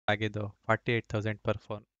ಆಗಿದ್ದು 48,000 per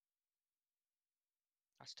phone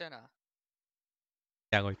ಅಷ್ಟೇನಾ?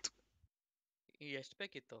 ಆಗೋಯ್ತು. ಎಷ್ಟು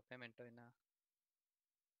ಬೇಕಿತ್ತು ಪೇಮೆಂಟ್ ಇನ್ನ?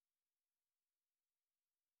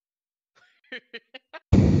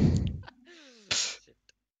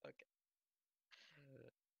 ಓಕೆ.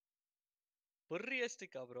 ಪುರ್ರಿ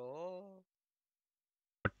ಎಷ್ಟಕ್ಕ ಬ್ರೋ?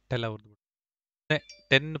 ಹೊಟ್ಟೆಲ್ಲ ಉರ್ದು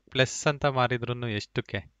 10+ ಅಂತ ಮಾರಿದ್ರು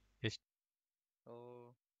ಎಷ್ಟಕ್ಕೆ ಎಷ್ಟು? ಓ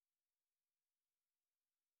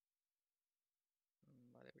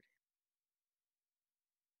ಅದೇ ಬಿಡಿ.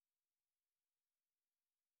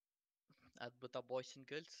 ಅದ್ಭುತ boys and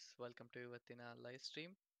girls, welcome to ಇವತ್ತಿನ ಲೈವ್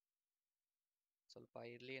ಸ್ಟ್ರೀಮ್. ಸ್ವಲ್ಪ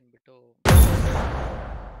ಇರ್ಲಿ ಅಂದ್ಬಿಟ್ಟು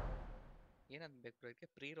ಏನನ್ಬೇಕು ಬ್ರೋ ಇದಕ್ಕೆ?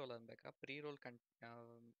 Pre roll ಅನ್ಬೇಕಾ? Pre roll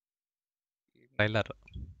trailer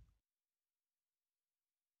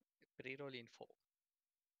pre roll info,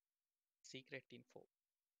 secret info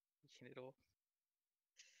ಏನಿರೋ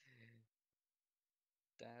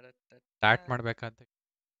start ಮಾಡ್ಬೇಕಂತ.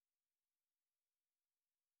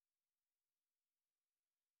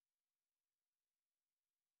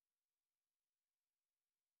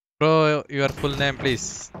 Bro your full name please.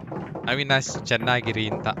 Avinash ಚೆನ್ನಾಗಿರಿ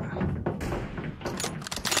ಅಂತ.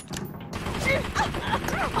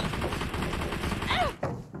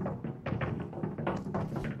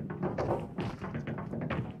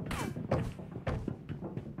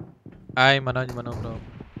 ಹಾಯ್ ಮನೋಜ್ ಮನೋ bro.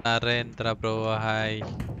 Narendra bro hi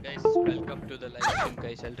guys, welcome to the live stream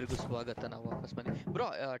guys. ಎಲ್ರಿಗೂ ಸ್ವಾಗತ. ನಾವು ವಾಪಸ್ ಬನ್ನಿ ಬ್ರೋ.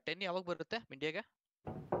 10 ಯಾವಾಗ ಬರುತ್ತೆ ಇಂಡಿಯಾಗೆ?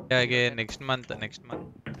 ಹಾಗೆ ನೆಕ್ಸ್ಟ್ ಮಂತ್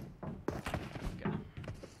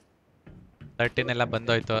 13 ಎಲ್ಲ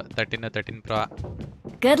ಬಂದೋಯ್ತು. 13 Pro.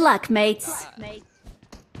 Good luck, mates.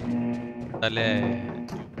 ಅಲ್ಲೇ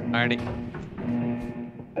ಮಾಡಿ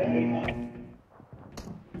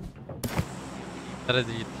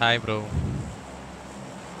ಸರಜಿತ್ hi bro.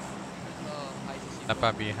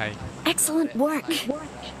 ನಪಾಬಿ hi. Excellent work.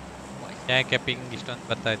 ಯಾಕೆ ಪಿಂಗ್ ಇಷ್ಟೊಂದು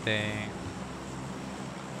ಬರ್ತೈತೆ?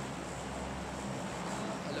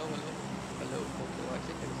 Hello hello hello. ಓಕೆ,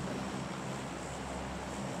 ವಾಯ್ಸೇ ಕೇಳಿಸ್ತಾ ಇಲ್ಲ.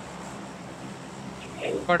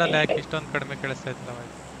 ಕೋಡಲ್ಲಿ ಯಾಕೆ ಇಷ್ಟೊಂದು ಕಡಿಮೆ ಕೇಳಿಸ್ತಾ ಇತ್ತಲ್ಲ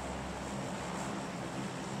ವಾಯ್ಸ್?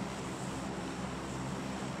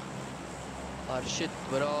 ಹರ್ಷಿತ್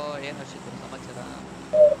ಬ್ರೋ, ಏನ್ ಹರ್ಷಿತ್ ಬ್ರೋ ಸಮಾಚಾರ?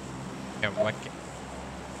 ಓಕೆ.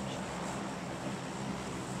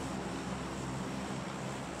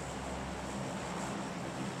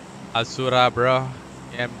 ಅಸುರ ಬ್ರೋ.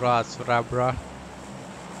 ಏನ್ ಬ್ರೋ ಅಸುರ ಬ್ರೋ?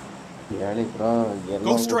 ಹೇಳಿ bro.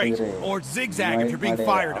 Go straight or zigzag if you're being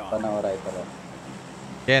fired on.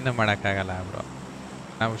 ಏನು ಮಾಡೋಕ್ಕಾಗಲ್ಲ ಬ್ರೋ,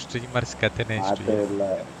 ನಾವು ಸ್ಟ್ರೀಮರ್ಸ್ ಕತೆನೇ ಇಲ್ಲ,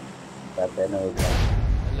 ಕತೆನೂ ಇಲ್ಲ.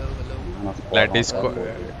 ಹಲೋ ಹಲೋ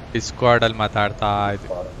ಡಿಸ್ಕಾರ್ಡಲ್ಲಿ ಮಾತಾಡ್ತಾ ಇದ್ವಿ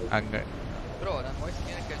ಹಂಗೆ. ಬ್ರೋ, ನನ್ನ ವಾಯ್ಸ್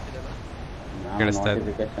ಏನಕ್ಕೆ ಕೇಳ್ತಿದಲ್ಲ? ಕೇಳಿಸ್ತಾ ಇದೆ.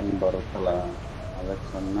 ನೋಟಿಫಿಕೇಶನ್ ಬರುತ್ತಲ್ಲ, ಅದಕ್ಕೆ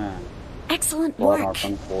ಸುಮ್ಮನೆ Excellent ಫೋನ್ work.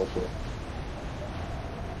 ನೋಡ್ಕೊಂಡು ಕೂತು.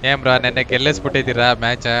 ಏನ್ ಬ್ರೋ ನೆನ್ನೆ ಗೆಲ್ಲಿಸ್ಬಿಟ್ಟಿದ್ದೀರಾ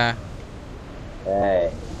ಮ್ಯಾಚ?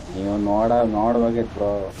 ನೀವು ನೋಡ್ಬೇಕಿತ್ತು ಬ್ರೋ.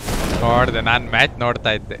 ನೋಡ್ದೆ, ನಾನು ಮ್ಯಾಚ್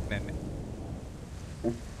ನೋಡ್ತಾ ಇದ್ದೆ ನೆನ್ನೆ.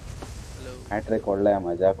 ಹ್ಯಾಟ್ರಿಕ್ ಒಳ್ಳೆ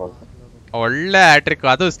ಮಜಾ ಕೊಡ್ತು. ಒಳ್ಳೆ ಹ್ಯಾಟ್ರಿಕ್,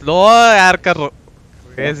 ಅದು slow yorker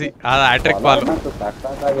crazy hat trick ball.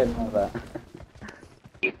 ಸಕ್ಕತ್ತಾಗಿ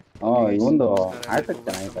ಇವಂದು ಹ್ಯಾಟ್ರಿಕ್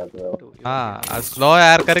ಚೆನ್ನಾಗಿತ್ತು. ಹಾ, ಸ್ಲೋ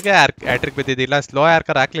ಯಾರ್ಕರ್ಗೆ ಹ್ಯಾಟ್ರಿಕ್ ಬಿದ್ದಿದ್ದಿಲ್ಲ. ಸ್ಲೋ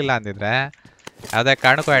ಯಾರ್ಕರ್ ಹಾಕ್ಲಿಲ್ಲ ಅಂದಿದ್ರೆ ಯಾವುದೇ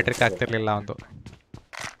ಕಾರಣಕ್ಕೂ ಹ್ಯಾಟ್ರಿಕ್ ಆಗ್ತಿರ್ಲಿಲ್ಲ ಒಂದು.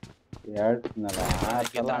 ಹೇಳ್ತಿದ್ನಲ್ಲ, 6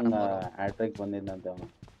 ಸಲ ಹಂಗ ಹ್ಯಾಟ್ರಿಕ್ ಬಂದಿದ್ದಂತೆ ಅವನು,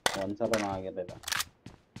 ಒಂದ್ಸಲನೂ ಆಗಿರಲಿಲ್ಲ.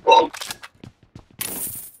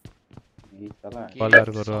 ಈ ಸಲ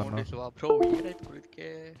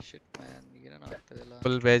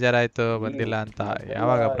ಫುಲ್ ಬೇಜಾರಾಯ್ತು ಬಂದಿಲ್ಲ ಅಂತ.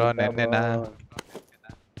 ಯಾವಾಗ ಬ್ರೋ? ನೆನ್ನೆನಾ?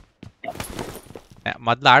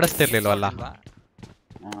 ಮೊದ್ಲು ಆಡಿಸ್ತಿರ್ಲಿಲ್ವಲ್ಲ.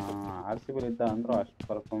 RCB ಇದ್ದ ಅಂದ್ರೂ ಅಷ್ಟು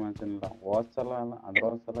ಪರ್ಫಾರ್ಮೆನ್ಸ್ ಇಲ್ಲ. ಹೋದ್ಸಲ ಅಲ್ಲ,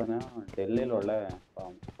 ಅದ್ರ ಸಲನೇ ಡೆಲ್ಲಿಲಿ ಒಳ್ಳೆ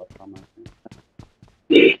performance.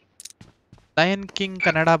 Lion king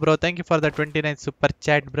Kannada bro, thank you for the 29 super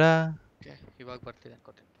chat bro. ಇವಾಗ ಬರ್ತಿದೆ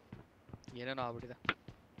ಅನ್ಕೋತೀನಿ, ಏನೇನೋ ಆಗ್ಬಿಟ್ಟಿದೆ.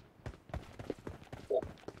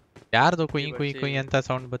 ಯಾರ್ದು ಕುಯ್ ಕುಯ್ ಕುಯ್ ಅಂತ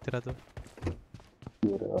ಸೌಂಡ್ ಬರ್ತಿರೋದು?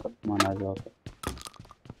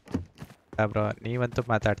 ಬ್ರೋ ನೀವಂತೂ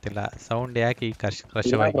ಮಾತಾಡ್ತಿಲ್ಲ, ಸೌಂಡ್ ಯಾಕೆ ಈ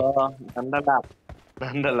ಕರ್ಷವಾಗಿ?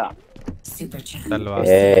 ಅಲ್ವಾ?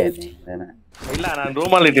 ಇಲ್ಲ, ನಾನು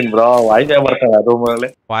ರೂಮಲ್ಲಿ ಇದ್ದೀನಿ ಬ್ರೋ, ವಾಯ್ಸ್ ಬರ್ತಲ್ಲ ರೂಮಲ್ಲಿ.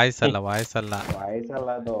 ವಾಯ್ಸ್ ಅಲ್ಲ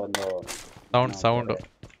ಅದು ಒಂದು ಸೌಂಡ್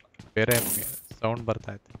ಬೇರೆ ಸೌಂಡ್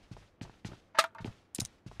ಬರ್ತಾ ಇತ್ತು.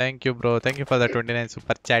 Thank you bro, thank you for the 29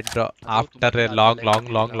 super chat bro. After A long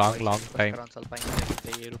time. ಸ್ವಲ್ಪ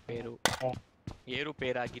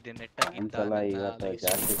ಏರುಪೇರಾಗಿದೆ ನೆಟ್.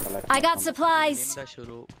 I got supplies.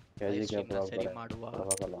 ಶುರು ಸರಿ ಮಾಡುವ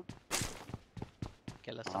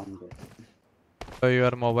ಕೆಲಸ.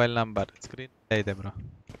 ಯುವರ್ ಮೊಬೈಲ್ ನಂಬರ್ ಸ್ಕ್ರೀನ್ ಇದೆ ಬ್ರೋ,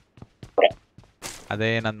 ಅದೇ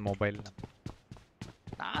ನನ್ನ ಮೊಬೈಲ್ ನಂಬರ್.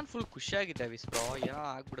 ನಾನು ಫುಲ್ ಖುಷಿಯಾಗಿದೆ ವಿಸ್ ಬ್ರೋ ಏನೋ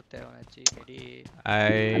ಆಗ್ಬಿಡುತ್ತೆ ಅಜ್ಜಿ ಮೆಡಿ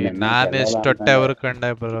ನಾನು ಎಷ್ಟು ಹೊಟ್ಟೆ ಉರ್ಕೊಂಡೆ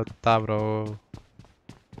ಬರುತ್ತಾ ಬ್ರೋ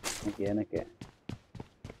ಏನಕ್ಕೆ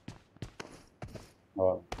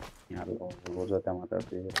ಯಾರು ಹುಡುಗರ ಜೊತೆ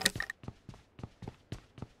ಮಾತಾಡ್ತಿದ್ದೀರ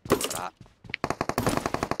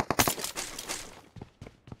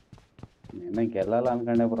ನಿನ್ನ ಗೆಲ್ಲಲ್ಲ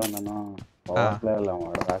ಅನ್ಕೊಂಡೆ ಬ್ರೋ ನಾನು ಪವರ್ ಪ್ಲೇ ಎಲ್ಲ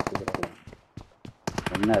ಮಾಡೋದು ಹಾಕ್ತಿದ್ರಲ್ಲ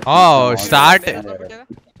ಸ್ಟಾರ್ಟ್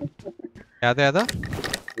ಯಾವ್ದು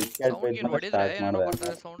ವಿಕೆಟ್ ಬಿಟ್ಟು ಸ್ಟಾರ್ಟ್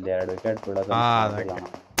ಮಾಡಿದೆ 2 ವಿಕೆಟ್ ಬಿಡೋದು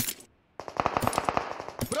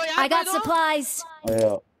I got supplies.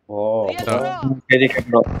 ಅಯ್ಯೋ ಓ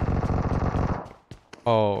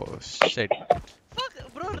ಶಿಟ್ fuck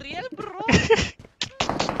bro real bro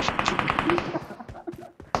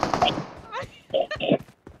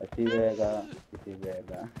ಅತಿ ಬೇಗ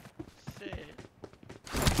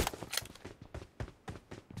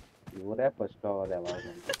ಇವರೇ ಫಸ್ಟ್ ಹೋಗೋದು ಯಾವಾಗ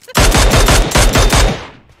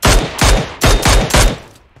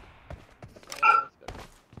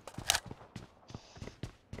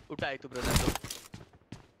ಊಟ ಆಯ್ತು ಬ್ರೋ ನಂದು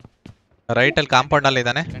ರೈಟ್ ಅಲ್ಲಿ ಕಾಂಪೌಂಡ್ ಅಲ್ಲಿ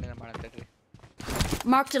ಇದಾನೆ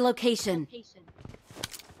Marked a location.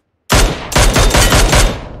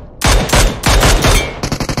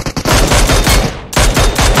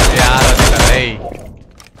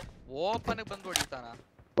 ಓಪನ್ ಬಂದು ಹೊಡಿತಾನ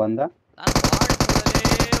ಬಂದ ನಾನು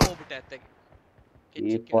ಬಾರ್ಡರಲ್ಲೇ ಹೋಗ್ಬಿಟ್ಟೆ ಅತ್ತೆಗೆ ಈ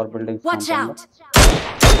 4 ಬಿಲ್ಡಿಂಗ್ಸ್ Watch out.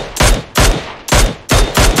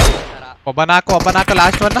 ಒಬ್ಬ ನಾಲ್ಕು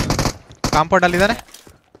ಲಾಸ್ಟ್ ಒನ್ ಕಾಂಪೌಂಡ್ ಅಲ್ಲಿ ಇದಾನೆ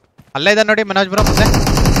ಅಲ್ಲೇ ಇದ್ದಾನೆ ನೋಡಿ ಮನೋಜ್ ಬ್ರೋ ಮುಂದೆ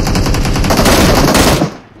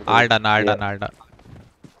ಆಲ್ಡನ್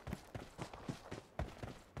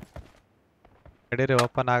ನಡೀರಿ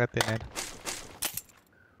ಓಪನ್ ಆಗತ್ತೆ ಇನ್ನೇನು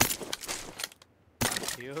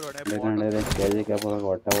ಕೆಜಿ ಕ್ಯಾಪ್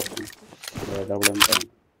ಹೊಟ್ಟೆ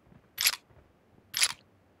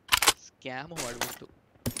ಸ್ಕ್ಯಾಮ್ ಮಾಡ್ಬಿಟ್ಟು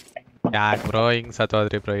ಯಾಕೆ ಬ್ರೋ ಹಿಂಗ್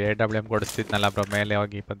ಸತ್ತೋದ್ರಿ ಬ್ರೋ AWM ಕೊಡಿಸ್ತಿದ್ನಲ್ಲ ಬ್ರೋ ಮೇಲೆ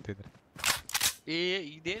ಹೋಗಿ ಬಂತಿದ್ರಿ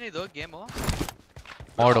ಇದೇನಿದು ಗೇಮು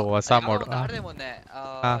ಮೋಡು ಹೊಸ ಮೋಡು ಆಡ್ದೆ ಮೊನ್ನೆ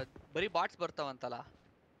ಬರೀ ಬಾಟ್ಸ್ ಬರ್ತಾವಂತಲ್ಲ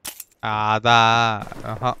ಅದಾ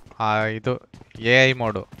ಇದು AI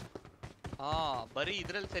ಮೋಡು ಬರೀ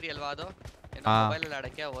ಇದ್ರಲ್ಲಿ ಸರಿ ಅಲ್ವಾ ಅದು ಮೊಬೈಲ್ ಅಲ್ಲಿ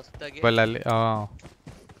ಆಡಕ್ಕೆ ಹೊಸದಾಗಿ ಮೊಬೈಲ್ ಅಲ್ಲಿ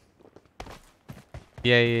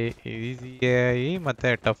AI ಮತ್ತೆ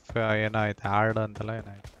ಟಫ್ ಏನೋ ಐತೆ ಹಾರ್ಡ್ ಅಂತಲ್ಲ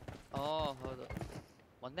ಏನಾಯ್ತು ಹೌದು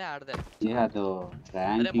ಮೊನ್ನೆ ಆಡ್ದೆ ಅದು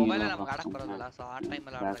ಅಂದ್ರೆ ಮೊಬೈಲ್ ಅಲ್ಲಿ ನಮಗೆ ಆಡಕ್ಕೆ ಬರೋದಿಲ್ಲ ಸೊ ಆ ಟೈಮ್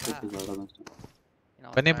ಅಲ್ಲಿ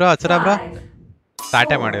ಆಡಿದಾಗ ಬನ್ನಿ ಬ್ರೋ ಹಚ್ಚರ ಬ್ರೋ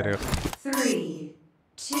ಸ್ಟಾರ್ಟೇ ಮಾಡಿರಿ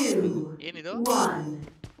 3, 2, ಏನಿದು 1.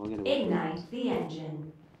 Ignite the engine.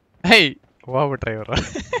 ಹೇ ಹೋಗ್ಬಿಟ್ರೆ ಇವರು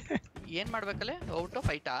ಏನ್ ಮಾಡ್ಬೇಕಲ್ಲ ಔಟ್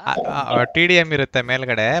ಫೈಟಾ TDM ಇರುತ್ತೆ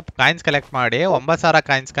ಮೇಲ್ಗಡೆ ಕಾಯಿನ್ಸ್ ಕಲೆಕ್ಟ್ ಮಾಡಿ 9000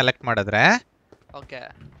 ಕಾಯಿನ್ಸ್ ಕಲೆಕ್ಟ್ ಮಾಡಿದ್ರೆ ಓಕೆ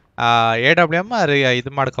AWM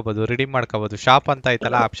ಇದು ಮಾಡ್ಕೋಬಹುದು ರಿಡೀಮ್ ಮಾಡ್ಕೋಬಹುದು ಶಾಪ್ ಅಂತ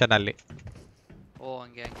ಐತಲ್ಲ ಆಪ್ಷನ್ ಅಲ್ಲಿ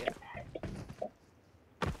ಹಂಗೆ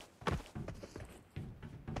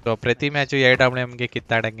ಸೊ ಪ್ರತಿ ಮ್ಯಾಚ್ AWM ಗೆ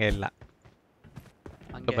ಕಿತ್ತಾಡಂಗೆ ಇಲ್ಲ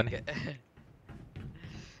ಹಂಗೆ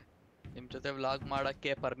ನಿಮ್ ಜೊತೆ ವ್ಲಾಗ್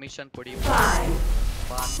ಮಾಡಕ್ಕೆ ಪರ್ಮಿಷನ್ ಕೊಡಿ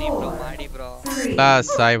ಮಾಡಿ ಬ್ರೋ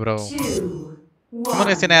ಸಾಯ್ ಬ್ರೋ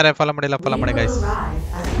ಕಮ್ಯುನಿಕೇಷನ್ ಯಾರು ಫಾಲೋ ಮಾಡಿ ಗೈಸ್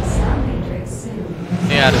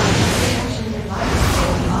ಯಾರು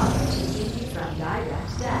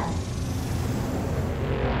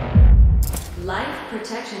Life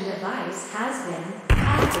protection device has been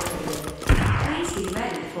activated. Please be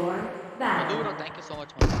ready for battle. Bro, thank you so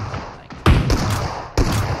much. Thank you.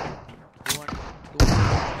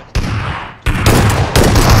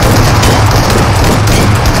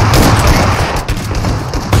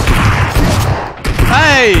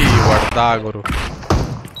 Hey, ಹೊಡ್ದಾ ಗುರು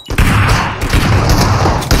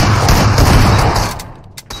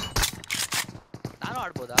ನಾನು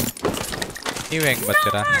ಆಡ್ಬೋದಾ ನೀವು ಹೆಂಗ್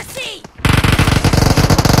ಬರ್ತೀರಾ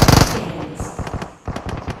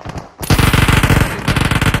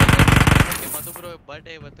ಮಧು ಬ್ರೋ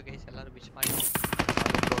ಬರ್ಡೇ ಇವತ್ತು ಗೈಸ್ ಎಲ್ಲರೂ ವಿಶ್ ಮಾಡಿ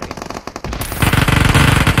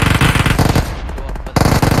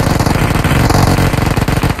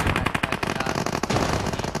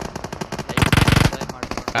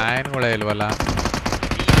ಕಾಯಿನ್ಗಳೇ ಇಲ್ವಲ್ಲ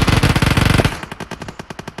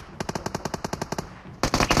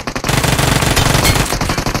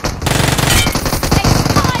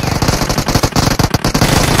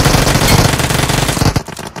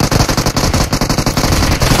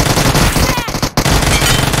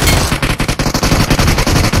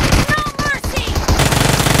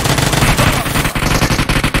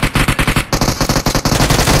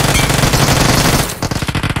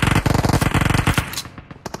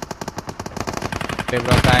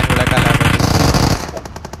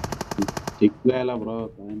ಸಿಗ್ಲಿಲ್ಲ ಬ್ರೋ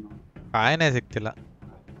ಕಾಯಿನೇ ಸಿಗ್ತಿಲ್ಲ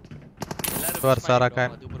ಎಲ್ಲರೂ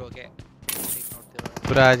coin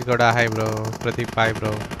Raj Gowda hi bro Pradeep hi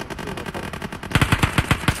bro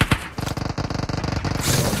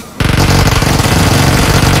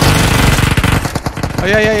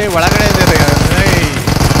ಅಯ್ಯಯ್ಯ ಒಳಗಡೆ ಇದ್ದಾರೆ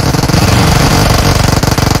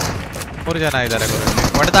 3 ಜನ ಇದ್ದಾರೆ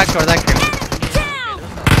ಹೊಡೆದಾಕಿ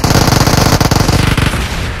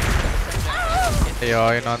ಅಯ್ಯೋ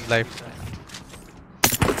ಇನ್ನೊಂದು ಲೈಫ್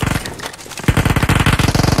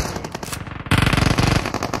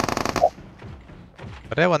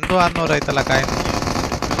ಬರೇ 1600 ಐತಲ್ಲ ಕಾಯಿನ್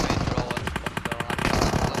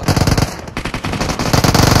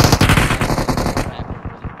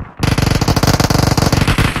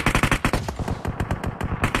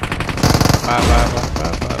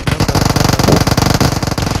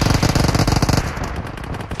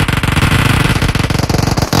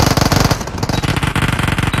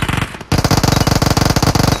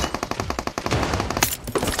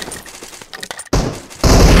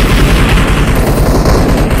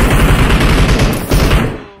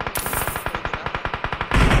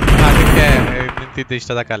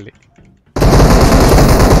ಇಷ್ಟದ ಕಲ್ಲಿ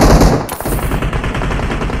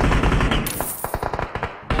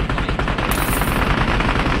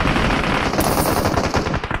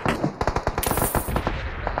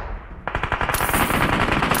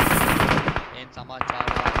ಏನ್ ಸಮಾಚಾರ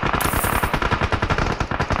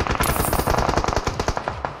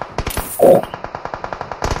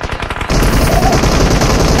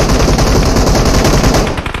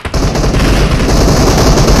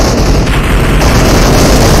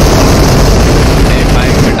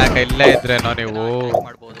ಇಲ್ಲೇ ಇದ್ರೇನೋ ನೀವು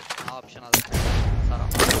ಮಾಡ್ಬೋದು ಆಪ್ಷನ್ ಅದ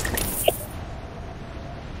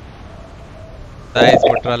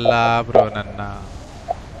ಸಾಯಿಸ್ಬಿಟ್ರಲ್ಲ ಬ್ರೋ ನನ್ನ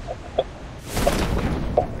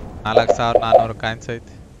 4400 ಕಾಯಿನ್ಸ್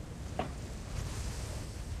ಐತಿ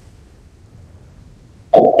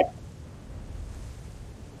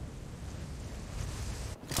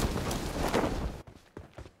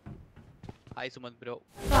hi Sumanth bro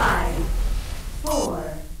 5, 4,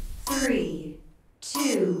 3,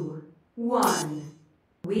 2, 1.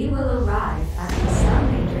 We will arrive at the sun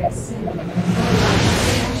matrix soon. The light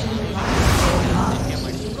protection device will not keep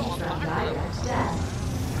you from direct death.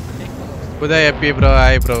 Uday happy bro,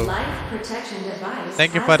 hi bro. Life protection device.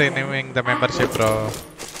 Thank you for renewing the membership bro.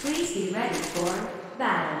 Please be ready for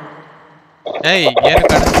battle. Hey, ಏನು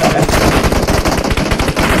ಕಾಣಿಸ್ತಿದೆ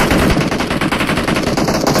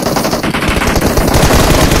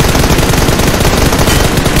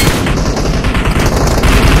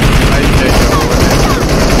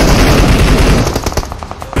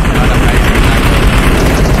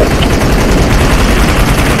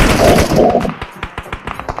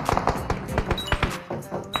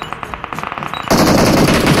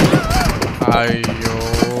ಅಯ್ಯೋ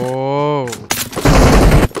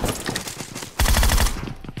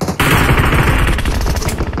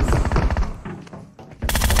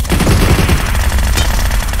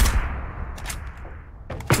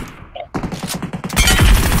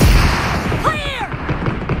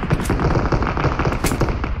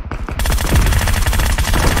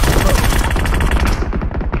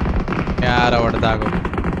ಯಾರ ಹೊಡೆದಾಗೋ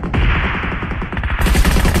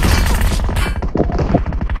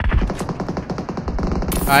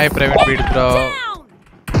Hi Private Beat bro.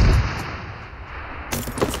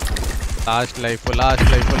 Last life.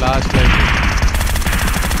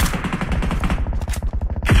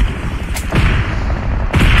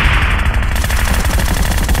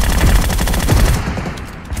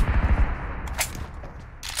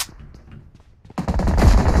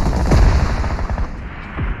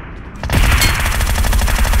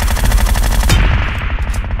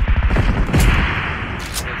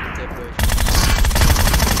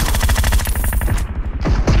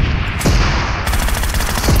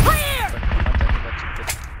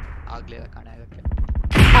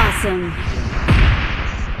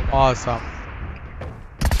 Awesome.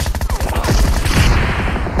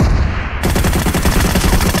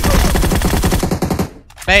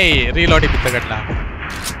 Hey, reload it with the gun.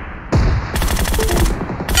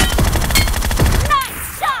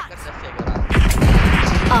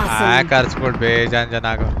 Hackers put bejan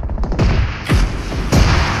janago.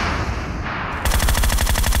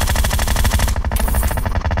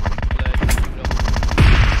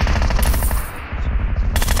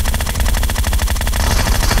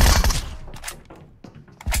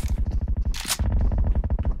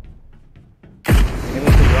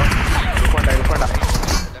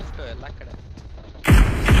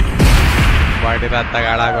 ರಾತಾಗ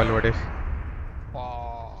ಹಾಳಾಗೋಲ್ ನೋಡಿ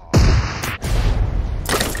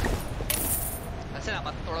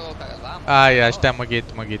ಅಷ್ಟೇ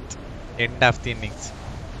ಮುಗೀತು end of the innings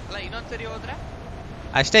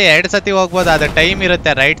ಅಷ್ಟೇ 2 ಸತಿ ಹೋಗ್ಬೋದು ಅದು ಟೈಮ್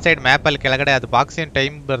ಇರುತ್ತೆ ರೈಟ್ ಸೈಡ್ ಮ್ಯಾಪ್ ಅಲ್ಲಿ ಕೆಳಗಡೆ ಅದು ಬಾಕ್ಸಿನ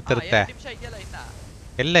ಟೈಮ್ ಬರ್ತಿರುತ್ತೆ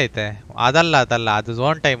ಎಲ್ಲ ಐತೆ ಅದಲ್ಲ ಅದು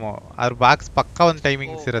ಝೋನ್ ಟೈಮು ಅದ್ರ ಬಾಕ್ಸ್ ಪಕ್ಕ ಒಂದು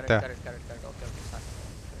ಟೈಮಿಂಗ್ಸ್ ಇರುತ್ತೆ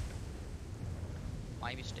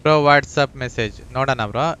ಬ್ರೋ ವಾಟ್ಸಪ್ ಮೆಸೇಜ್ ನೋಡೋಣ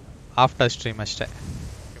ಬ್ರೋ ಆಫ್ಟರ್ ಸ್ಟ್ರೀಮ್ ಅಷ್ಟೇ,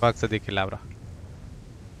 ಇವಾಗ ಸದ್ಯಕ್ಕಿಲ್ಲ ಬ್ರೋ.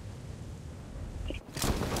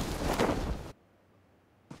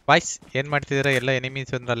 ವಾಯ್ಸ್ ಏನ್ ಮಾಡ್ತಿದ್ದೀರಾ ಎಲ್ಲ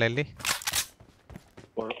ಎನಿಮೀಸ್ ಅಂದ್ರಲ್ಲ ಎಲ್ಲಿ?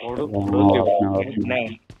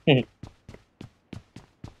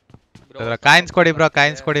 ಕಾಯಿನ್ಸ್ ಕೊಡಿ ಬ್ರೋ,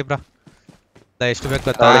 ಕಾಯಿನ್ಸ್ ಕೊಡಿ ಬ್ರೋ. ಎಷ್ಟು ಬೇಕು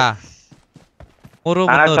ಗೊತ್ತಾ?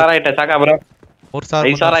 3,000 ಐತೆ ಸಾಕಾ ಬ್ರೋ?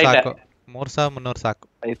 3,300 ಸಾಕು. 3,300 ಸಾಕು.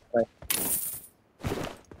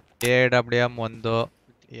 AWM ಒಂದು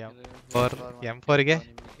M4 ಗೆ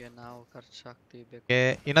ನಾವು ಖರ್ಚಾಗ್ತಿಬೇಕು.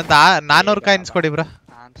 ಇನ್ನೊಂದು 400 ಕಾಯಿನ್ಸ್ ಕೊಡಿ ಬ್ರೋ.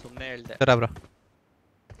 ನಾನು ಸುಮ್ಮನೆ ಹೇಳ್ದೆ ಬ್ರೋ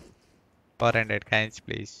 400 ಕಾಯಿನ್ಸ್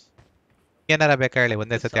ಪ್ಲೀಸ್. ಏನಾರ ಬೇಕಾ ಹೇಳಿ,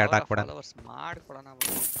 ಒಂದೇ ಸತಿ ಆಟ ಹಾಕ್ಬಿಡೋಣ. ಮಾಡ್ಕೊಡೋಣ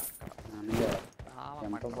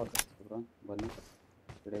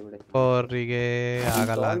ಫೋರಿಗೆ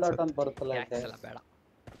ಆಗಲ್ಲ ಬೇಡ.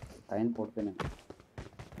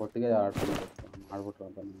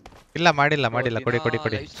 ಇಲ್ಲ ಮಾಡಿಲ್ಲ ಕೊಡಿ ಕೊಡಿ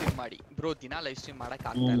ಕೊಡಿ. ಲೈವ್ ಸ್ಟ್ರೀಮ್ ಮಾಡಿ ಬ್ರೋ, ದಿನ ಲೈವ್ ಸ್ಟ್ರೀಮ್ ಮಾಡಕ್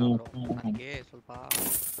ಆಗ್ತಾ ಇಲ್ಲ ಬ್ರೋ. ನನಗೆ ಸ್ವಲ್ಪ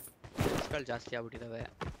ಕೆಲಸಗಳು ಜಾಸ್ತಿ ಆಗ್ಬಿಟ್ಟಿದಾವೆ.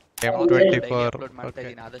 ಅಪ್ಲೋಡ್ ಮಾಡ್ತಾ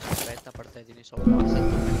ಇದ್ದೀನಿ, ಆದಷ್ಟು ಪ್ರಯತ್ನ ಪಡ್ತಾ ಇದ್ದೀನಿ. ಸೊ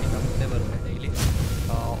ಮುಂದೆ ಬರುತ್ತೆ ಡೈಲಿ,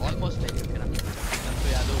 ಆಲ್ಮೋಸ್ಟ್ ಡೈಲಿ. ನಮ್ದು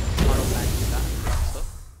ಯಾವುದು ಮಾಡೋ ಪ್ಲಾನ್ ಇಲ್ಲ. ಸೊ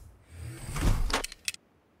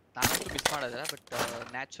ನಾನಂತೂ ಮಿಸ್ ಮಾಡೋದಿಲ್ಲ, ಬಟ್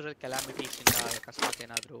ನ್ಯಾಚುರಲ್ ಕೆಲಾಮಿಟೀಸಿಂದ ಅಕಸ್ಮಾತ್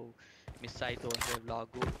ಏನಾದರೂ ಮಿಸ್ ಆಯಿತು ಅಂದರೆ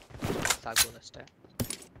ವ್ಲಾಗು ಮಿಸ್ ಆಗ್ಬೋದಷ್ಟೇ.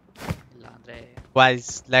 ಇಲ್ಲ ಅಂದರೆ voice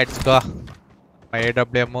let's go.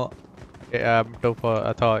 AWM M24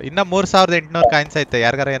 ಅಥವಾ ಇನ್ನ 3,800 ಕಾಯಿನ್ಸ್ ಐತೆ.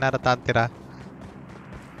 ಯಾರಿಗಾರ ಏನಾರ ತಾಂತೀರಾ?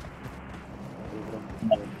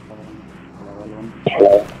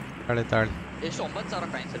 ತಾಳಿ ಎಷ್ಟು 9,000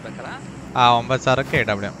 ಕಾಯಿನ್ಸ್ ಇರ್ಬೇಕಲ್ಲ? 9,000ಕ್ಕೆ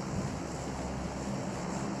AWM.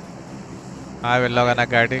 ನಾವೆಲ್ಲೋಗನ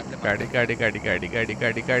ಗಾಡಿ ಗಾಡಿ ಗಾಡಿ ಗಾಡಿ ಗಾಡಿ ಗಾಡಿ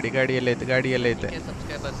ಗಾಡಿ ಗಾಡಿ ಗಾಡಿ ಎಲ್ಲೈತೆ? ಗಾಡಿ ಎಲ್ಲೈತೆ?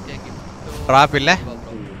 ಸಬ್ಸ್ಕ್ರೈಬರ್ಸ್ಗೆ ಗಿಫ್ಟ್ ಡ್ರಾಪ್ ಇಲ್ಲೇ?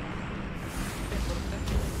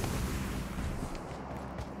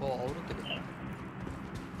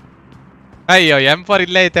 ಅಯ್ಯೋ M4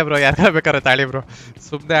 ಇಲ್ಲೇ ಐತೆ ಬ್ರೋ, ಯಾರ ಬೇಕಾದ್ರೆ ತಾಳಿ ಬ್ರೋ,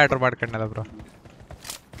 ಸುಮ್ಮನೆ order ಮಾಡ್ಕೊಂಡಲ್ಲ bro.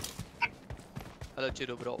 Hello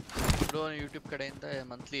Chiru bro, bro YouTube ಕಡೆಯಿಂದ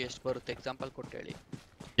ಮಂತ್ಲಿ ಎಷ್ಟು ಬರುತ್ತೆ ಎಕ್ಸಾಂಪಲ್ ಕೊಟ್ಟು ಹೇಳಿ.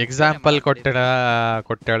 ಎಕ್ಸಾಂಪಲ್ ಕೊಟ್ಟು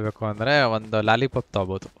ಹೇಳ್ಬೇಕು ಅಂದ್ರೆ ಒಂದು ಲಾಲಿಪಾಪ್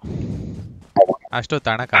ತಗೋಬಹುದು, ಅಷ್ಟು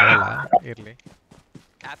ತಣಕ್ಕಾಗಲ್ಲ. ಇರ್ಲಿ.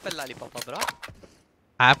 Apple lollipop bro?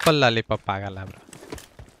 Apple lollipop ಆಗಲ್ಲ ಬ್ರೋ,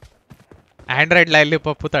 ಆಂಡ್ರಾಯ್ಡ್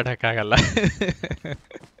ಲಾಲಿಪಾಪ್ ತಡಕ್ಕಾಗಲ್ಲ.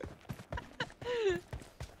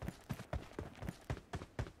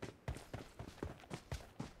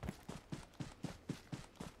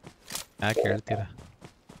 ಯಾಕೆ ಹೇಳ್ತೀರಾ?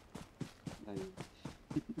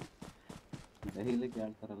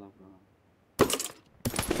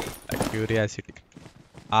 ಕ್ಯೂರಿಯಾಸಿಟಿ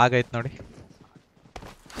ಆಗೈತ್ ನೋಡಿ.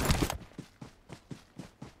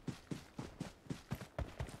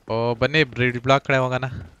 ಓ ಬನ್ನಿ ಬ್ರಿಡ್ ಬ್ಲಾಕ್ ಕಡೆ ಹೋಗೋಣ,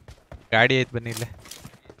 ಗಾಡಿ ಐತ್ ಬನ್ನಿ ಇಲ್ಲೇ.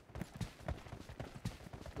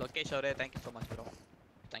 ಲೋಕೇಶ್ ಅವರೇ thank you so much bro,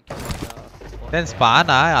 thank you. ಏನ್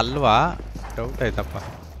ಸ್ಪಾನ ಅಲ್ವಾ? ಡೌಟ್ ಆಯ್ತಪ್ಪ.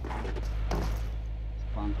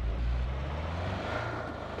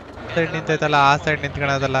 ಸೈಡ್ ನಿಂತೈತಲ್ಲ, ಆ side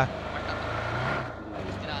ನಿಂತ್ಕೊಳ್ಳೋದಲ್ಲ.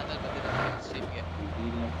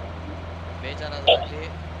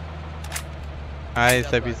 Hi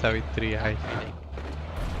SEBI Savitri, hi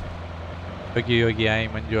Yogi Yogi, hi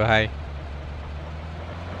ಮಂಜು, ಹಾಯ್.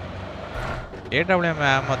 AWM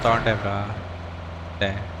ಆಮೋ ತಗೊಂಡೆ ಬ್ರಾ,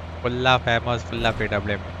 full of famous, full of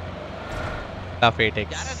AWM, full of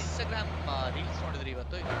 8x. ಯಾರು ಇನ್ಸ್ಟಾಗ್ರಾಮ್ ರೀಲ್ಸ್ ನೋಡಿದ್ರಿ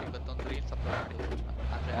ಇವತ್ತೊಂದು ರೀಲ್ಸ್ ಅಪ್ಲೋಡ್ ಮಾಡಿದ್ರು.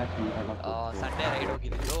 ಸಂಡೇ ರೈಡ್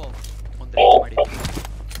ಹೋಗಿದ್ರು, ಒಂದು ರೀಲ್ ಮಾಡಿದ್ರು.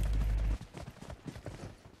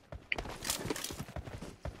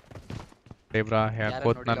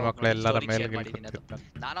 ನನ್ನ ಮಕ್ಕಳು ಎಲ್ಲರ ಮೇಲೆ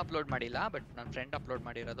ನಾನು ಅಪ್ಲೋಡ್ ಮಾಡಿಲ್ಲ, ಬಟ್ ನನ್ನ ಫ್ರೆಂಡ್ ಅಪ್ಲೋಡ್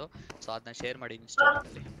ಮಾಡಿರೋದು, ಸೊ ಅದನ್ನ ಶೇರ್ ಮಾಡಿ ಇನ್ಸ್ಟಾಗ್ರಾಮ್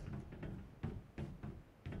ಅಲ್ಲಿ.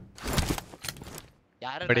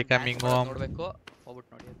 ಯಾರು ನೋಡ್ಬೇಕು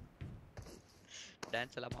ಹೋಗ್ಬಿಟ್ಟು ನೋಡಿ,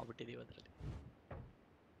 ಡ್ಯಾನ್ಸ್ ಎಲ್ಲ ಮಾಡ್ಬಿಟ್ಟಿದೀವಿ ಅದ್ರಲ್ಲಿ.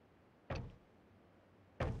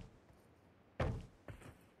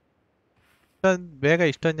 ಬೇಗ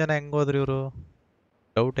ಇಷ್ಟೊಂದು ಜನ ಹೆಂಗ್ ಹೋದ್ರಿ ಇವರು?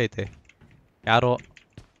 ಡೌಟ್ ಐತೆ, ಯಾರೋ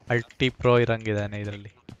ಅಲ್ಟಿ ಪ್ರೋ ಇರಂಗಿದಾನೆ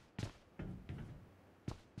ಇದರಲ್ಲಿ.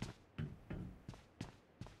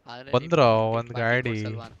 ಬಂದ್ರು ಒಂದ್ ಗಾಡಿ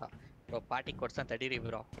ಪಾರ್ಟಿ ಕೊಡ್ಸಂತ ತಡೀರಿ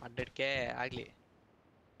ಬ್ರೋ. 100K ಆಗ್ಲಿ,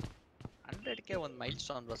 100K ಒಂದು ಮೈಲ್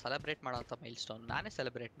ಸ್ಟೋನ್ ಬ್ರೋ, ಸೆಲೆಬ್ರೇಟ್ ಮಾಡೋಂಥ ಮೈಲ್ ಸ್ಟೋನ್. ನಾನೇ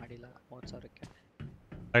ಸೆಲೆಬ್ರೇಟ್ ಮಾಡಿಲ್ಲ 30,000ಕ್ಕೆ.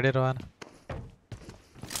 ನಡೀರೋಣ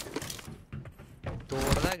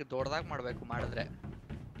ದೊಡ್ಡದಾಗಿ ಮಾಡಬೇಕು. ಮಾಡಿದ್ರೆ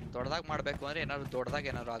ದೊಡ್ಡದಾಗಿ ಮಾಡಬೇಕು ಅಂದ್ರೆ ಏನಾದ್ರು ದೊಡ್ಡದಾಗಿ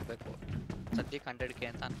ಏನಾದ್ರು ಆಗಬೇಕು. ಸದ್ಯಕ್ಕೆ 100K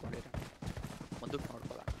ಅಂತ ಅನ್ಕೊಂಡಿರೋ, ಮುಂದಕ್ಕೆ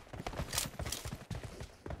ನೋಡ್ಕೊಳ್ಳ.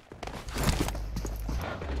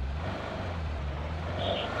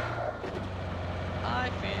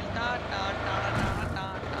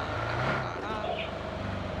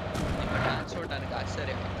 ನಿಮ್ಮ ಡ್ಯಾನ್ಸ್ ನನಗೆ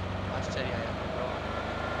ಆಶ್ಚರ್ಯ ಆಯ್ತು ಬ್ರೋ.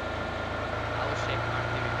 ನಾವು ಶೇಕ್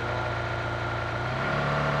ಮಾಡ್ತೀವಿ.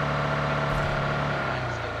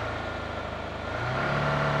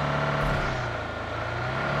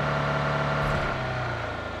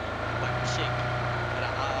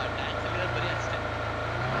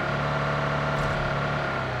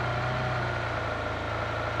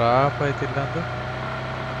 ಪಾಪ ಐತಿಲ್ಲ ಒಂದು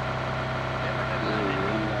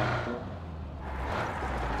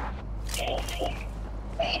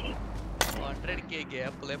 100k ಗೆ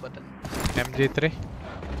ಪ್ಲೇ ಬಟನ್ MG3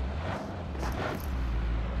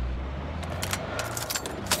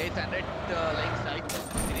 800 ಲೈಕ್ಸ್ ಆಯ್ತು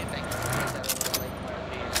ಅಂತೀನಿ ಥ್ಯಾಂಕ್ ಯು ಲೈಕ್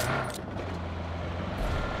ಮಾಡಿ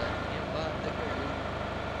ಧನ್ಯವಾದಗಳು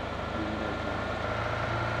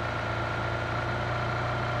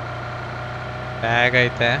ಟ್ಯಾಗ್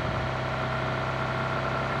ಐತೆ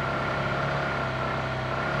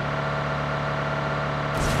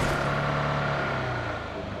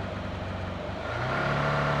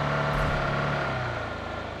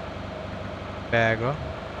ಬ್ಯಾಗು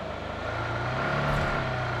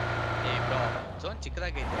ಝೋನ್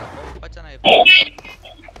ಚಿಕ್ಕದಾಗೈತೆ ತುಂಬ ಚೆನ್ನಾಗಿ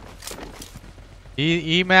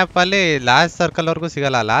ಈ ಮ್ಯಾಪ್ ಅಲ್ಲಿ ಲಾಸ್ಟ್ ಸರ್ಕಲ್ ವರ್ಗೂ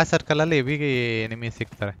ಸಿಗಲ್ಲ ಲಾಸ್ಟ್ ಸರ್ಕಲ್ ಅಲ್ಲಿ ಹೆವಿ ಎನಿಮಿ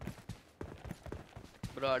ಸಿಗ್ತಾರೆ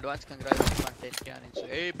ಬ್ರೋ ಅಡ್ವಾನ್ಸ್ ಕಂಗ್ರಾಚುಲೇಷನ್ಸ್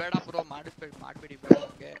ಏಯ್ ಬೇಡ ಬ್ರೋ ಮಾಡಬೇಡಿ ಬೇಡ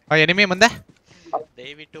ಓಕೆ ಎನಿಮಿ ಮುಂದೆ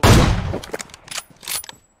ದಯವಿಟ್ಟು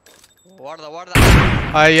ಓಡ್ದ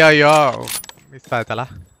ಅಯ್ಯಯ್ಯೋ ಮಿಸ್ ಆಯ್ತಲ್ಲ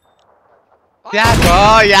ಯಾಕೋ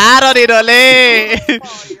ಯಾರೋ ನೀರಲ್ಲಿ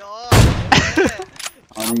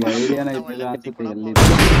ಅವನಿಗೆ ಐಡಿಯಾನ ಇದ್ದಿಲ್ಲ ಅನ್ಸುತ್ತೆ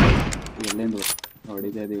ಎಲ್ಲಿಂದ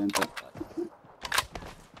ಹೊಡಿತಾ ಇದೀವಿ ಅಂತ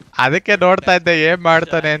ಅದಕ್ಕೆ ನೋಡ್ತಾ ಇದ್ದೆ ಏನ್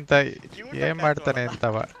ಮಾಡ್ತಾನೆ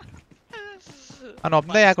ಅಂತವ ಅವನು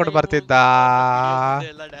ಒಬ್ಬನೇ ಯಾಕೆ ಬರ್ತಿದ್ದ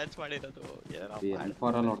ಡ್ಯಾನ್ಸ್ ಮಾಡಿರೋದು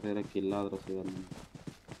M4 ಅಲ್ಲಿ ಹೊಡ್ತಾ ಇರೋ ಕಿಲ್ ಆದ್ರೂ ಸಿಗಲ್ಲ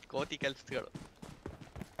ಕೋತಿ ಕೆಲಸಗಳು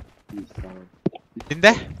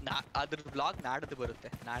ಹಿಂದೆ ಅದ್ರ ಬ್ಲಾಗ್ ನಾಡ್ದು ಬರುತ್ತೆ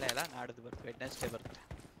ನಾಳೆ ಅಲ್ಲ ನಾಡ್ದು ಬರುತ್ತೆ ವೆಡ್ನೆಸ್ಡೇ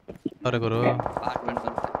ಬರುತ್ತೆ ಗುರು ಅಪಾರ್ಟ್ಮೆಂಟ್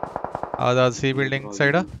ಬರುತ್ತೆ ಹೌದೌದು C building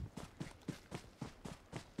side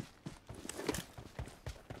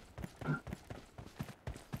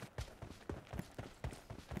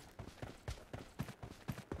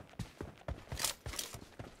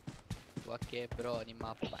okay bro ನಿಮ್ಮ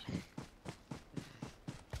ಅಪ್ಪ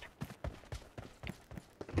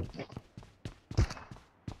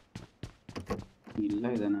ಇಲ್ಲ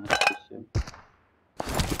ಇದಾನೆ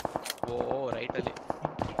ಓ ರೈಟ್ ಅಲ್ಲಿ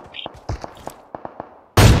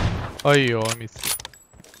ಅಯ್ಯೋ ಮಿಸ್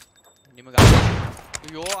ನಿಮಗೆ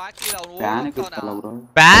ಅಯ್ಯೋ ಹಾಕಿಲ್ಲ ಅವನು ಪ್ಯಾನಿಕ್ ಬಿತ್ತಲ್ಲ ಬ್ರೋ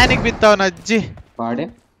ಪ್ಯಾನಿಕ್ ಬಿತ್ತವನ ಅಜ್ಜಿ ಪಾಡೆ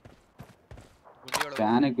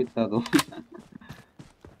ಪ್ಯಾನಿಕ್ ಬಿತ್ತದು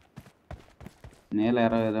ನೇಲ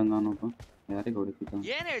ಯಾರೋ ಇದಂಗ ಅವನೊಬ್ಬ ಯಾರಿಗೆ ಹೊಡಿತಿದ್ದ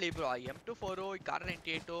ಏನ್ ಹೇಳಿ ಬ್ರೋ M24 ಕಾರ್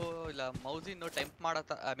 98 ಇಲ್ಲ ಮೌಸಿನ್ ಟೆಂಪ್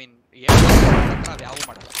ಮಾಡತ್ತ ಐ ಮೀನ್ ನಾವ್ ಯಾವ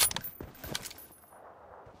ಮಾಡಲ್ಲ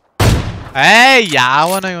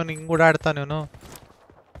ಯಾವನ ಇವನು ಹಿಂಗ್ ಓಡಾಡ್ತಾನ ಇವನು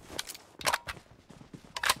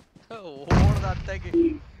ಓಡ್ದ ಅತ್ತಾಗಿ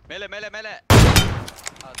ಮೇಲೆ ಮೇಲೆ ಮೇಲೆ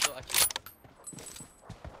ಅದು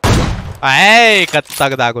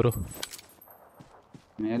ಕತ್ತಾಗದ ಗುರು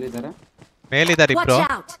ಮೇಲಿದ್ದಾರೆ ಇಬ್ರು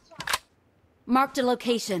Marked a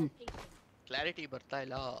location. ಕ್ಲಾರಿಟಿ ಬರ್ತಾ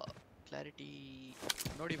ಇಲ್ಲ ಕ್ಲಾರಿಟಿ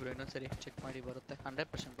ನೋಡಿ ಬ್ರೋ ಇನ್ನೊಂದ್ಸರಿ ಚೆಕ್ ಮಾಡಿ ಬರುತ್ತೆ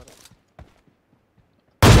 100% ಬರುತ್ತೆ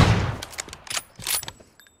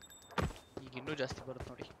ಈಗ ಇನ್ನೂ ಜಾಸ್ತಿ ಬರುತ್ತೆ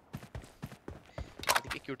ನೋಡಿ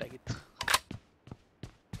ಅದಕ್ಕೆ ಕ್ಯೂಟ್ ಆಗಿತ್ತು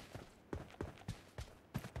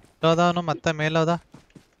ಅವನು ಮತ್ತೆ ಮೇಲೋದ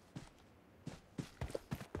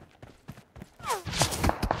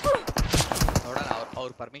ನೋಡೋಣ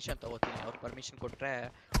ಅವ್ರ ಪರ್ಮಿಷನ್ ತಗೋತೀನಿ ಅವ್ರ ಪರ್ಮಿಷನ್ ಕೊಟ್ರೆ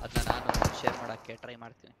ಅದನ್ನ ನಾನು ಶೇರ್ ಮಾಡಕ್ಕೆ ಟ್ರೈ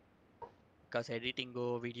ಮಾಡ್ತೀನಿ ಬಿಕಾಸ್ ಎಡಿಟಿಂಗು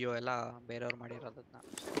ವಿಡಿಯೋ ಎಲ್ಲ ಬೇರೆಯವ್ರು ಮಾಡಿರೋದನ್ನ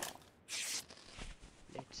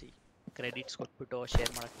ಲೆಟ್ಸ್ ಸಿ ಕ್ರೆಡಿಟ್ಸ್ ಕೊಟ್ಬಿಟ್ಟು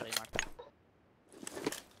ಶೇರ್ ಮಾಡಕ್ಕೆ ಟ್ರೈ ಮಾಡ್ತೀನಿ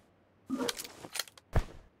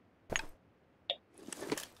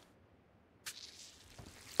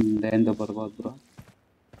ಹಿಂದೆಯಿಂದ ಬರ್ಬೋದು ಬ್ರೋ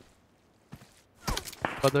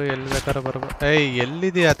ಅದು ಎಲ್ಲಿ ಬೇಕಾದ್ರೆ ಬರ್ಬೋದು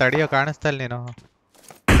ಎಲ್ಲಿದೀಯಾ ತಡಿಯೋ ಕಾಣಿಸ್ತಾ ಇಲ್ಲ ನೀನು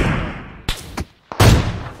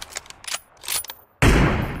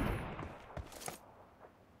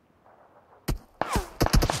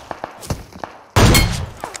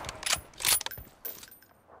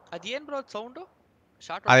ಅದೇನ್ bro sound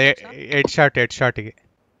short head ಶಾಟ್ಗೆ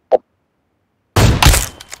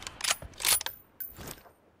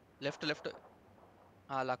left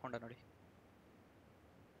ಅಲ್ಲಿ ಹಾಕೊಂಡ ನೋಡಿ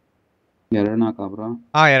 2-4 ಬ್ರೋ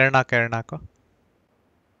 2-4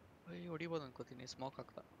 ಹೊಡಿಬೋದು ಅನ್ಕೋತೀನಿ ಸ್ಮೋಕ್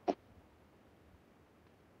ಆಗ್ತಾ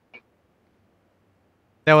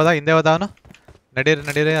ಹಿಂದೆ ಹೋದ ಅವನು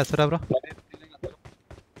ನಡೀರಿ ಹಸುರ ಬ್ರೋ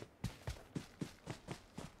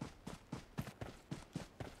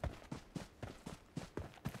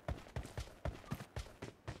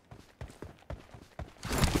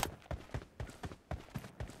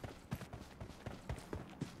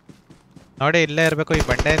ನೋಡಿ ಇಲ್ಲೇ ಇರ್ಬೇಕು ಈ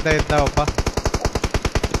ಬಂಡೆಯಿಂದ ಇದ್ದ ಒಬ್ಬ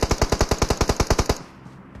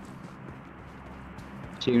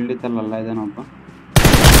ಶೀಲ್ಡ್ ಇತ್ತಲ್ಲ ಇದಾನ ಒಬ್ಬ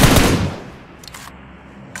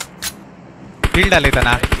ಫೀಲ್ಡ್ ಅಲ್ಲಿ ಇದ್ದಾನ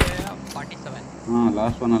 47 ಹಾಂ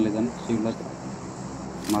ಲಾಸ್ಟ್ ಒನ್ ಅಲ್ಲಿದ್ದಾನೆ ಶೀಲ್ಡ್ ಹತ್ರ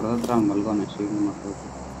ಮರದ ಹತ್ರ ಮಲ್ಗೋನೆ ಶೀಲ್ಡ್ ಮರದ ಹತ್ರ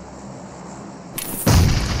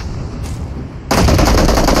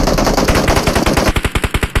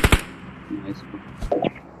ನೈಸ್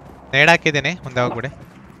ನೇಡ್ ಹಾಕಿದ್ದೀನಿ ಮುಂದೆ ಹೋಗ್ಬಿಡಿ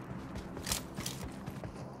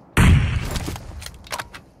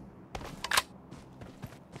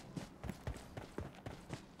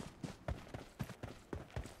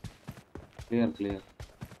ಕ್ಲಿಯರ್ ಕ್ಲಿಯರ್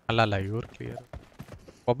ಅಲ್ಲ ಇವ್ರು ಕ್ಲಿಯರ್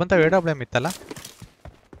ಒಬ್ಬಂತ AWM ಇತ್ತಲ್ಲ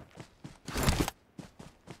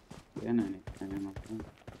ಏನೇನು ಮಾಡ್ತೀನಿ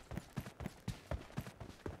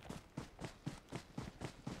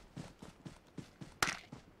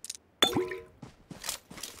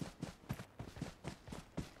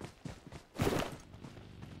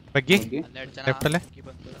ಬಗ್ಗಿ 12 ಜನ ಲೆಫ್ಟ್ ಅಲ್ಲೇ ಬಗ್ಗಿ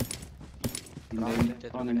ಬಂತು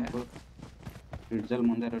ಫ್ರಿಡ್ಜಲ್ಲಿ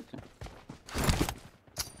ಮುಂದೆ 2 ಜನ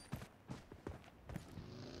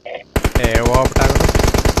ಹೋಗ್ಬಿಟ್ಟಾಗೋದು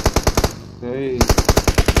ಏಯ್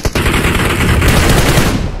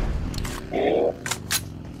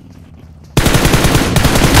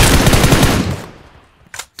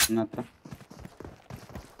ನನ್ನ ಹತ್ರ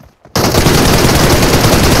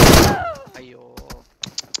ಅಯ್ಯೋ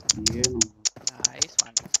ಏನು nice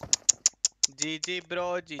one GG bro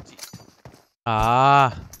GG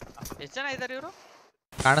ಎಷ್ಟು ಜನ ಇದ್ದಾರೆ ಇವರು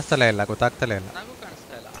ಕಾಣಿಸ್ತಲೇ ಇಲ್ಲ ಗೊತ್ತಾಗ್ತಲೇ ಇಲ್ಲ ನನಗೂ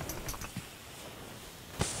ಕಾಣಿಸ್ತಾ ಇಲ್ಲ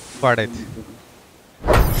ಬಾಡೈತಿ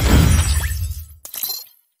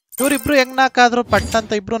ಇವ್ರಿಬ್ರು ಹೆಂಗ್ ನಾಕಾದ್ರು ಪಟ್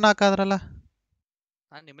ಅಂತ ಇಬ್ರು ನಾಕಾದ್ರಲ್ಲ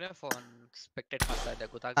ನಾನು ನಿಮ್ರೆ ಫೋನ್ ಸ್ಪೆಕ್ಟೇಟ್ ಮಾಡ್ತಾ ಇದ್ದೆ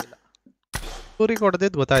ಗೊತ್ತಾಗ್ಲಿಲ್ಲ ಊರಿಗೆ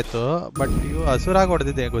ಹೊಡೆದಿದ್ದು ಗೊತ್ತಾಯ್ತು ಬಟ್ ಇವು ಹಸುರಾಗಿ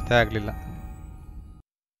ಹೊಡೆದಿದ್ದೆ ಗೊತ್ತೇ ಆಗ್ಲಿಲ್ಲ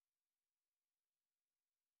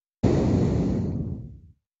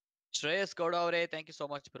ಶ್ರೇಯಸ್ ಗೌಡ ಅವರೇ thank you so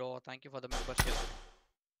much bro thank you for the membership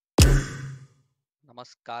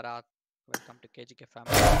ನಮಸ್ಕಾರ ವೆಲ್ಕಮ್ ಟು KGK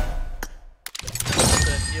ಫ್ಯಾಮಿಲಿ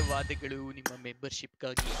ಧನ್ಯವಾದಗಳು ನಿಮ್ಮ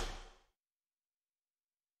ಮೆಂಬರ್ಶಿಪ್ಗಾಗಿ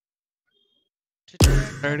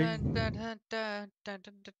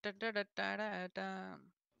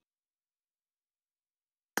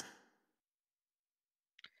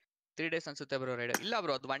ತ್ರೀ ಡೇಸ್ ಅನ್ಸುತ್ತೆ ಬ್ರೋ ರೈಡ್ ಇಲ್ಲ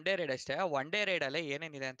ಬ್ರೋ ಅದು ಒನ್ ಡೇ ರೈಡ್ ಅಷ್ಟೇ ಒನ್ ಡೇ ರೈಡ್ ಅಲ್ಲೇ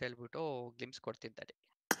ಏನೇನಿದೆ ಅಂತ ಹೇಳ್ಬಿಟ್ಟು ಗ್ಲಿಮ್ಸ್ ಕೊಡ್ತಿದ್ದಾರೆ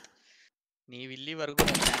ನೀವು ಇಲ್ಲಿವರೆಗೂ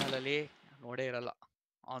ನಮ್ಮ ಚಾನಲ್ ಅಲ್ಲಿ ನೋಡೇ ಇರಲ್ಲ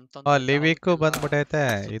ಅಂತ ಲಿವಿಕ್ ಬಂದ್ಬಿಟ್ಟೈತೆ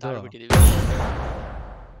ಇದು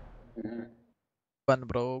ಬಂದ್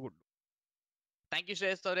ಬ್ರೋ ಥ್ಯಾಂಕ್ ಯು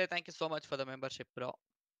ಶ್ರೇಯಸ್ ಅವರೇ thank you so much for the membership bro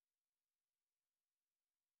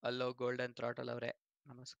hello golden throttle ಅವರೇ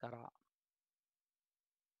ನಮಸ್ಕಾರ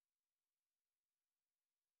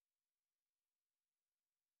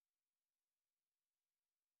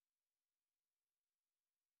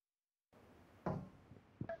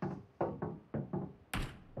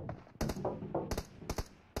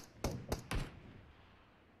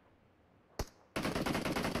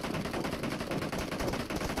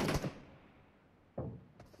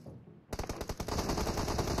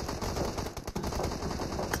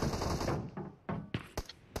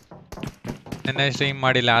ನೆನ್ನೆ ಸ್ಟ್ರೀಮ್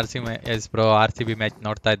ಮಾಡಿಲ್ಲ ಎಸ್ ಬ್ರೋ RCB ಮ್ಯಾಚ್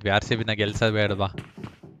ನೋಡ್ತಾ ಇದ್ವಿ RCB ನ ಗೆಲ್ಸೋದು ಬೇಡವಾ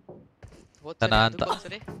ಅಂತ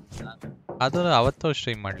ಅದು ಅವತ್ತು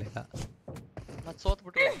ಸ್ಟ್ರೀಮ್ ಮಾಡ್ಲಿಲ್ಲ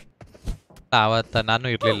ಅವತ್ತ ನಾನು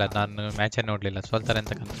ಇರ್ಲಿಲ್ಲ ನಾನು ಮ್ಯಾಚೇ ನೋಡ್ಲಿಲ್ಲ ಸೋಲ್ತಾರೆ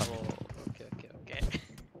ಅಂತ ಕನ್ಫರ್ಮ್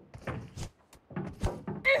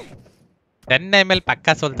 10 ಮೇಲೆ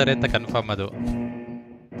ಪಕ್ಕಾ ಸೋಲ್ತಾರೆ ಅಂತ ಕನ್ಫರ್ಮ್ ಅದು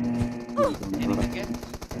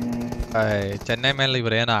ಚೆನ್ನೈ ಮೇಲೆ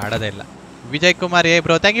ಇವ್ರು ಏನೋ ಆಡೋದೇ ಇಲ್ಲ Vijay Kumar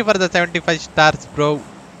bro thank you for the 75 stars bro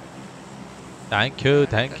thank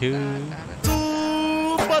you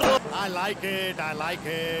I like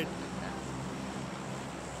it.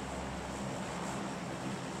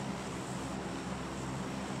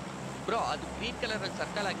 Bro ಅದು ಗ್ರೀನ್ ಕಲರ್ ಅಲ್ಲಿ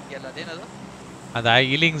ಸರ್ಕಲ್ ಆಗಿದೆಯಲ್ಲ ಅದೇನದು ಅದ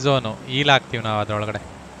ಹೀಲಿಂಗ್ ಝೋನು ಹೀಲ್ ಆಗ್ತೀವಿ ನಾವು ಅದ್ರೊಳಗಡೆ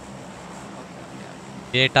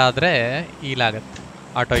ಏಟ್ ಆದ್ರೆ ಹೀಲ್ ಆಗತ್ತೆ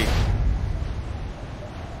auto heal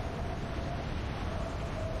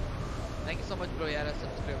thank you so much bro ಯಾರ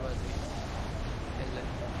ಸಬ್ಸ್ಕ್ರೈಬ್ ಆದ್ರಿ ಎಲ್ಲ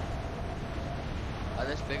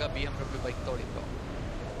ಆದಷ್ಟು ಬೇಗ BMW ಬೈಕ್ ತೊಗೊಳ್ಳಿ ಬ್ರೋ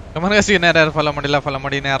ಕಮನ್ಗೆ ಸೀನಿಯರ್ ಯಾರು ಫಾಲೋ ಮಾಡಿಲ್ಲ ಫಾಲೋ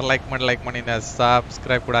ಮಾಡಿ ಯಾರು ಲೈಕ್ ಮಾಡಿ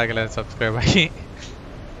ಸಬ್ಸ್ಕ್ರೈಬ್ ಕೂಡ ಆಗಿಲ್ಲ ಸಬ್ಸ್ಕ್ರೈಬ್ ಆಗಿ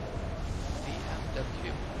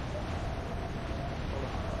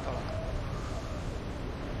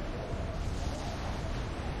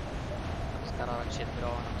ನಮಸ್ಕಾರ ರಕ್ಷಿತ್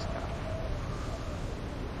ಬ್ರೋ ನಮಸ್ಕಾರ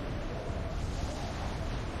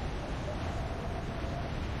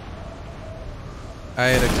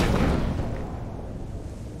ಹಾಯ್ ರಕ್ಷಿತ್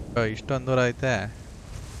ಇಷ್ಟೊಂದು ದೂರ ಐತೆ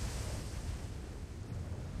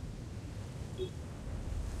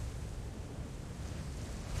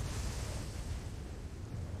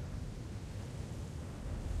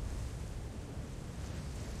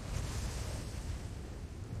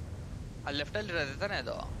ಅಲ್ಲಿ ಲೆಫ್ಟ್ ಅಲ್ಲಿ ಇರೋದು ತಾನೇ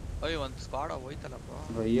ಅದು ಅಯ್ಯೋ ಒಂದು ಸ್ಕ್ವಾಡ್ ಹೋಯ್ತಲ್ಲ ಬ್ರೋ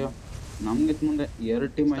ಅಯ್ಯೋ ನಮ್ಗಿತ್ ಮುಂದೆ 2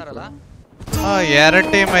 ಟೀಮ್ ಆಯ್ತಲ್ಲ ಎರಡು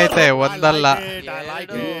ಟೀಮ್ ಐತೆ ಒಂದಲ್ಲ.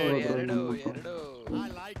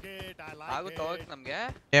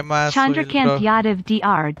 Chandrakant Yadav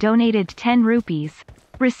DR donated 10 rupees.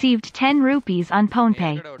 Received 10 rupees on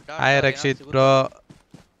PhonePe. Hi Rakshit bro.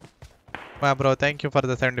 Bro, thank you for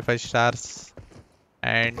the 75 stars.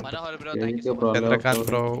 And Manohar bro, thank you so much. Chandrakant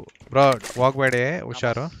bro, ಹೋಗ್ಬೇಡಿ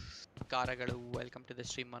ಹುಷಾರು. Karagalu, welcome to the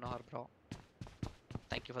stream Manohar bro.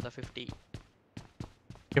 Thank you for the 50.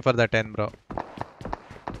 Thank you for the 10 bro.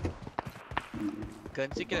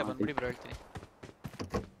 Gun ಸಿಕ್ಕಿದೆ ಬಂದ್ಬಿಡಿ bro ಹೇಳ್ತೀನಿ.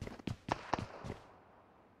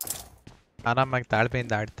 ಆರಾಮಾಗಿ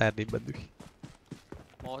ತಾಳ್ಮೆಯಿಂದ ಆಡ್ತಾ ಇರ್ಲಿ ಬಂದ್ವಿ.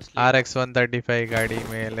 Mostly RX 135 ಗಾಡಿ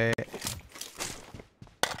ಮೇಲೆ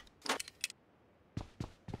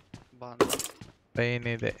ಪೈನ್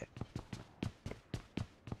ಇದೆ.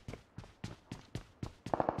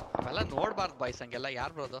 ಅವೆಲ್ಲ ನೋಡ್ಬಾರ್ದು ಬಾಯ್ಸ್ ಹಂಗೆಲ್ಲ.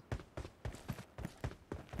 ಯಾರು ಬ್ರೋ ಅದು?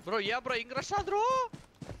 ಬ್ರೋ ಯಾ ಬ್ರೋ ಹಿಂಗ್ ರಶ್ ಆದ್ರು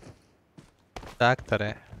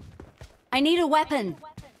ಹಾಕ್ತಾರೆ. I need a weapon.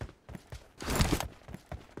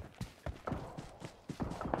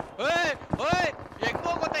 ಓಯ್ ಓಯ್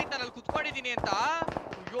ಹೆಂಗೋ ಗೊತ್ತಾಯ್ತು ನಾನು ಅಲ್ಲಿ ಕುತ್ಕೊಂಡಿದ್ದೀನಿ ಅಂತ.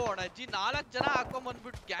 ಅಯ್ಯೋ ಅಜ್ಜಿ 4 ಜನ ಹಾಕೊಂಡ್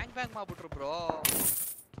ಬಂದ್ಬಿಟ್ಟು ಗ್ಯಾಂಗ್ ಬ್ಯಾಂಗ್ ಮಾಡ್ಬಿಟ್ರು ಬ್ರೋ.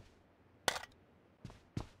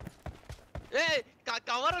 ಏ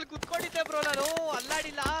ಕವರ್ ಅಲ್ಲಿ ಕುತ್ಕೊಂಡಿದ್ದೆ ಬ್ರೋ ನಾನು,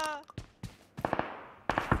 ಅಲ್ಲಾಡಿಲ್ಲ.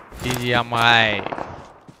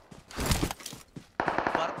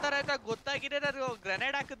 ಬರ್ತಾರೆ ಅಂತ ಗೊತ್ತಾಗಿದೆ, ನಾನು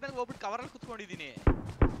ಗ್ರೆನೇಡ್ ಹಾಕಿದ್ಮೇಲೆ ಹೋಗ್ಬಿಟ್ಟು ಕವರ್ ಅಲ್ಲಿ ಕುತ್ಕೊಂಡಿದ್ದೀನಿ.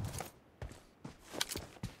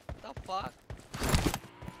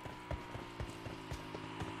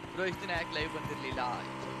 ಬ್ರೋ ಇಷ್ಟು ದಿನ ಯಾಕೆ ಲೈವ್ ಬಂದಿರ್ಲಿಲ್ಲ?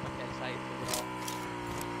 ಸ್ವಲ್ಪ ಕೆಲಸ ಆಯ್ತು ಬ್ರೋ.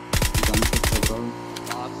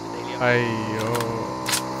 ಅಯ್ಯೋ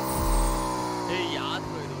ಯಾರು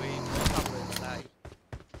ಬ್ರೋ ಇದು?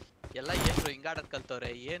 ಎಲ್ಲ ಏನ್ ಬ್ರೋ ಹಿಂಗಾಡದ್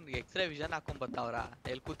ಕಲ್ತವ್ರೆ? ಏನ್ ಎಕ್ಸ್ರೇ ವಿಷನ್ ಹಾಕೊಂಡ್ ಬಂದವ್ರ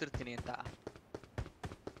ಎಲ್ಲಿ ಕೂತಿರ್ತೀನಿ ಅಂತ?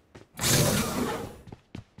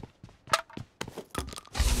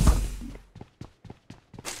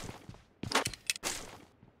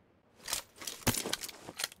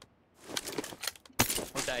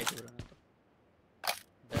 ಊಟ ಆಯ್ತು ಬ್ರೋ ನಂದು.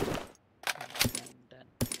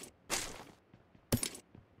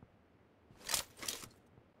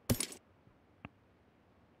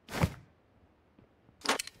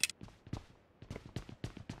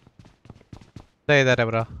 ಇದಾರೆ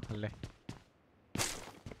ಬ್ರೋ ಅಲ್ಲಿ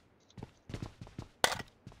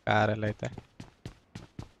ಕಾರೆಲ್ಲ ಐತೆ.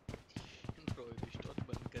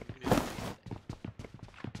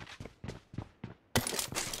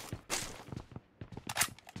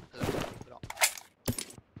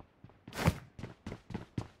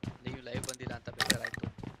 ನೀವು ಲೈವ್ ಬಂದಿಲ್ಲ ಅಂತ ಬೇಜಾರಾಯ್ತು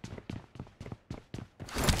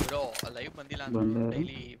ಬ್ರೋ. ಲೈವ್ ಬಂದಿಲ್ಲ ಅಂತ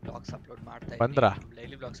ಡೈಲಿ ಬ್ಲಾಗ್ಸ್ ಅಪ್ಲೋಡ್ ಮಾಡ್ತಾ ಬಂದ್ರಾ?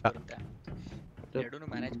 ಡೈಲಿ ಬ್ಲಾಗ್ಸ್ ಬರುತ್ತೆ. ಎರಡೂ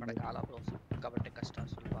ಮ್ಯಾನೇಜ್ ಮಾಡಕ್ಕೆ ಆಗಲ್ಲ ಬ್ರೋ, ಸಿಕ್ಕಾಪಟ್ಟೆ ಕಷ್ಟ.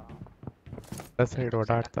 ಸ್ವಲ್ಪ ಸೈಡ್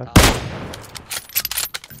ಓಡಾಡ್ತಾ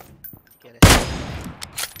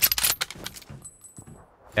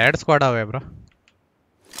ಎರಡು ಸ್ಕ್ವಾಡ್ ಅವೆ ಬ್ರೋ.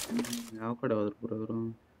 ಯಾವ ಕಡೆ ಹೋದ್ರು ಬ್ರೋ ಇವರು?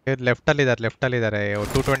 ಲೆಫ್ಟ್ ಅಲ್ಲಿ ಇದ್ದಾರೆ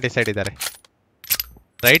 220 ಸೈಡ್ ಇದ್ದಾರೆ.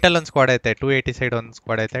 ರೈಟ್ ಅಲ್ಲಿ ಒಂದು ಸ್ಕ್ವಾಡ್ ಐತೆ, 280 ಸೈಡ್ ಒಂದು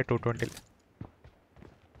ಸ್ಕ್ವಾಡ್ ಐತೆ, 220.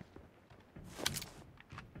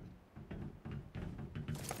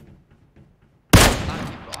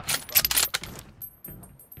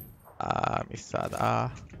 ಮಿಸ್ ಆದ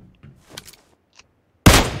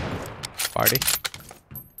ಬಾಡಿ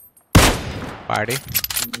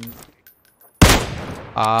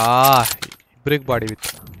ಇಬ್ರಿಗೆ ಬಾಡಿ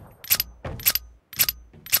ಬಿತ್ತು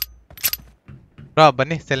ಬ್ರೋ.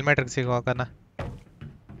 ಬನ್ನಿ ಸೆಲ್ ಮ್ಯಾಟ್ರಿಕ್ಸ್ ಹೋಗೋಣ,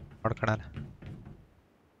 ನೋಡ್ಕೊಳ.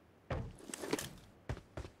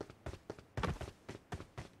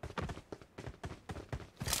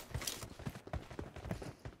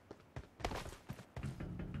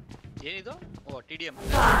 ಏನಿದು? ಓ TDM.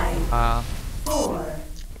 5 4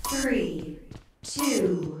 3 2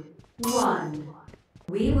 1.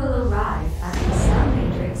 We will arrive at the cell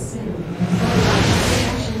matrix soon. The life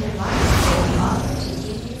protection device will be offered to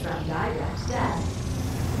keep you from direct death.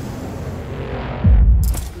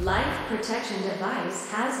 Life protection device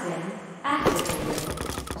has been activated.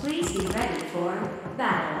 Please be ready for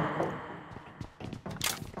battle.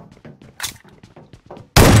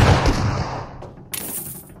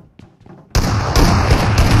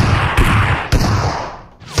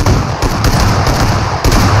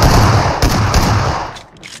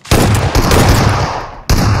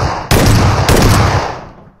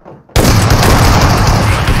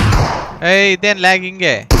 ಇದೇನ್ lag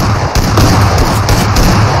ಹಿಂಗೆ?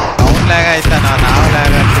 ಅವ್ನು lag ಆಯ್ತಾ? ನಾವು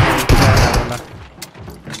lag ಆಗ್ತೀವಿ.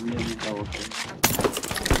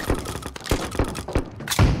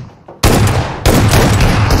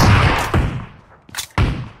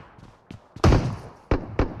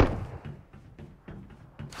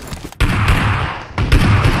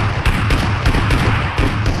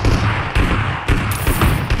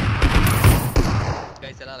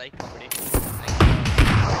 Likes ಎಲ್ಲ like ಮಾಡ್ಬಿಡಿ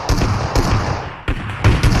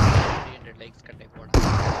 300 likes ಕಟ್ಟೆ ಕೊಡ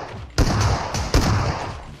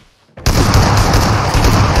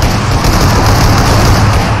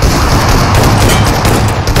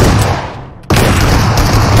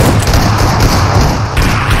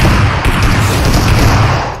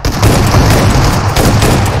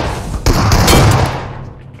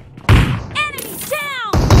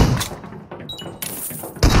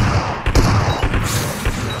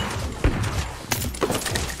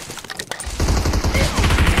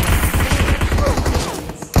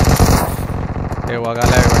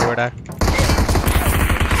ಹೋಗಲ್ಲ ಹೊಡಿಬೇಡ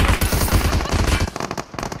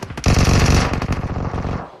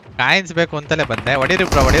ಕಾಯಿನ್ಸ್ ಬೇಕು ಅಂತಲೇ ಬಂದೆ ಹೊಡೀರಿ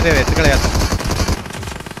ಬ್ರೋ ಹೊಡೀರಿ ಎತ್ಕೊಳ್ಳಿ ಅಂತ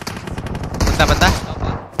ಬಂದ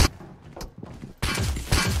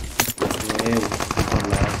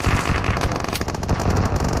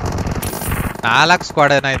 4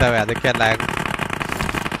 ಸ್ಕ್ವಾಡ್ ಏನೋ ಇದಾವೆ ಅದಕ್ಕೆ lag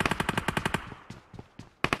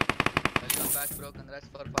welcome back bro congrats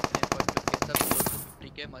for 48.2k sub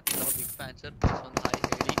 50k ಮತ್ತು ನಾವು ಬಿಗ್ ಫ್ಯಾನ್ ಸರ್ ಪ್ಲೀಸ್ ಒಂದು ಹಾಯ್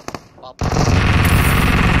ಹೇಳಿ ಪಾಪ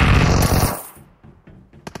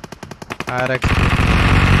RX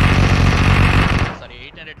ಸಾರಿ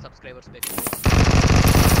 800 ಸಬ್ಸ್ಕ್ರೈಬರ್ಸ್ ಬೇಕು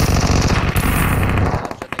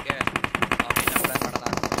ಜೊತೆಗೆ ಮೀಟಪ್ ಪ್ಲಾನ್ ಮಾಡೋಣ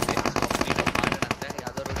ಮೀಟಪ್ ಮಾಡೋಣಂತೆ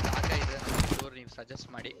ಯಾವ್ದಾದ್ರು ಜಾಗ ಇದೆ ನಮಗೆ ನೀವು ಸಜೆಸ್ಟ್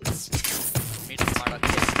ಮಾಡಿ ಮೀಟಪ್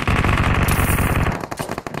ಮಾಡೋಕ್ಕೆ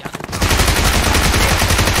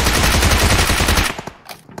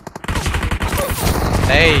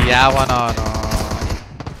ಏಯ್ ಯಾವನೋ ಅವನು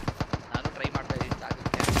ನಾನು ಟ್ರೈ ಮಾಡ್ತಾ ಇದ್ದೀನಿ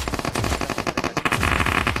ಜಾಗಕ್ಕೆ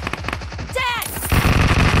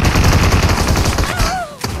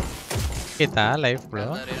ಗೀತಾ ಲೈಫ್ ಬ್ರೋ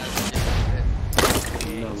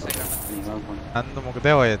ನಂದು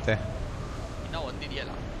ಮುಗ್ದೇ ಹೋಯ್ತೆ ಇನ್ನೂ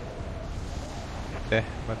ಒಂದಿದೆಯಲ್ಲ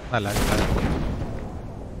ಬಂದ್ನಲ್ಲ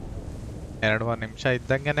 2-3 ನಿಮಿಷ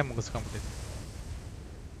ಇದ್ದಂಗೆನೆ ಮುಗಿಸ್ಕೊಂಬಿಟ್ಟಿದ್ದೆ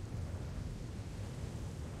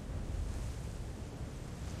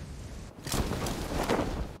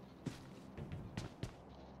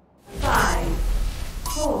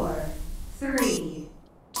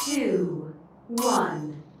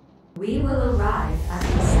We will arrive at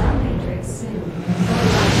the cell matrix soon. The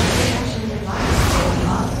life protection device will be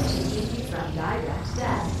offered to keep you from direct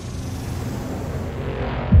death.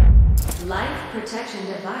 Life protection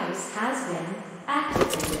device has been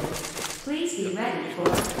activated. Please be ready for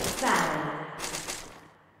battle.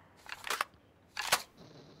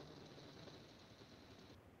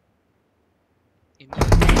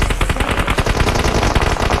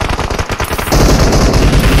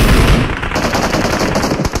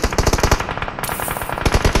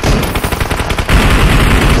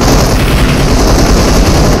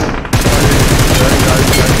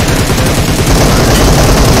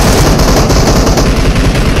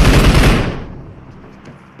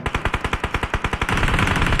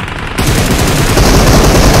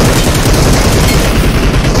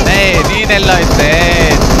 ನೀನೆಲ್ಲ ಇದ್ದೆ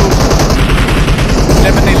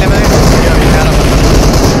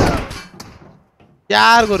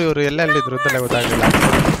ಯಾರಿಗೂ ಇವರು ಎಲ್ಲೆಲ್ಲಿದ್ರು ಅಂತಲೇ ಗೊತ್ತಾಗಲಿಲ್ಲ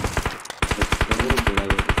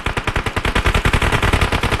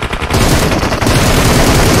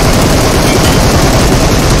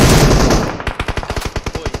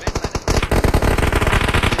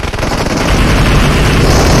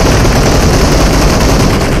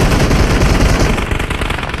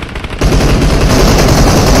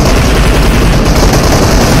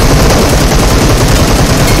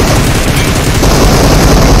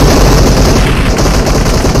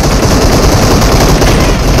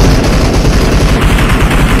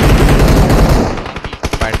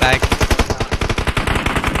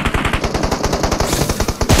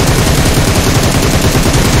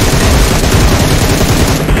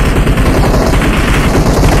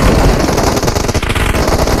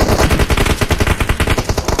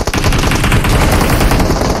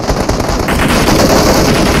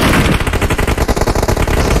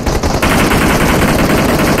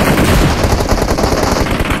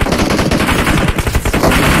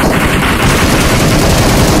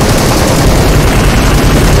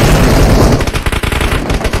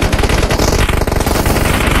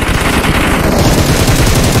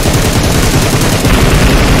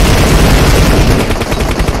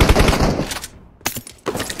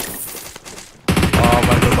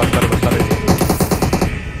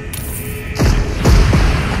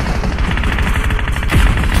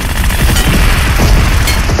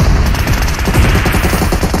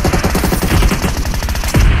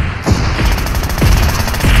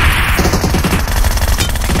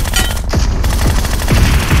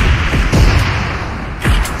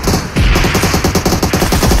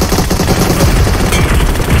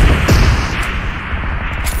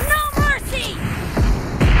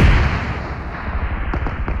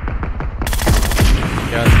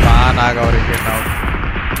ಆಗ ಅವರಿಗೆ ನಾವು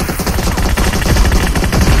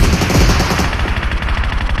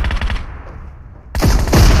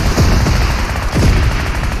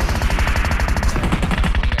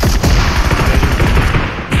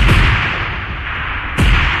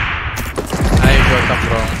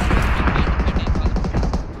bro.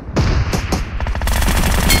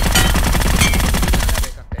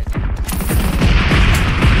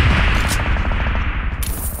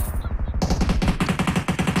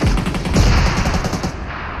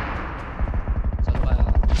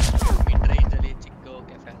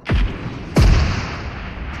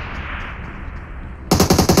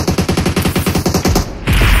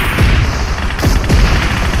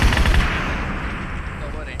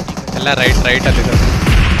 ಎಲ್ಲ right ಅಲ್ಲಿ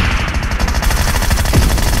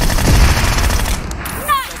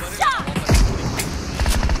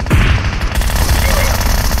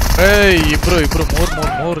ಇಬ್ರು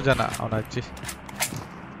ಮೂರು ಜನ ಅವನ ಹಚ್ಚಿ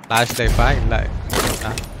ಲಾಸ್ಟ್ ಲೈಫಾ ಇಲ್ಲ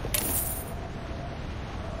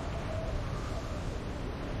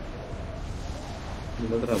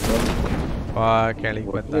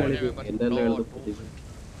ಕೆಳಗೆ ಬಂದ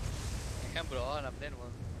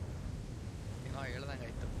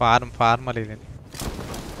ಫಾರ್ಮ್ ಅಲ್ಲಿ ಇದೀನಿ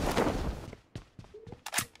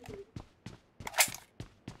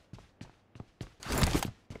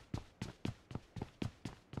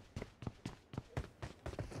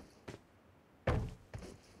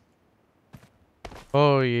ಓ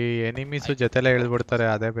ಈ ಎನಿಮೀಸ್ ಜೊತೆಲೆ ಇಳಿದ್ಬಿಡ್ತಾರೆ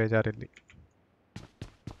ಅದೇ ಬೇಜಾರಿಲ್ಲಿ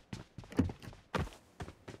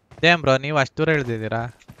ಏನ್ ಬ್ರೋ ನೀವು ಅಷ್ಟು ದೂರ ಇಳಿದಿದ್ದೀರಾ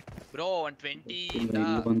ಬ್ರೋ 120 ಇಂದ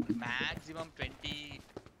ಮ್ಯಾಕ್ಸಿಮಮ್ 20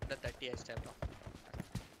 ಇಂದ 30 ಅಷ್ಟೇ ಬ್ರೋ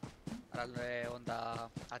ಅಲ್ಲೇ ಒಂದು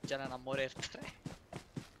 10 ಜನ ನಮ್ಮೋರೇ ಇರ್ತಾರೆ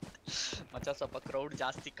ಮಚ್ಚ ಸ್ವಲ್ಪ ಕ್ರೌಡ್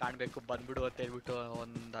ಜಾಸ್ತಿ ಕಾಣಬೇಕು ಬಂದ್ಬಿಡು ಅಂತ ಹೇಳ್ಬಿಟ್ಟು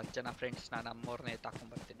ಒಂದು 10 ಜನ ಫ್ರೆಂಡ್ಸ್ನ ನಮ್ಮೋರ್ನೇ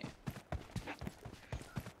ಎತ್ತಾಕೊಂಡ್ ಬರ್ತೀನಿ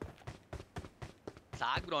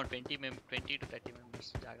ಸಾಕು ಬ್ರೋ 20 to 30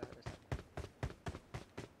 ಮೆಂಬರ್ಸ್ ಜಾಗ ಆದ್ರೆ ಸಾಕು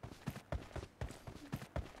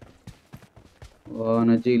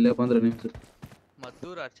ನಜ್ಜಿ ಇಲ್ಲೇ ಬಂದ್ರೆ ನಿಮ್ಸು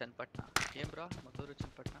ಮದ್ದೂರು ಚನ್ನಪಟ್ಟಣ ಏನ್ bro Maddur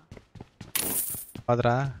Channapatna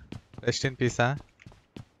ಹೋದ್ರಾ rest in Pisa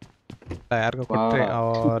ಯಾರಿಗೂ ಕೊಟ್ರಿ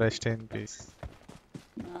ರೆಸ್ಟ್ ಇನ್ ಪೀಸ್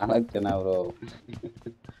 4 ಜನ ಅವರು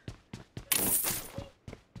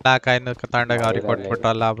ಕಾಯಿನ ತಗೊಂಡಾಗ ಅವ್ರಿಗೆ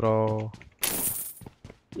ಕೊಟ್ಬಿಟ್ರಲ್ಲ ಬ್ರೋ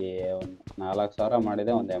ಒಂದು 4000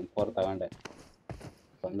 ಮಾಡಿದೆ ಒಂದು M4 ತಗೊಂಡೆ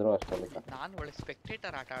ಬಂದ್ರು ಅಷ್ಟೇ ನಾನು ಒಳ್ಳೆ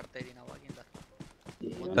ಸ್ಪೆಕ್ಟೇಟರ್ ಆಟ ಆಡ್ತಾ ಇದೀನಿ ಅವಾಗಿಂದ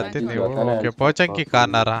ನೀವು ಓಕೆ ಪೋಚಂಕಿ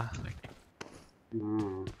ಕಾರ್ನರ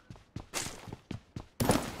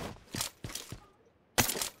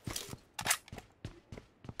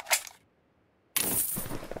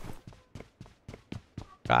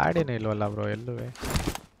ಗಾಡಿನೇ ಇಲ್ವಲ್ಲ ಬ್ರೋ ಎಲ್ಲುವೆ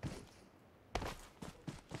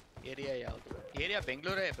ಏರಿಯಾ ಯಾವುದು ಏರಿಯಾ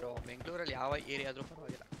ಬೆಂಗಳೂರೇ ಬ್ರೋ ಬೆಂಗಳೂರಲ್ಲಿ ಯಾವ ಏರಿಯಾ ಆದ್ರೂ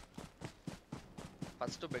ಪರವಾಗಿಲ್ಲ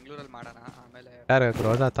ಫಸ್ಟ್ ಬೆಂಗಳೂರಲ್ಲಿ ಮಾಡೋಣ ಆಮೇಲೆ ಯಾರು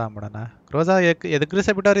ಗ್ರೋಜಾ ತಗೊಂಬಿಡೋಣ ಗ್ರೋಜಾ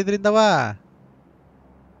ಎದುಗ್ರಿಸೇ ಬಿಟ್ಟವ್ರು ಇದರಿಂದವಾ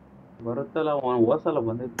ಬರುತ್ತಲ್ಲ ಹೋಸಲ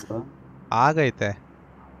ಬಂದಿತ್ತು ಆಗೈತೆ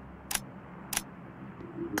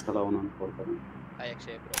ಸಲ ಒಂದೊಂದು ಕೊಡ್ತಾರೆ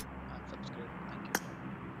Akshay bro subscribe thank you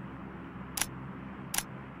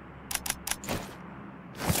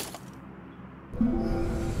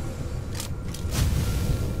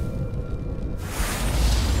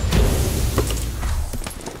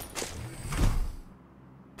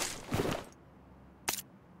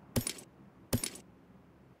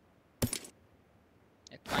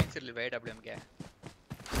AWMಗೆ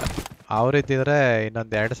ಅವ್ರಿದ್ದಿದ್ರೆ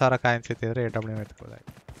ಇನ್ನೊಂದು 2000 coins ಇತ್ತಿದ್ರೆ AWM ಎತ್ಕೋದಾಗಿ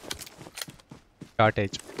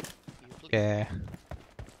shortage okay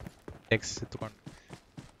X ಎತ್ಕೊಂಡು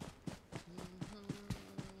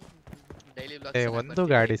ಡೈಲಿ ವ್ಲಾಗ್ಸ್ ಒಂದು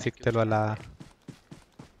ಗಾಡಿ ಸಿಕ್ತಿಲ್ವಲ್ಲ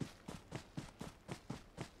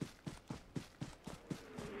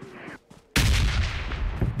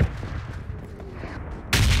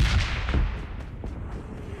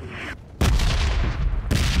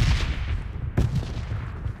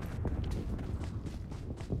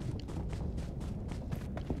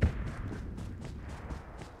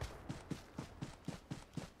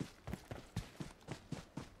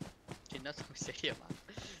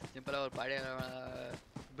ಸಿಂಪಲ್ ಅವ್ರ ಪಾಡಿ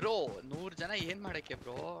ಬ್ರೋ 100 ಜನ ಏನ್ ಮಾಡಕ್ಕೆ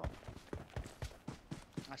ಬ್ರೋ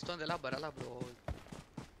ಅಷ್ಟೊಂದೆಲ್ಲ ಬರಲ್ಲ ಬ್ರೋ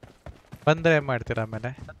ಬಂದ್ರೆ ಏನ್ ಮಾಡ್ತೀರಾ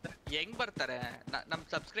ಆಮೇಲೆ ಹೆಂಗ್ ಬರ್ತಾರೆ ನಮ್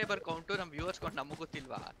ಸಬ್ಸ್ಕ್ರೈಬರ್ ಕೌಂಟು ನಮ್ ವ್ಯೂವರ್ಸ್ ಕೌಂಟ್ ನಮಗೂ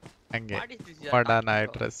ಗೊತ್ತಿಲ್ವಾ ಹಂಗೆ ಮಾಡೋಣ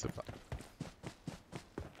ಡ್ರೆಸ್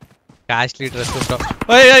ಕಾಸ್ಟ್ಲಿ ಡ್ರೆಸ್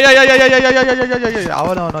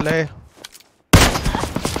ಅವನವನಲ್ಲೇ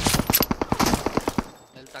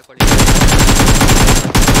ತಕೊಳ್ಳಿ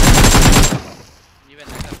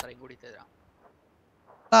ನೀವೇನ್ ಹೇಳ್ತಾರೆ ಹಿಂಗ್ ಹೊಡಿತಿದ್ರಾ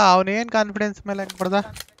ಅವನೇನ್ ಕಾನ್ಫಿಡೆನ್ಸ್ ಮೇಲೆ ಹೆಂಗ್ ಕೊಡ್ದ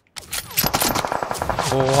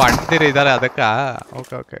ಓ ಅಣ್ದಿರಿ ಇದಾರೆ ಅದಕ್ಕ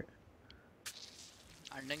ಓಕೆ ಓಕೆ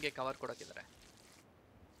ಅಣ್ಣ ಅಣ್ಣಂಗೆ ಕವರ್ ಕೊಡೋಕಿದ್ದಾರೆ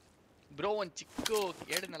ಬ್ರೋ. ಒಂದ್ ಚಿಕ್ಕ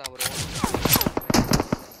ಹೇಳಿದ್ನಲ್ಲ ಅವರು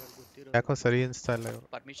ಯಾಕೋ ಸರಿ ಅನಿಸ್ತಾ ಇಲ್ಲ ಇವರು.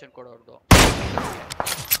 ಪರ್ಮಿಷನ್ ಕೊಡೋರ್ದು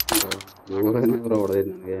ಬ್ರೋ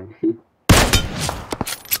ಹೊಡೆದಿದ್ದು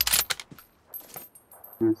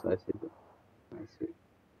ನನಗೆ ಸಾಯಿಸಿದ್ದು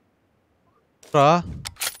ಬ್ರೋ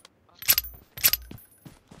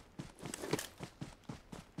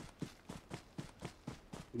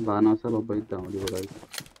ಬಾನವಸಲ್ ಒಬ್ಬ ಇದ್ದ ಅವನು ಇವಾಗ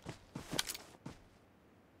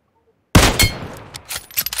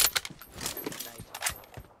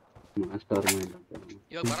ಮಾಸ್ಟರ್ ಮೈಂಡ್ ಅಂತ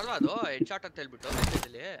ಇವಾಗ ಬರಲ್ವಾ ಅದು ಹೆಡ್ ಶಾಟ್ ಅಂತ ಹೇಳ್ಬಿಟ್ಟು ಮೆಸೇಜ್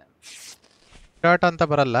ಅಲ್ಲಿ ಶಾರ್ಟ್ ಅಂತ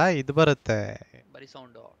ಬರಲ್ಲ, ಇದು ಬರುತ್ತೆ, ಬರೀ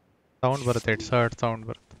ಸೌಂಡ್ ಬರುತ್ತೆ, ಹೆಡ್ ಶಾರ್ಟ್ ಸೌಂಡ್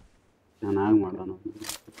ಬರುತ್ತೆ. ಚೆನ್ನಾಗಿ ಮಾಡೋಣ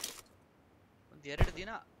ಒಂದ್ 2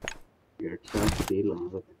 ದಿನ ಹೆಡ್ ಶಾಟ್ ಫೀಲ್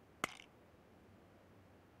ಆಗುತ್ತೆ.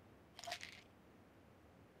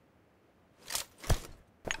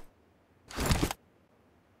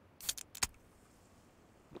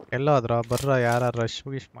 ಎಲ್ಲೋ ಅದ್ರ ಬರ್ರ ಯಾರ ರಶ್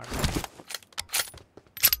ಗಿಶ್ ಮಾಡಿ.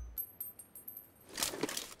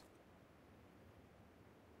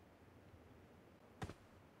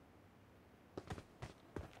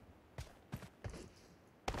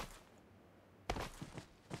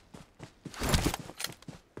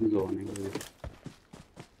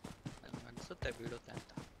 ಅನ್ಸುತ್ತೆ ಬೀಳುತ್ತೆ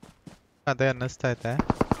ಅಂತ. ಅದೇ ಅನ್ನಿಸ್ತಾ ಐತೆ,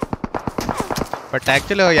 ಬಟ್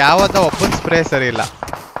ಆಕ್ಚುಲಿ ಯಾವತ್ತ ಒಬ್ಬನ ಸ್ಪ್ರೇ ಸರಿ ಇಲ್ಲ.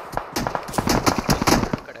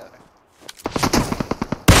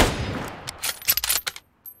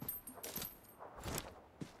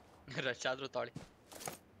 ರಶ್ ಆದ್ರೂ ತಾಳಿ.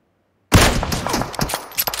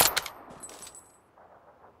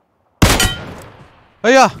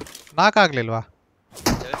 ಅಯ್ಯೋ ನಾಕಾಗ್ಲಿಲ್ವಾ?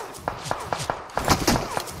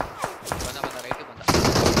 ರೈಟ್ ಬಂದ.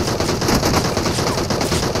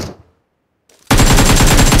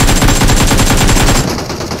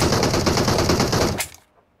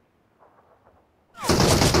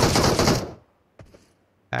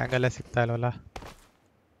 ಆ್ಯಂಗಲ್ಲೇ ಸಿಗ್ತಾ ಇಲ್ವಲ್ಲ.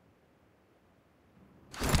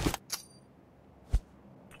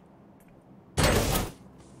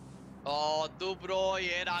 ಅದು ಬ್ರೋ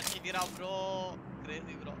ಏನ್ ಹಾಕಿದೀರಾ ಬ್ರೋ,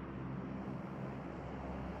 ಕ್ರೇಜಿ ಬ್ರೋ.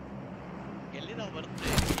 ಎಲ್ಲಿಂದ ಬರುತ್ತೆ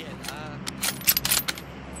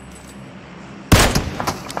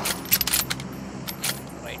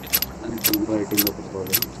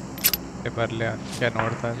ಬರ್ಲಿ ಅದಕ್ಕೆ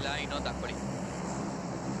ನೋಡ್ತಾ ಇಲ್ಲ. ಇನ್ನೊಂದು ಹಾಕೊಳ್ಳಿ.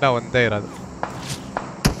 ಇಲ್ಲ ಒಂದೇ ಇರೋದು.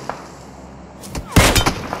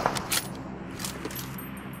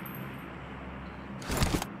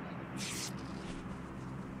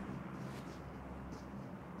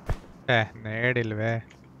 ನೇಡಿಲ್ವೇ?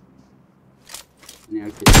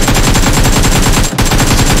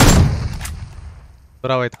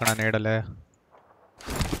 ದೂರ ಹೋಯ್ತು ಕಣ ನೇಡಲ್ಲೇ.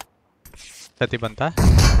 ಸತಿ ಬಂತ?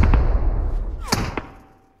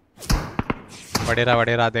 ಹೊಡೀರ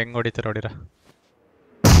ಅದು ಹೆಂಗ್ ಹೊಡಿತೀರ ಹೊಡೀರ.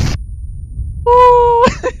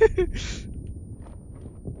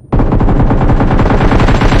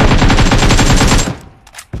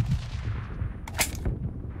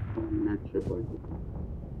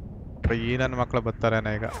 ಈ ನನ್ನ ಮಕ್ಳು ಬರ್ತಾರೇನ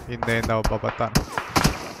ಈಗ, ಹಿಂದೆಯಿಂದ ಒಬ್ಬ ಬರ್ತಾನೆ.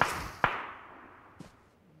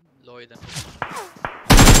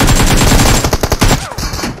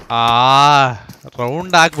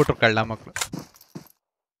 ರೌಂಡ್ ಆಗ್ಬಿಟ್ರು ಕಳ್ಳ ಮಕ್ಳು.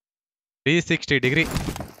 360 ಡಿಗ್ರಿ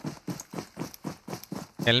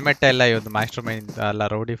ಹೆಲ್ಮೆಟ್ ಎಲ್ಲ ಇವತ್ತು ಮಾಸ್ಟರ್ ಮೈಂಡ್ ಅಲ್ಲ,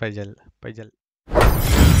 ರೌಡಿ ಫೈಜಲ್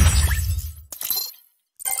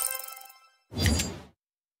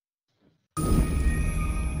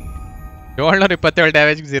 727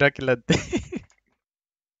 ಡ್ಯಾಮೇಜ್ 0 ಕಿಲ್ ಅಂತೆ.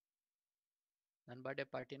 ನನ್ನ ಬರ್ಡೇ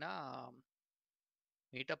ಪಾರ್ಟಿನ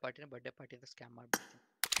ಮೀಟಪ್ ಪಾರ್ಟಿನ ಬರ್ಡೇ ಪಾರ್ಟಿ ಅಂತ ಸ್ಕ್ಯಾಮ್ ಮಾಡ್ಬಿಡ್ತೀನಿ.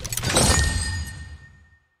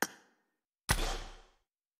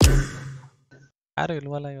 ಯಾರು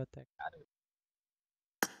ಇಲ್ವಲ್ಲ ಇವತ್ತೆ.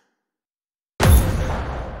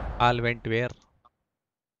 All went wear.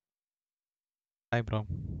 Hi bro.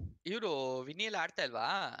 ಇವರು ವಿನಿಯಲ್ ಆಡ್ತಾ ಇಲ್ವಾ?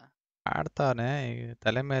 ಆಡ್ತಾನೆ,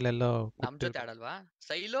 ತಲೆ ಮೇಲೆಲ್ಲೋ. ನಮ್ ಜೊತೆ ಆಡಲ್ವಾ?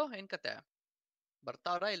 ಸೈಲು ಏನ್ ಕತೆ,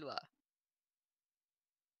 ಬರ್ತಾವ್ರಾ ಇಲ್ವಾ?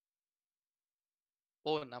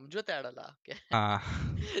 ಓ ನಮ್ ಜೊತೆ ಆಡಲ್ಲ.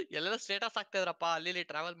 ಎಲ್ಲೆಲ್ಲ ಸ್ಟೇಟಸ್ ಆಗ್ತಾ ಇದ್ರಪ್ಪ, ಅಲ್ಲಿ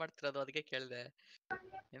ಟ್ರಾವೆಲ್ ಮಾಡ್ತಿರೋದು, ಅದಕ್ಕೆ ಕೇಳ್ದೆ.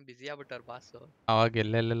 ಏನ್ ಬಿಸಿ ಆಗ್ಬಿಟ್ಟಾರ ಬಾಸು. ಅವಾಗ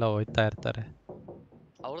ಎಲ್ಲೆಲ್ಲೆಲ್ಲ ಹೋಯ್ತಾ ಇರ್ತಾರೆ.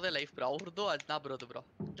 ಅವ್ರದೇ ಲೈಫ್ ಬ್ರೋ, ಅವ್ರದ್ದು ಅದ್ನಾ ಬರೋದು ಬ್ರೋ,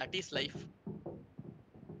 ದಟ್ ಈಸ್ ಲೈಫ್.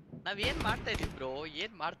 ನಾವ್ ಏನ್ ಮಾಡ್ತಾ ಇದೀವಿ ಬ್ರೋ,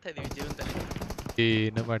 ಏನ್ ಮಾಡ್ತಾ ಇದೀವಿ ಜೀವನದಲ್ಲಿ?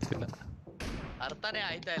 ಏನು ಮಾಡ್ತಿಲ್ಲ, ಅರ್ಥನೇ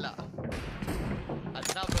ಆಯ್ತಾ ಇಲ್ಲ.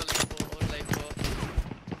 ಅದ್ನಾ ಬ್ರೋ ಲೈಫು, ಅವ್ರ life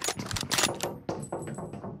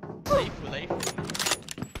life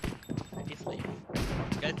that is life.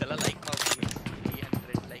 Guys ಎಲ್ಲ ಲೈಕ್ ಮಾಡ್ಬಿಡಿ,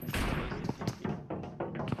 300 ಲೈಕ್ಸ್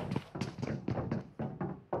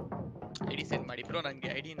ಐಡಿ ಸೆಂಡ್ ಮಾಡಿ ಬ್ರೋ. ನಂಗೆ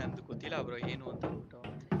ಐಡಿ ನಂದು ಗೊತ್ತಿಲ್ಲ ಬ್ರೋ ಏನು ಅಂತ ಹೇಳ್ಬಿಟ್ಟು.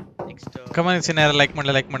 ನೆಕ್ಸ್ಟ್ ಕಮೆಂಟ್ಸ್ ಯಾರು ಲೈಕ್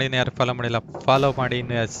ಮಾಡಿ ಯಾರು ಫಾಲೋ ಮಾಡಿಲ್ಲ ಫಾಲೋ ಮಾಡಿ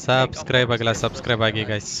ಸಬ್ಸ್ಕ್ರೈಬ್ ಆಗಿಲ್ಲ ಸಬ್ಸ್ಕ್ರೈಬ್ ಆಗಿ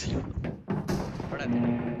ಗೈಸ್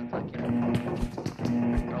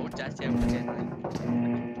ಕ್ರೌಡ್ ಜಾಸ್ತಿ ಆಗ್ಬಿಟ್ಟಿದೆ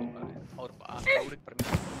ಅವ್ರ ಕ್ರೌಡಿಗೆ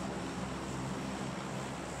ಪರ್ಮಿಷನ್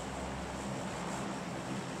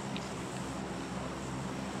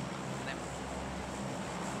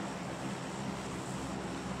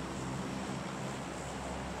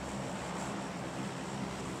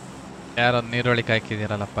ಯಾರೊಂದು ನೀರೊಳಗೆ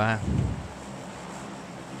ಹಾಕಿದ್ದೀರಲ್ಲಪ್ಪ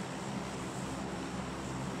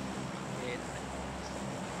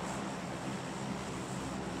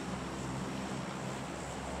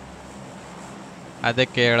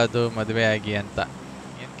ಅದಕ್ಕೆ ಹೇಳೋದು ಮದುವೆ ಆಗಿ ಅಂತ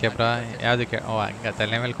ಏನಕ್ಕೆ ಬ್ರಾ ಯಾವುದಕ್ಕೆ ಓ ಹಂಗ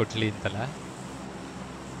ತಲೆ ಮೇಲೆ ಕೊಟ್ಲಿ ಅಂತಲ್ಲ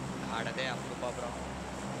ಆಡದೆ ಅಪರೂಪ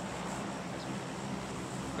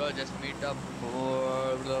bro just meet up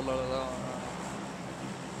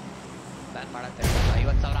plan ಮಾಡತ್ತೆ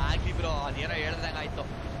 50,000 ಆಗ್ಲಿ ಬ್ರೋ ಅದೇನೋ ಹೇಳ್ದಂಗ ಆಯ್ತು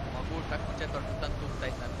ಮಗು ಊಟಕ್ಕೆ ಮುಂಚೆ ತೊಟ್ಟು ತಂದು ತೂಗ್ತಾ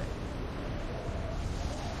ಇತ್ತಂತೆ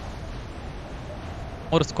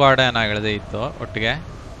 3 ಸ್ಕ್ವಾಡ್ ಏನೋ ಹೇಳ್ದೆ ಇತ್ತು ಒಟ್ಟಿಗೆ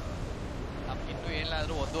ನಮ್ಗಿನ್ನೂ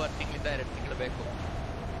ಏನಾದ್ರೂ 1.5 ತಿಂಗಳಿಂದ 2 ತಿಂಗಳು ಬೇಕು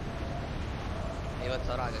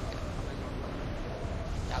 50,000 ಆಗಕ್ಕೆ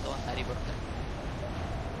ಯಾವುದೋ ಒಂದು ದಾರಿ ಬರುತ್ತೆ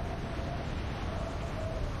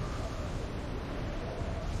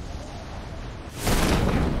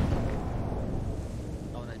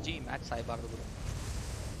ಅವನ ಜಿ ಮ್ಯಾಚ್ ಸಾಯ್ಬಾರ್ದು ಗುರು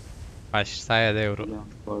ಫಸ್ಟ್ ಸಾಯದೆ ಇವರು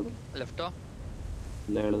ಲೆಫ್ಟು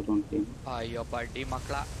ಹೇಳಿದ್ರು ಅಯ್ಯೋ ಬಡ್ಡಿ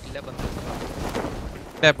ಮಕ್ಕಳ ಇಲ್ಲೇ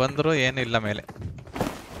ಬಂದ್ರು ಏನಿಲ್ಲ ಮೇಲೆ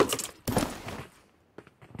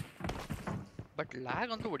ಬಟ್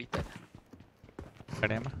ಲ್ಯಾಗ್ ಅಂತೂ ಹೊಡಿತಾರೆ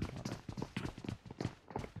ಕಡೆ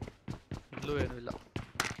ಇಲ್ಲೂ ಏನೂ ಇಲ್ಲ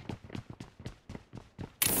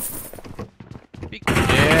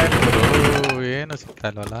ಏನು ಸಿಗ್ತಾ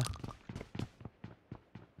ಇಲ್ವಲ್ಲ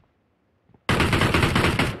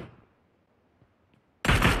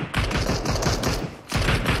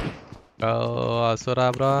ಹಸುರ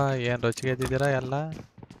ಬ್ರೋ ಏನ್ ರುಚಿಗೆ ಎದ್ದಿದ್ದೀರಾ ಎಲ್ಲ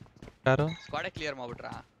ಯಾರು ಸ್ಕ್ವಾಡೇ ಕ್ಲಿಯರ್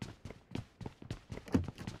ಮಾಡ್ಬಿಟ್ರಾ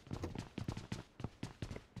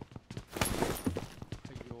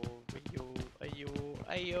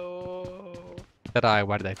ಅಯ್ಯೋ ಈ ಥರ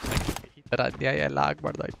ಆಗ್ಬಾರ್ದಾಯ್ತು ಈ ಥರ ಅಧ್ಯಾಯ ಎಲ್ಲ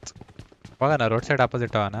ಆಗ್ಬಾರ್ದಾಯ್ತು ಹೋಗೋಣ ರೋಡ್ ಸೈಡ್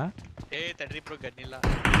ಆಪೋಸಿಟ್ ಅವನ ತಡ್ರಿ ಬ್ರೋ ಗನ್ನಿಲ್ಲ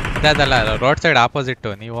ಅದಲ್ಲ ರೋಡ್ ಸೈಡ್ ಆಪೋಸಿಟ್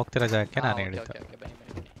ನೀವು ಹೋಗ್ತಿರೋ ಜಾಗಕ್ಕೆ ನಾನು ಹೇಳಿದ್ದು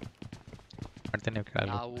ಮಾಡ್ತೀನಿ ನೀವು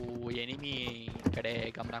ಕೇಳಲ್ಲ ನಾವು ಎನಿಮಿ ಕಡೆ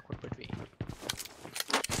ಗಮನ ಕೊಟ್ಬಿಟ್ವಿ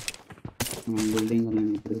ಬಿಲ್ಡಿಂಗ್ ಅಲ್ಲಿ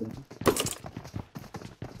ನಿಂತಿದ್ದಾರೆ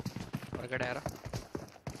ಹೊರಗಡೆ ಯಾರು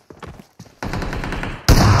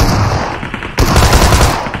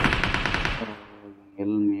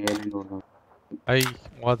ಎಲ್ಲಿ ಮೇಲಿಂದ ಹೋಗೋದು ಐ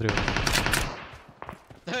ಹೋದ್ರಿ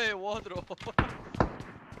ಹೋದ್ರು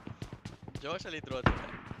ಜೋಶಲ್ಲಿ ಇದ್ರು ಅದು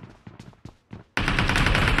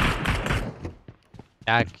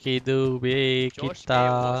ಯಾಕಿದು ಬೇಕಿತ್ತ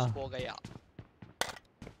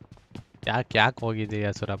ಯಾಕೆ ಹೋಗಿದ್ದೆ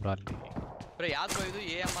ಹಸುರಬ್ರ ಅಲ್ಲಿ ಯಾವ್ದು ಇದು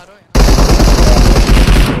AMR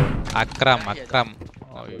ಅಕ್ರಮ್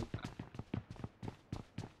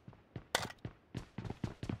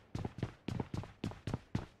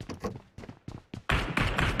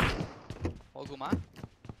ಹೋಗುಮಾ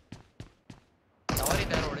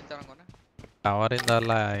ಟವರಿಂದ ಯಾರು ಹೊಡಿತಾರಂಗೋನೆ ಟವರಿಂದ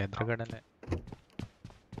ಅಲ್ಲ ಎದುರುಗಡೆನೆ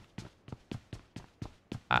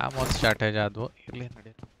ಆಲ್ಮೋಸ್ಟ್ ಶಾರ್ಟೇಜ್ ಆದ್ವು ಇರ್ಲಿ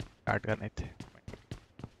ನಡಿ ಶಾರ್ಟ್ ಗನ್ ಐತೆ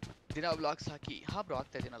ದಿನ ಬ್ಲಾಗ್ಸ್ ಹಾಕಿ ಬ್ರೋ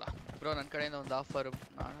ಆಗ್ತಾ ಇದೀನಲ್ಲ ಬ್ರೋ ನನ್ನ ಕಡೆಯಿಂದ ಒಂದು ಆಫರ್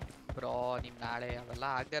ಬ್ರೋ ನಿಮ್ ನಾಳೆ ಅವೆಲ್ಲ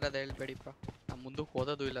ಆಗದೆ ಇರೋದು ಹೇಳ್ಬೇಡಿ ಬ್ರೋ ನಾನು ಮುಂದಕ್ಕೆ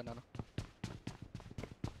ಓದೋದು ಇಲ್ಲ ನಾನು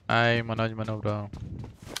ಹಾಯ್ ಮನೋಜ್ ಬ್ರೋ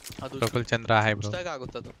ಅದು ಪ್ರಫುಲ್ ಚಂದ್ರ ಹಾಯ್ ಬ್ರೋ ಪುಸ್ತಕ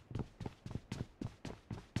ಆಗುತ್ತದು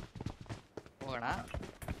ಹೋಗೋಣ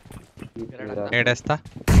ಏಡೆಸ್ತಾ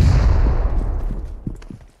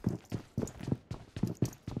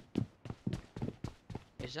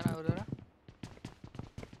ಎಷ್ಟು ಜನ ಅವ್ರ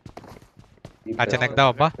ಆಚೆ ನೆಗ್ದ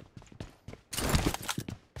ಒಬ್ಬ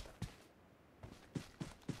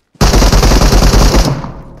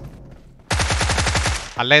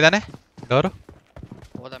ಅಲ್ಲೇ ಇದ್ದಾನೆ ಡೋರು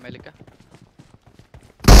ಹೋದ ಮೇಲಿಕ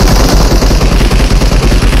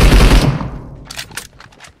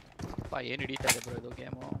ಏನು ಹಿಡಿತಾ ಇದೆ ಬ್ರೋ ಇದು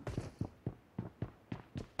ಗೇಮು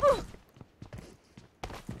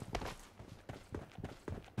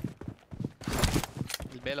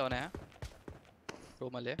ಇಲ್ಲಿ ಬೇಲವನೇ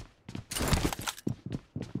ರೂಮಲ್ಲಿ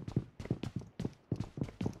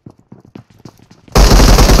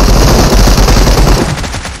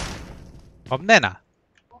ಒಬ್ನೇನಾ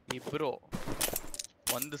ಇಬ್ರು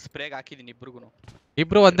ಒಂದು ಸ್ಪ್ರೇಗ್ ಹಾಕಿದೀನಿ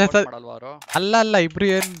ಇಬ್ರು ಒಂದೇ ಮಾಡಲ್ವಾ ಅವರು ಅಲ್ಲ ಇಬ್ರು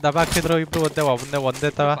ಏನ್ ದಬಾಕ್ತಿದ್ರು ಇಬ್ರು ಒಂದೇ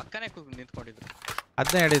ತವ ಪಕ್ಕನೆ ನಿಂತ್ಕೊಂಡಿದ್ರು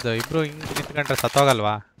ಅದನ್ನೇ ಹೇಳಿದ್ದು ಇಬ್ರು ಹಿಂಗ್ ನಿಂತ್ಕೊಂಡ್ರೆ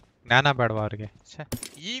ಸತ್ತೋಗಲ್ವಾ ಜ್ಞಾನ ಬೇಡವಾ ಅವ್ರಿಗೆ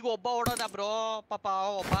ಈಗ ಒಬ್ಬ ಓಡೋದ ಬ್ರೋ ಪಾಪ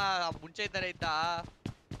ಒಬ್ಬ ಮುಂಚೆ ಇದ್ದಾರೆ ಇದ್ದ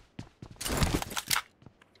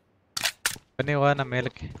ಬನ್ನಿ ಹೋಗೋಣ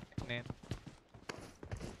ಮೇಲಕ್ಕೆ.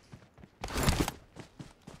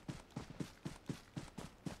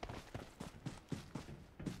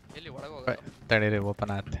 ಎಲ್ಲಿ ಒಳಗೆ ಹೋಗೋದು? ತಡೀರಿ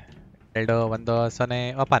ಓಪನ್ ಆಗುತ್ತೆ. 2 1 0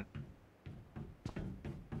 ಓಪನ್.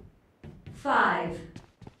 5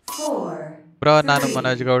 4 ಬ್ರೋ ನಾನು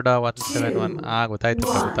ಮನೋಜ್ ಗೌಡ 171. ಗೊತ್ತಾಯ್ತು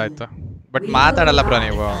ಬ್ರೋ ಗೊತ್ತಾಯ್ತು. ಬಟ್ ಮಾತಾಡಲ್ಲ ಬ್ರೋ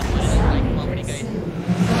ನೀವು.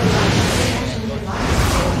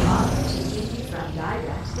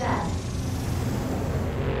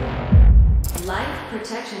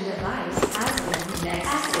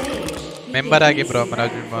 ಮೆಂಬರ್ ಆಗಿ ಬ್ರೋ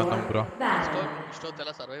ಮನೋಜ್ ಬ್ರೋ.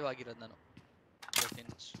 ಇಷ್ಟೊತ್ತೆಲ್ಲ ಸರ್ವೈವ್ ಆಗಿರೋದು ನಾನು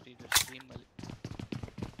ಸ್ಟ್ರೀಮ್ ಅಲ್ಲಿ.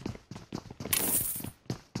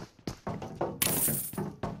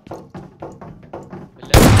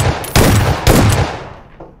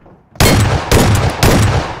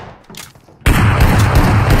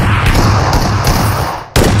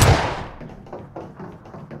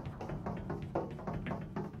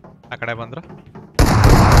 ಆ ಕಡೆ ಬಂದ್ರು.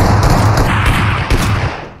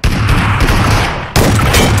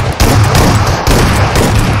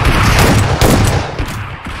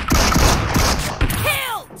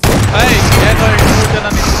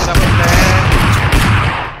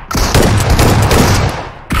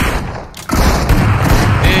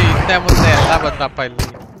 ಮುಂದೆ ಎಲ್ಲ ಬಂದಪ್ಪ ಇಲ್ಲಿ.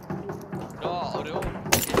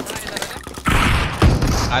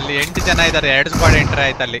 ಅಲ್ಲಿ 8 ಜನ ಇದ್ದಾರೆ. 2 ಸ್ಕ್ವಾಡ್ ಎಂಟ್ರಿ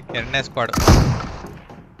ಆಯ್ತು ಅಲ್ಲಿ. 2ನೇ ಸ್ಕ್ವಾಡ್.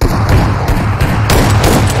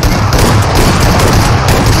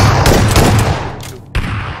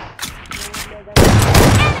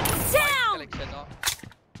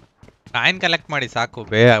 ಕಾಯಿನ್ ಕಲೆಕ್ಟ್ ಮಾಡಿ ಸಾಕು,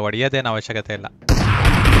 ಹೊಡಿಯೋದೇನು ಅವಶ್ಯಕತೆ ಇಲ್ಲ.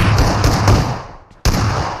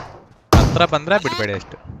 ಹತ್ರ ಬಂದ್ರೆ ಬಿಡ್ಬೇಡಿ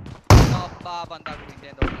ಅಷ್ಟು.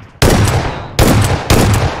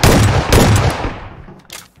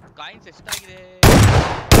 ಕಾಯಿನ್ಸ್ ಎಷ್ಟಾಗಿದೆ?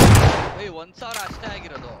 1000 ಅಷ್ಟೇ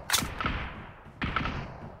ಆಗಿರೋದು.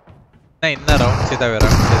 ಇನ್ನ ರೌಂಡ್ಸ್ ಇದಾವೆ.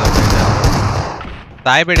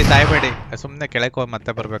 ತಾಯ್ಬೇಡಿ ಸುಮ್ಮನೆ ಕೆಳಕ್ಕೆ ಹೋಗಿ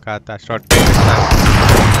ಮತ್ತೆ ಬರ್ಬೇಕಾಗತ್ತ. ಶಾರ್ಟ್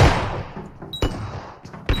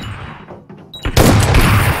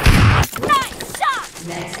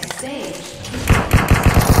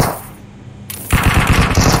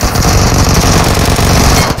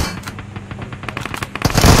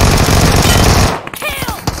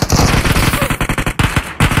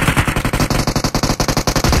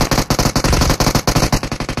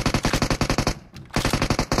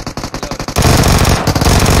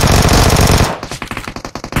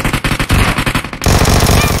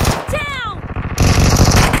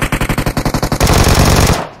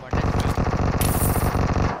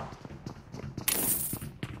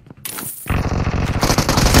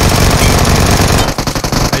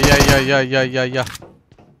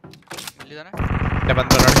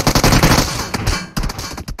ಬಂದ್ರು ನೋಡಿ.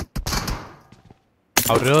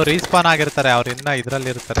 ಅವರು ರೀಸ್ಪಾನ್ ಆಗಿರ್ತಾರೆ. ಅವ್ರು ಇನ್ನ ಇದ್ರಲ್ಲಿ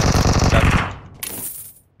ಇರ್ತಾರೆ.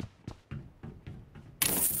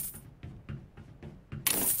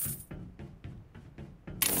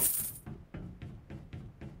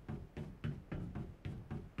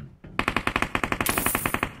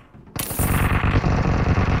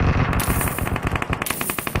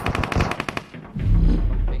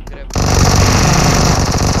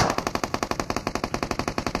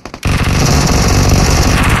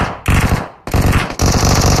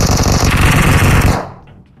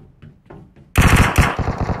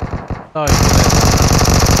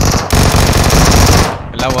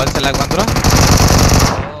 ಎಲ್ಲ ಹೋಲ್ಸೇಲ್ ಆಗಿ ಬಂದ್ರು.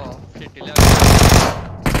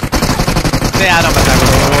 ಯಾರ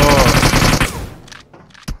ಬಂದಾಗರು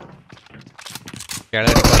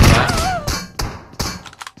ಕೆಳಗಡೆ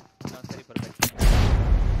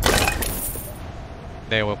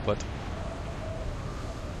ಹೋಗ್ಬೋದು.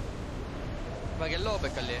 ಇವಾಗ ಎಲ್ಲ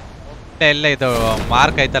ಹೋಗ್ಬೇಕಲ್ಲಿ. ಎಲ್ಲ ಇದು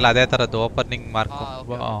ಮಾರ್ಕ್ ಐತಲ್ಲ ಅದೇ ತರದ್ದು ಓಪನಿಂಗ್ ಮಾರ್ಕ್,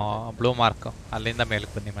 ಬ್ಲೂ ಮಾರ್ಕ್. ಅಲ್ಲಿಂದ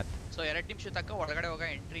ಮೇಲಕ್ಕೆ ಬನ್ನಿ. ಮತ್ತೆ ಸೊ 2 ನಿಮಿಷ ತನಕ ಒಳಗಡೆ ಹೋಗ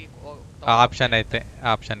ಎಂಟ್ರಿ ಆಪ್ಷನ್ ಐತೆ.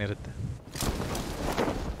 ಆಪ್ಷನ್ ಇರುತ್ತೆ.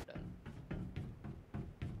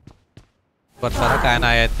 ಬರ್ತಾರ ಕಾಯನ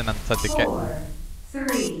ಆಯ್ತು ನನ್ನ ಸದ್ಯಕ್ಕೆ.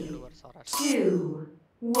 3 2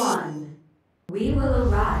 1 We will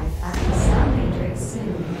arrive at the sun matrix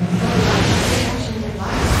soon.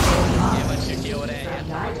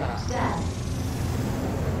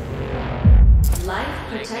 Life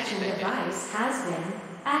protection device has been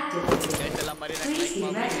activated. Please be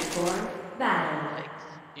ready for battle.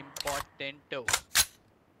 Important.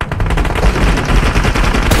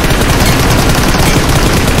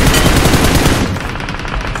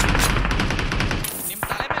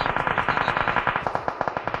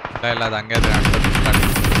 ಇಲ್ಲ ಅದು ಹಂಗೆ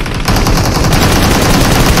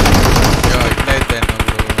ಇಲ್ಲೇ ಇದ್ದೆ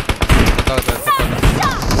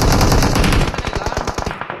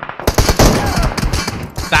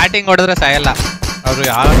ಸ್ಟಾರ್ಟಿಂಗ್ ಹೊಡೆದ್ರೆ ಸಾಯಲ್ಲ. ಅವರು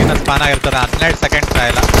ಯಾವಾಗಿನ ಸ್ಪಾನ್ ಆಗಿರ್ತಾರೆ 12 ಸೆಕೆಂಡ್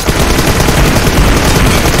ಸಾಯಲ್ಲ.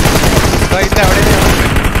 ಇಲ್ಲೇ ಹೊಡಿರಿ.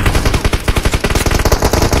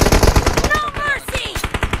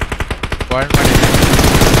 ವರ್ಲ್ಡ್ ಮಾಡಿ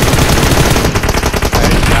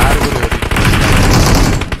ಯಾರಿಗೂ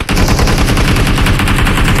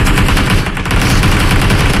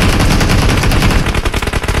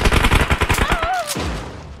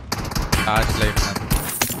ಲಾಸ್ಟ್ ಲೈಫ್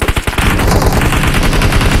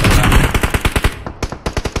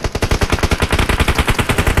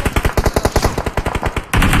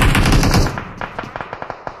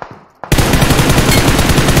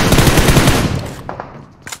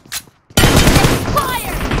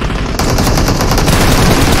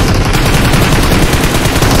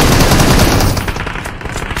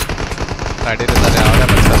ನಡೀರಿದ್ದಾರೆ ಯಾವ್ದೇ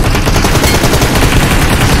ಬರ್ತಾರೆ.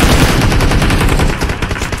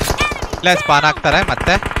 ಇಲ್ಲೇ ಸ್ಪಾನ್ ಆಗ್ತಾರೆ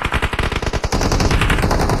ಮತ್ತೆ.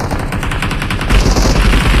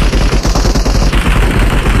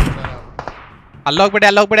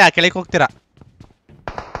 ಅಲ್ಲೋಗ್ಬಿಡಿ ಆ ಕೆಳಗೆ ಹೋಗ್ತೀರಾ.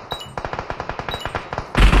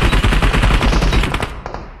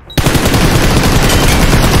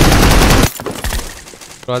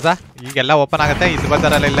 ರೋಜಾ ಈಗೆಲ್ಲ ಓಪನ್ ಆಗುತ್ತೆ. ಇದು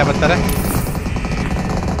ಬರ್ತಾರಲ್ಲ ಇಲ್ಲೇ ಬರ್ತಾರೆ.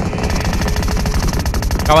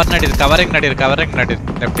 ಕವರಿಂಗ್ ನಡೀರಿ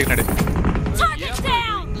ಲೆಫ್ಟಿಗೆ ನಡೀರಿ.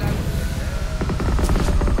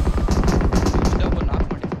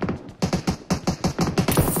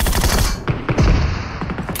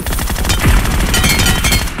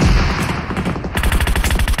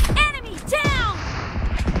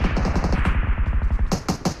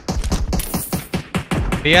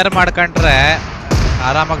 ಕ್ಲಿಯರ್ ಮಾಡ್ಕೊಂಡ್ರೆ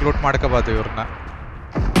ಆರಾಮಾಗಿ ಲೂಟ್ ಮಾಡ್ಕೋಬಹುದು ಇವ್ರನ್ನ.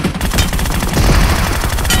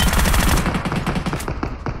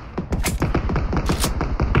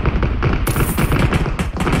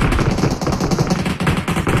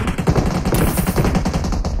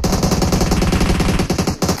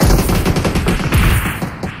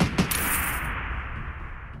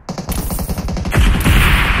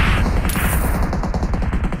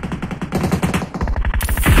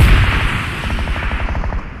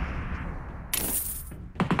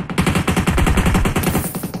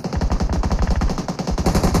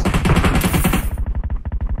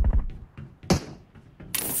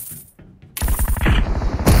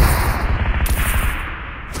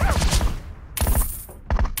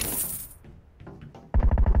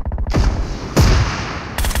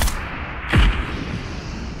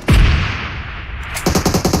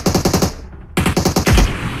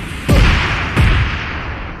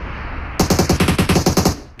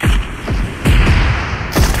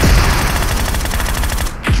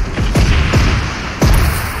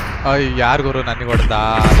 ಯಾರು ಗುರು ನನಗೆ ಹೊಡೆದ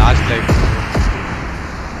ಲಾಸ್ಟ್ ಲೈಫ್.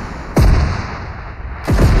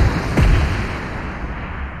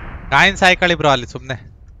 ಕಾಯಿನ್ ಸಾಯ್ಕಳಿ ಬ್ರೋ ಅಲ್ಲಿ ಸುಮ್ನೆ.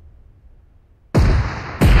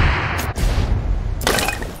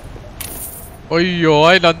 ಅಯ್ಯೋ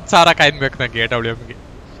ಇಲ್ಲೊಂದು 1000 ಕಾಯಿನ್ ಬೇಕು ನಂಗೆ AWMಗೆ.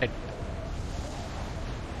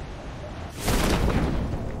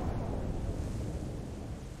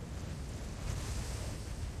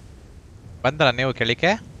 ಬಂದ್ರ ನೀವು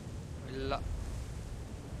ಕೆಳಿಕೆ? ಇಲ್ಲ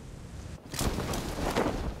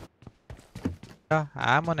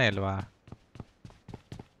ಆಮೋನೇ ಇಲ್ವಾ?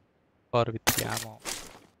 For with ಆಮೋ.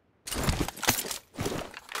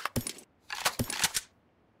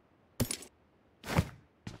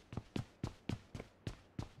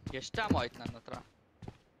 ಎಷ್ಟು ಆಮೋ ಆಯ್ತು ನನ್ನ ಹತ್ರ?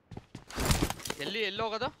 ಎಲ್ಲಿ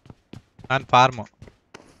ಹೋಗೋದು? ನಾನು ಫಾರ್ಮು.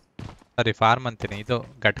 ಸರಿ ಫಾರ್ಮ್ ಅಂತೀನಿ. ಇದು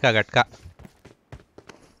ಘಟ್ಕ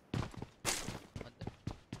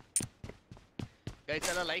ಗೈಸ್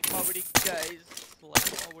ಎಲ್ಲ ಲೈಕ್ ಮಾಡ್ಬಿಡಿ ಗೈಸ್,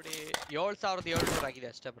 ಲೈಕ್ ಮಾಡ್ಬಿಡಿ. 7700 ಆಗಿದೆ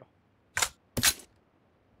ಅಷ್ಟೇ ಬ್ರೋ.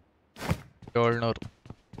 700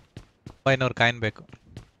 500 ಕಾಯಿನ್ ಬೇಕು.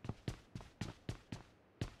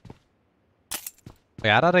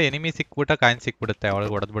 ಯಾರ ಎನಿಮಿ ಸಿಕ್ಬಿಟ್ಟ ಕಾಯಿನ್ ಸಿಕ್ಬಿಡುತ್ತೆ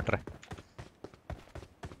ಅವಳಿಗೆ ಹೊಡೆದ್ಬಿಟ್ರೆ.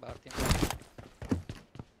 ಬರ್ತೀನಿ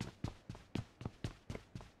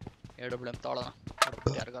AWM ತಗೊಳ್ಳೋಣ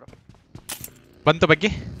ಯಾರಿಗಾರು. ಬಂತು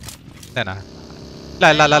ಬಗ್ಗೆ ಏನಾ?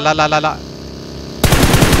 ಇಲ್ಲ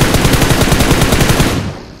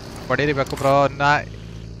ಹೊಡೀರಿಬೇಕು ಬ್ರೋ.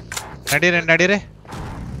 ನಡೀರಿ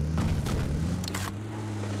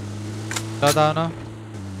ಅವನು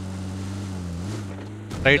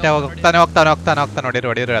ರೈಟ್ ಹೋಗ್ತಾನೆ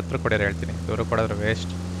ಹೊಡೀರಿ ಹತ್ರ ಕೊಡಿರಿ ಹೇಳ್ತೀನಿ. ದೂರ ಕೊಡೋದ್ರೆ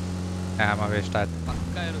ವೇಸ್ಟ್. ವೇಸ್ಟ್ ಆಯ್ತು.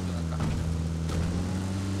 ಪಕ್ಕ ಇರುತ್ತೆ ನನ್ನ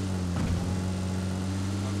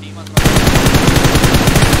ಟೀಮ್ ಹತ್ರ.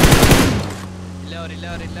 ಇಲ್ಲೇ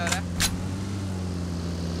ಅವ್ರೆ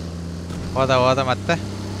ಹೋದ ಮತ್ತೆ.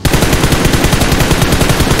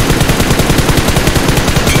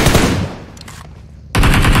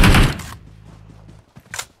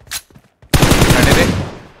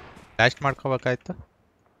 ಲಾಸ್ಟ್ ಮಾಡ್ಕೋಬೇಕಾಯ್ತು.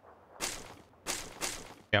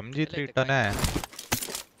 MG3 ಇಟ್ಟಾನೆ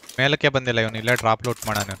ಮೇಲಕ್ಕೆ ಬಂದಿಲ್ಲ ಇವನು. ಇಲ್ಲೇ ಡ್ರಾಪ್ ಲೋಟ್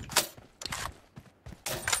ಮಾಡೋಣ.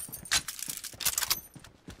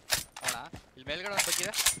 ಇಲ್ಲಿ ಮೇಲ್ಗಡೆ ಒಂದು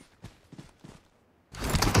ಬಗ್ಗಿದೆ.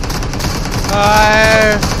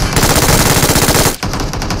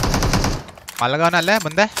 ಮಲಗವನಲ್ಲೇ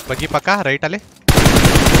ಮುಂದೆ ಬಗ್ಗಿ ಪಕ್ಕ ರೈಟ್ ಅಲ್ಲಿ.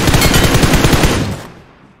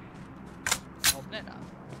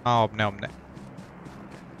 ಹಾ ಒಬ್ನೇ.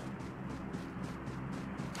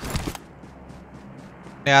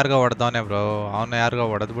 ಯಾರಿಗೋ ಹೊಡೆದವನೆ ಬ್ರೋ. ಅವನು ಯಾರಿಗೋ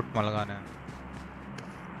ಹೊಡೆದ್ಬಿಟ್ಟು ಮಲಗವನೆ.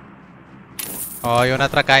 ಓ ಇವನ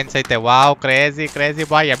ಹತ್ರ ಕಾಯಿನ್ಸ್ ಐತೆ. ವಾವ್ ಕ್ರೇಜಿ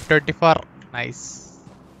ಬಾಯ್. M24 nice.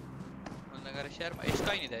 ಎಷ್ಟು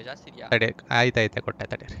ಕಾಯಿನ್ ಇದೆ? ಜಾಸ್ತಿ ಇದೆಯಾ? ತಡಿ ಐತೆ ಕೊಟ್ಟೆ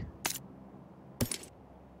ತಡೀರಿ.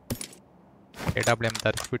 AWM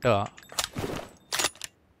ತರಿಸ್ಬಿಟ್ಟು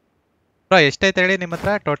ಬ್ರೋ ಎಷ್ಟೈತೆ ಹೇಳಿ ನಿಮ್ಮ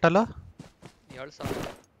ಹತ್ರ ಟೋಟಲು? 7,000.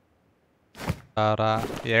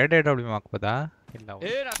 2 AWM ಹಾಕ್ಬೋದಾ? ಇಲ್ಲ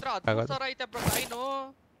ನನ್ನ ಹತ್ರ 13,000 ಐತೆ ಬ್ರೋ ಕಾಯಿನು.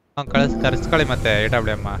 ಕಳಿಸ್ಕೊಳ್ಳಿ ಮತ್ತೆ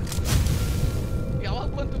AWM. ಯಾವಾಗ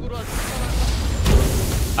ಬಂತು ಗುರು?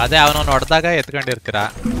 ಅದೇ ಅವನನ್ನು ಹೊಡೆದಾಗ ಎತ್ಕೊಂಡಿರ್ತೀರಾ,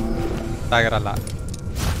 ಆಗಿರಲ್ಲ.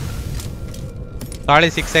 ತಾಳಿ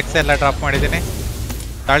 6x ಎಲ್ಲ ಡ್ರಾಪ್ ಮಾಡಿದ್ದೀನಿ.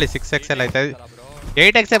 ತಾಳಿ 6x ಎಲ್ಲ ಐತೆ.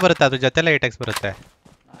 8x ಬರುತ್ತೆ, ಅದ್ರ ಜೊತೆಲ್ಲ 8x ಬರುತ್ತೆ.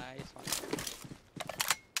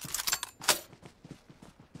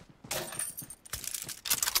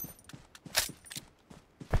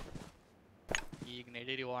 ಈಗ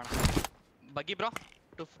ನಡೀರಿ ಹೋಗೋಣ. ಬಗ್ಗಿ ಬ್ರೋ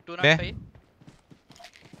 205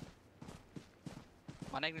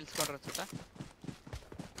 ಮನೆಗೆ ನಿಲ್ಸ್ಕೊಂಡ್ರೆ ಅನ್ಸುತ್ತಾ?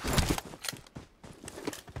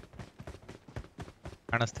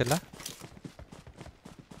 ಕಾಣಿಸ್ತಿಲ್ಲ.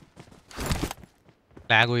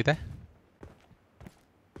 ಲ್ಯಾಗು ಇದೆ.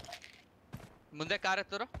 ಮುಂದೆ ಕಾರ್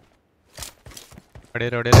ಎತ್ತರು.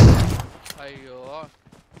 ಹೊಡೀರಿ. ಅಯ್ಯೋ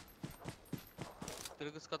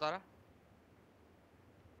ತಿರುಗಿಸ್ಕೋತಾರ.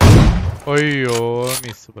 ಅಯ್ಯೋ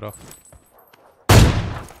ಮಿಸ್ ಬ್ರೋ.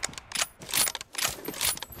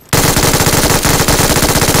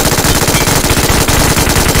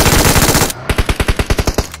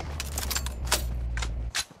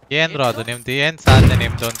 ಏನ್ ಬ್ರೋ ಅದು ನಿಮ್ದು? ಏನ್ ಸಾಧನೆ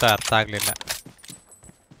ನಿಮ್ದು ಅಂತ ಅರ್ಥ ಆಗ್ಲಿಲ್ಲ.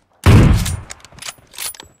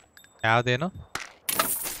 ಯಾವ್ದೇನು?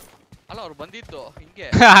 ಅಲ್ಲ ಅವ್ರು ಬಂದಿದ್ದು ಹಿಂಗೆ.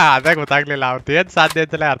 ಅದೇ ಗೊತ್ತಾಗ್ಲಿಲ್ಲ ಅವ್ರದ್ದು ಏನ್ ಸಾಧ್ಯ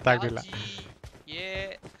ಅಂತಲೇ ಅರ್ಥ ಆಗ್ಲಿಲ್ಲ.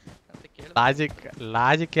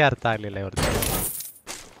 ಲಾಜಿಕ್ಕೇ ಅರ್ಥ ಆಗ್ಲಿಲ್ಲ ಇವ್ರದ್ದು.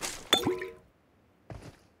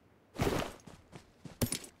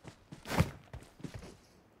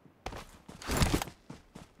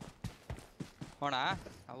 ಹೋಣ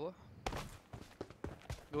ನಾವು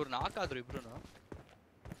ಇವ್ರು ನಾಲ್ಕಾದ್ರು ಇಬ್ರು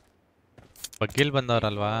ಬಗ್ಗಿಲ್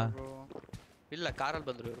ಬಂದವ್ರಲ್ವಾ? ಇಲ್ಲ ಕಾರಲ್ಲಿ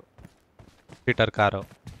ಬಂದ್ರು ಇವರು. Seater car.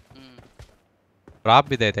 Drop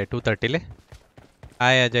ಬಿದ್ದೈತೆ 230ಲಿ.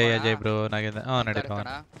 Hi Ajay bro. Nagendra ನಡೀತಾ.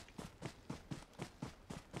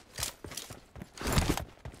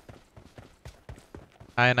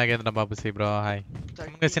 Hi Nagendra Babu C bro hi.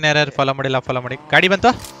 ಯಾರ್ಯಾರು ಫಾಲೋ ಮಾಡಿ. ಗಾಡಿ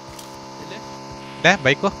ಬಂತು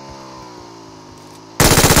ಬೈಕು.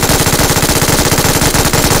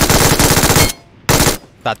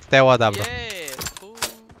 ಸತ್ತೇ ಹೋದ ಬ್ರೋ.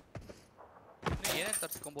 ಏನೇ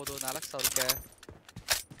ತರ್ಸ್ಕೊಬಹುದು 4,000ಕ್ಕೆ.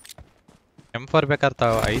 M4 ಬೇಕಾದ್ರೆ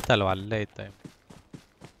ಐತಲ್ವ, ಅಲ್ಲೇ ಐತೆ.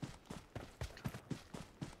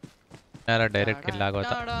 ಯಾರ ಡೈರೆಕ್ಟ್ ಕಿಲ್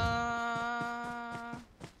ಆಗೋತ.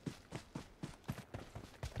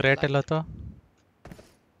 ಕ್ರೇಟ್ ಎಲ್ಲತ್ತು?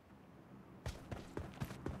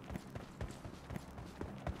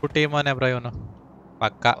 ಟೀಮನೆ ಬ್ರೋ ಇವನು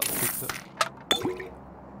ಪಕ್ಕ.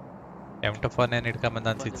 M24 ಏನ್ ಹಿಡ್ಕೊಂಬಂದ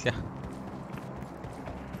ಅನ್ಸಿದ್ಯಾ?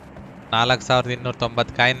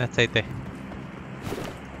 4,290 ಕಾಯಿನ್ ಹಚ್ಚೈತೆ.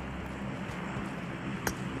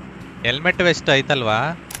 Helmet West ಐತಲ್ವಾ?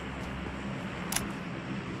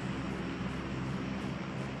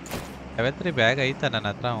 ಯಾವತ್ರಿ ಬ್ಯಾಗ್ ಐತ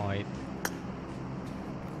ನನ್ನ ಹತ್ರ? ಐತೆ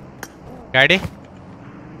ಗಾಡಿ.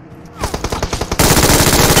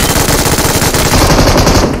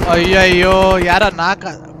 ಅಯ್ಯಯ್ಯೋ ಯಾರ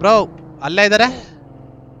ಬ್ರೋ ಅಲ್ಲೇ ಇದಾರೆ.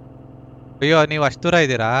 ಅಯ್ಯೋ ನೀವು ಅಷ್ಟು ದೂರ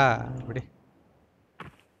ಇದ್ದೀರಾ ಬಿಡಿ.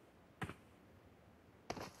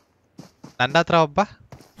 ನನ್ನ ಹತ್ರ ಒಬ್ಬ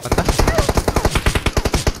ಬಂದ.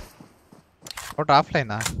 ಔಟ್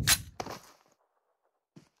ಆಫ್ಲೈನಾ?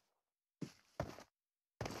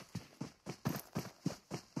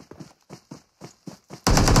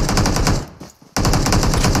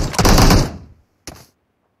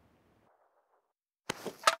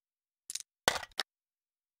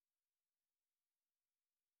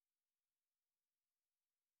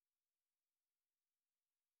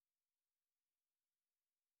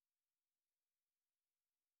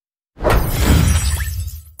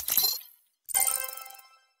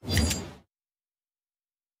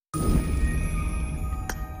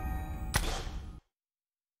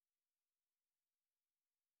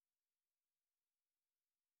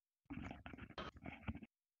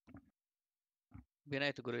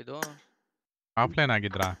 ಏನಾಯ್ತು ಗುರು ಇದು? ಆಫ್ಲೈನ್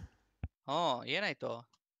ಆಗಿದ್ರಾ? ಏನಾಯ್ತು?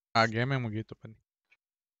 ಆ ಗೇಮೇ ಮುಗೀತು ಬನ್ನಿ.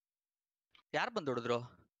 ಯಾರು ಬಂದು ಹೊಡೆದ್ರು?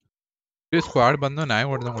 ಈ ಸ್ಕ್ವಾಡ್ ಬಂದು ನಾಯಿ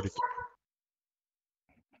ಹೊಡೆದಂಗೆ ಹೊಡಿತು.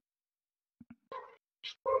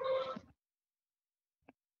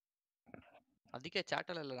 ಅದಕ್ಕೆ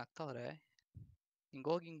ಚಾಟಲ್ಲೆಲ್ಲ ನಗ್ತಾವ್ರೆ.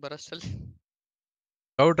 ಹಿಂಗೋಗಿ ಹಿಂಗ್ ಬರೋಷ್ಟಲ್ಲಿ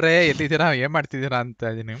ಗೌಡ್ರೆ ಎಲ್ಲಿದ್ದೀರಾ, ಏನ್ ಮಾಡ್ತಿದ್ದೀರಾ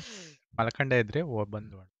ಅಂತ ಇದೀನಿ. ಮಲ್ಕಂಡೆ ಇದ್ರಿ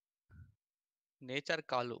ಬಂದು. ನೇಚರ್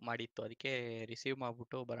ಕಾಲು ಮಾಡಿತ್ತು, ಅದಕ್ಕೆ ರಿಸೀವ್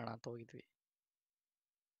ಮಾಡ್ಬಿಟ್ಟು ಬರೋಣ ಅಂತ ಹೋಗಿದ್ವಿ.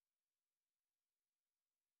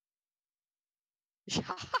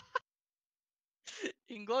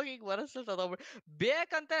 ಹಿಂಗೋಗಿ ಹಿಂಗ್ ಬರೋಷ್ಟಲ್ಲಿ ಸದೋಗ್ಬಿಟ್ಟು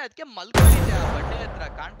ಬೇಕಂತ ಅದಕ್ಕೆ ಮಲ್ಕೊಂಡಿದ್ದೆ ಆ ಬಂಡೆ ಹತ್ರ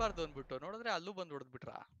ಕಾಣ್ಬಾರ್ದು ಅಂದ್ಬಿಟ್ಟು. ನೋಡಿದ್ರೆ ಅಲ್ಲೂ ಬಂದು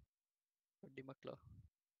ಹೊಡೆದ್ಬಿಟ್ರ ಬಡ್ಡಿ ಮಕ್ಳು.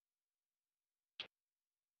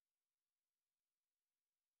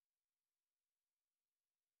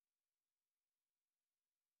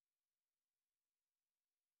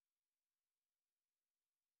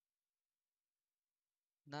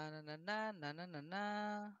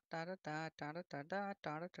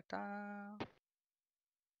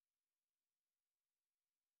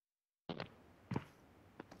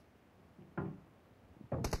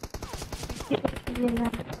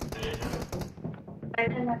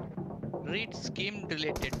 Read scheme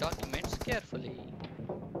related documents carefully.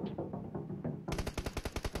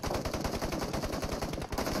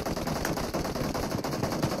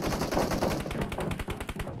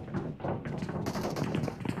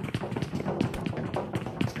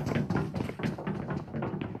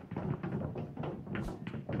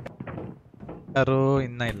 ಯಾರು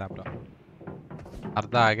ಇನ್ನ ಇಲ್ಲ ಬ್ರೋ,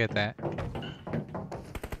 ಅರ್ಧ ಆಗೈತೆ.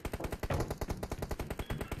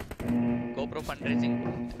 GoPro ಫಂಡ್ ರೈಸಿಂಗ್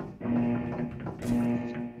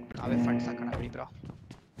ನಾವೇ ಫಂಡ್ಸ್ ಹಾಕೋಣ ಬಿಡಿ ಬ್ರೋ.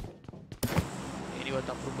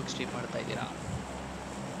 ಏನಿವತ್ತು ಅಪ್ರೂಪಕ್ಕೆ ಸ್ಟ್ರೀಮ್ ಮಾಡ್ತಾ ಇದ್ದೀರಾ?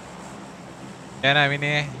 ಏನ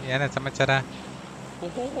ವಿನಿ, ಏನ ಸಮಾಚಾರ?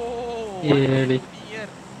 ಹೇಳಿ,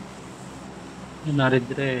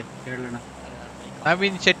 ಏನಾರಿದ್ರೆ ಹೇಳೋಣ.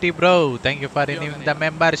 Naveen Shetty bro, thank you for ರಿನ್ಯೂವಿಂಗ್ the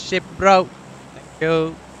membership bro. Thank you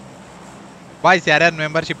boys. ಯಾರ್ಯಾರು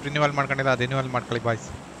ಮೆಂಬರ್ಶಿಪ್ ರಿನ್ಯೂವಲ್ ಮಾಡ್ಕೊಂಡಿಲ್ಲ ಅದು ರಿನ್ಯೂವಲ್ ಮಾಡ್ಕೊಳ್ಳಿ ಬಾಯ್ಸ್.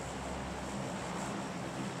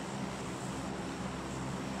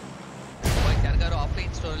 ಯಾರಿಗಾರು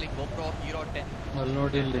ಆಫ್ಲೈನ್ ಸ್ಟೋರಲ್ಲಿ GoPro Hero 10 ಅಲ್ಲಿ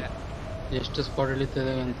ನೋಡಿ ಇಲ್ಲಿ ಎಷ್ಟು ಸ್ಪಾಟ್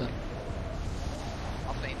ಇಳಿತದೆ ಅಂತ.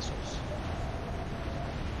 Offline stores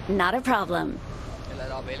Not a problem.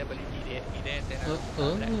 ಎಲ್ಲರೂ ಅವೈಲಬಿಲಿಟಿ ಇದೆ ಅಂತ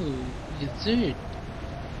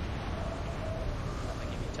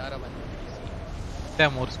ನಮಗೆ ವಿಚಾರ ಬಂದಿದೆ.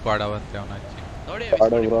 3 ಸ್ಕ್ವಾಡ್ ಅವಂತೆ ಅವನಾಚಿ ನೋಡಿ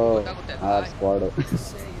ಬ್ರೋ. ಗೊತ್ತಾಗುತ್ತೆ ಆ ಸ್ಕ್ವಾಡ್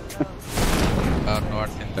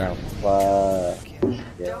ನೋಡ್ತೀನಿ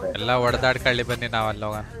ಎಲ್ಲ ಹೊಡೆದಾಡ್ಕೊಳ್ಳಿ ಬನ್ನಿ, ನಾವು ಅಲ್ಲಿ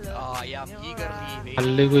ಹೋಗೋಣ.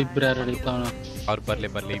 ಅಲ್ಲಿಗೂ ಇಬ್ರು ಯಾರು ಹಿಡಿತಾವಣ. ಅವ್ರು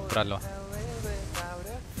ಬರ್ಲಿ ಇಬ್ರಲ್ವ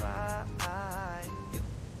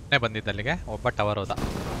ಬಂದಿದ್ದ ಅಲ್ಲಿಗೆ. ಒಬ್ಬ ಟವರ್ ಹೋದ.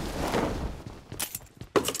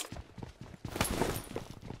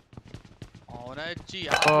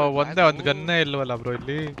 ಒಂದೇ ಒಂದು ಗನ್ನೇ ಇಲ್ವಲ್ಲ ಬ್ರೋ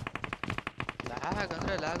ಇಲ್ಲಿ. ಲ್ಯಾಗ್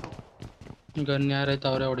ಅಂದ್ರೆ ಲ್ಯಾಗ್. ಗನ್ ಯಾರೈತೆ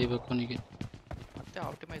ಅವರೇ ಹೊಡಿಬೇಕು ಅವನಿಗೆ. ಮತ್ತೆ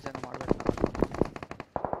ಆಪ್ಟಿಮೈಸ್ ಅನ್ನು ಮಾಡಬೇಕು.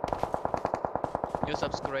 New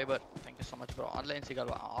subscriber, thank you so much bro. Online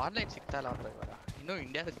ಸಿಗಲ್ವಾ? Online ಸಿಗ್ತಾ ಇಲ್ಲ ಬ್ರೋ ಇವಾಗ. ಇನ್ನೂ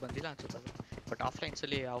ಇಂಡಿಯಾದಕ್ಕೆ ಬಂದಿಲ್ಲ ಅನ್ಸುತ್ತೆ, ಬಟ್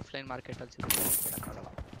ಆಫ್ಲೈನ್ಸಲ್ಲಿ ಆಫ್ಲೈನ್ ಮಾರ್ಕೆಟಲ್ಲಿ ಸಿಗುತ್ತೆ, ಹೇಳೋಕ್ಕಾಗಲ್ಲ.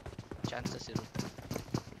 ಚಾನ್ಸಸ್ ಇರುತ್ತೆ.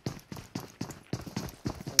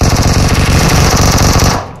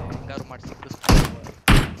 ಹೆಂಗಾರು ಮಾಡಿ ಸಿಕ್ಕಿಸ್ತಾರೆ.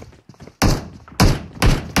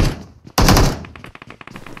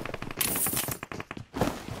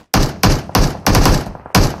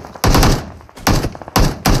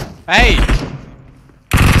 Hey!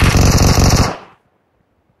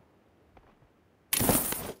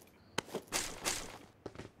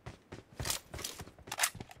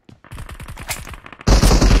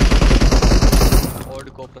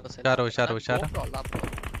 ಹುಷಾರು.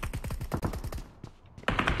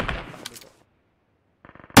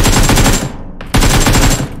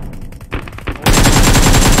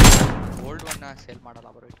 ಓಲ್ಡ್ ಒನ್ ಸೇಲ್ ಮಾಡಲ್ಲ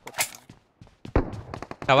ಬರೋ, ಇಟ್ಕೋತೀನಿ.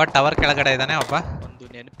 ಟವರ್ ಕೆಳಗಡೆ ಇದ್ದಾನೆ ಒಬ್ಬ. ಒಂದು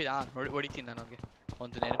ನೆನಪಿ ನೋಡಿ ಹೊಡಿತೀನಿ ನನಗೆ.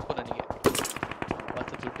 ಒಂದು ನೆನಪು ನನಗೆ,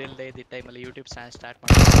 ಇವತ್ತು ದುಡ್ಡಿಲ್ಲದೆ ಇದ್ದ ಟೈಮಲ್ಲಿ ಯೂಟ್ಯೂಬ್ ಸ್ಟಾರ್ಟ್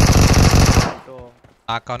ಮಾಡಿಬಿಟ್ಟು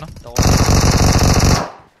ಹಾಕೋನು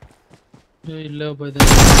ಇಲ್ಲೇ ಒಬ್ಬ ಇದೆ.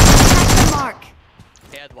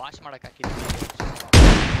 ಅದು ವಾಶ್ ಮಾಡಕ್ಕೆ ಹಾಕಿದ್ವಿ.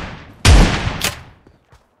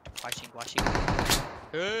 ವಾಷಿಂಗ್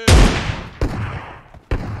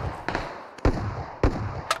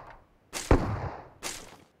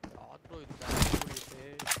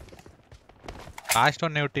ಲಾಸ್ಟ್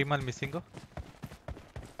ಒನ್ ನೀವು ಟೀಮಲ್ಲಿ ಮಿಸ್ಸಿಂಗು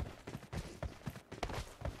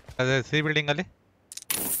ಅದೇ ಸಿ ಬಿಲ್ಡಿಂಗ್ ಅಲ್ಲಿ.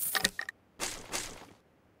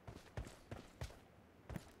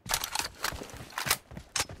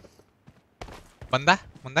 ಬಂದ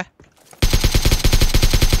ಮುಂದೆ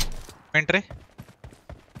ಎಂಟ್ರಿ.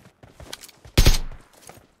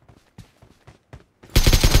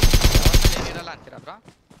 ಬ್ರೋ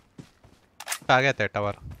ಆಗೈತೆ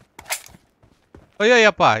ಟವರ್. ಅಯ್ಯೋ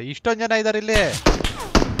ಯಪ್ಪ ಇಷ್ಟೊಂದು ಜನ ಇದಾರೆ ಇಲ್ಲಿ.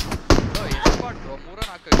 ಬ್ರೋ ಎಷ್ಟು ಸ್ಪಾಟ್ ಬ್ರೋ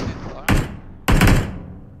 3-4 ಇದ್ದಿತ್ತು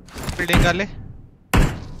ಬಿಲ್ಡಿಂಗ್ ಅಲ್ಲಿ.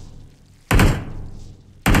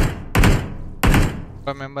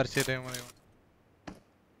 ಮೆಂಬರ್ಶಿಪ್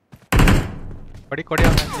ಕೊಡಿ ಕೊಡಿ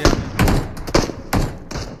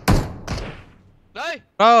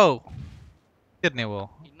ನೀವು.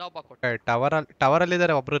 ಇನ್ನೊಬ್ಬ ಟವರ್ ಅಲ್ಲಿ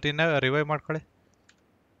ಇದಾರೆ ಒಬ್ರು. ರಿವೈವ್ ಮಾಡ್ಕೊಳ್ಳಿ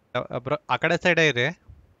ಒಬ್ರು ಆ ಕಡೆ ಸೈಡೇ ಇರಿ.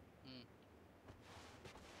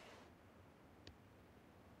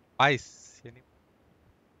 ಬಾಯ್ಸ್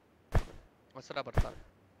ಹೊಸರ ಬರ್ತಾರೆ.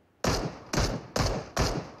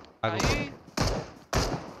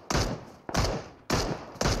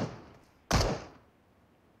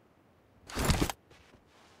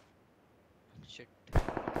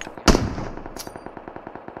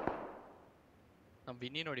 ನಮ್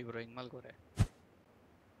ವಿನಿ ನೋಡಿ ಬ್ರೋ ಹಿಂಗ್ ಮಲ್ಗೋರೆ.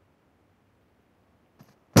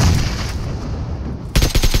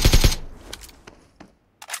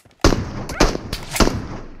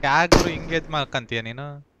 ಯಾರು ಹಿಂಗೆ ಮಾಡ್ಕಂತೀಯ ನೀನು?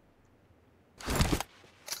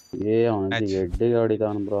 ಎಡ್ಡಿಗೆ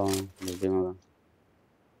ಹೊಡಿತಾವನ್ ಬ್ರೋ ಬುದ್ಧಿ ಮಗ.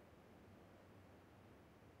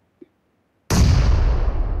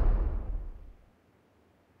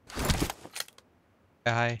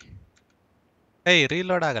 ಹಾಯ್ ಏಯ್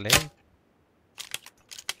ರೀಲೋಡ್ ಆಗಲೇ.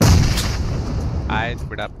 ಆಯ್ತು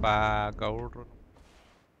ಬಿಡಪ್ಪ ಗೌಡ್ರು.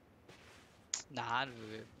 ನಾನು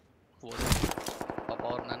ಪಾಪ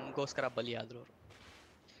ಅವ್ರು ನನಗೋಸ್ಕರ ಬಲಿ ಆದ್ರು ಅವರು.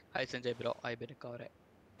 Hi Sanjay bro. ಹಾಯ್ ಬೆನಕ್ ಅವರೇ.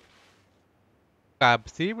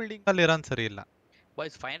 ಸಿ ಬಿಲ್ಡಿಂಗ್ ಅಲ್ಲಿ ಇರೋನ್ ಸರಿ ಇಲ್ಲ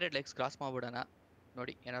ಬಾಯ್ಸ್. 500 ಲೈಕ್ಸ್ ಕ್ರಾಸ್ ಮಾಡ್ಬಿಡೋಣ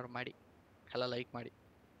ನೋಡಿ. ಏನಾದ್ರು ಮಾಡಿ ಎಲ್ಲ ಲೈಕ್ ಮಾಡಿ.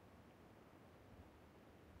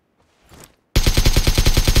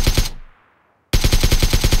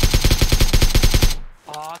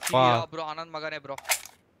 ಬ್ರೋ ಆನಂದ್ ಮಗನೇ ಬ್ರೋ.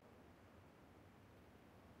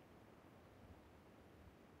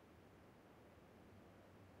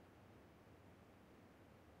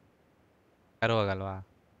 ಯಾರು ಹೋಗಲ್ವಾ?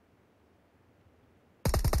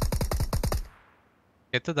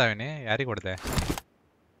 ಎತ್ತದಾವಿನಿ ಯಾರಿಗೆ ಕೊಡ್ದೆ?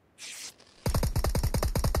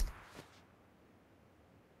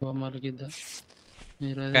 ಮಲಗಿದ್ದ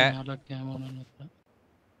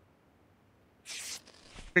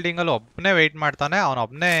ಬಿಲ್ಡಿಂಗ್ ಅಲ್ಲಿ ಒಬ್ಬನೇ ವೆಯ್ಟ್ ಮಾಡ್ತಾನೆ. ಅವನ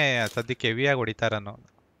ಒಬ್ಬನೇ ಸದ್ಯಕ್ಕೆ ಹೆವಿಯಾಗಿ ಹೊಡಿತಾ ಇರೋನು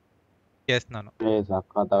ಕೇಸ್ ನಾನು.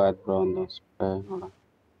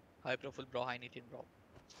 Hi bro full bro. Hi Nitin bro.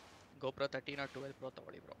 GoPro 13 or 12 Pro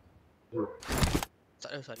ತಗೊಳ್ಳಿ ಬ್ರೋ.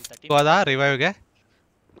 ಸಾರಿ 13 ಹೋದಾ ರಿವೈವ್ಗೆ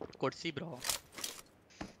ಕೊಡ್ಸಿ ಬ್ರೋ.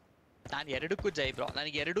 ನಾನು ಎರಡಕ್ಕೂ ಜೈ ಬ್ರೋ.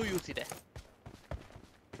 ನನಗೆ ಎರಡೂ ಯೂಸ್ ಇದೆ.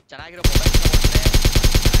 ಚೆನ್ನಾಗಿರೋ ಮೊಬೈಲ್ ತಗೊಂಡ್ರೆ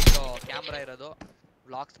ಚೆನ್ನಾಗಿರೋ ಕ್ಯಾಮ್ರಾ ಇರೋದು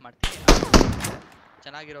ವ್ಲಾಗ್ಸ್ ಮಾಡ್ತೀನಿ.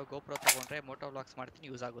 ಚೆನ್ನಾಗಿರೋ GoPro ತಗೊಂಡ್ರೆ ಮೋಟೋ ವ್ಲಾಗ್ಸ್ ಮಾಡ್ತೀನಿ.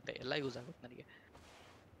 ಯೂಸ್ ಆಗುತ್ತೆ, ಎಲ್ಲ ಯೂಸ್ ಆಗುತ್ತೆ ನನಗೆ.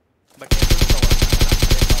 But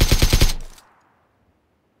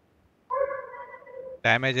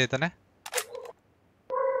damage ಐತಾನೆ.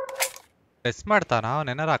 ಪ್ರೆಸ್ ಮಾಡ್ತಾನ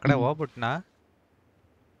ಅವನೇನಾರು ಆ ಕಡೆ ಹೋಗ್ಬಿಟ್ನಾ?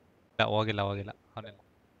 ಹೋಗಿಲ್ಲ ಅವನೆಲ್ಲ.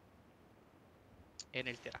 ಏನ್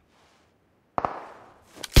ಹೇಳ್ತೀರಾ?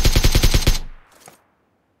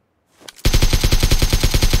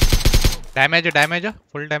 ಡ್ಯಾಮೇಜ್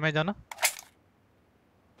ಫುಲ್ ಡ್ಯಾಮೇಜ್ ಅವನು.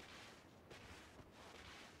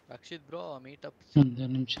 ರಕ್ಷಿತ್ ಬ್ರೋ ಮೀಟಪ್ ಒಂದು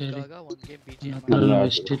ನಿಮಿಷ ಇವಾಗ ಒಂದು ಗೇಮ್ ಬಿಜಿಎಂ.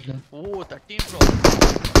 ಓ 13 bro.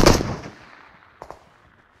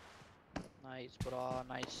 Nice bro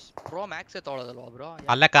nice. Pro Max ತಗೊಳ್ಳೋದಲ್ವಾ bro?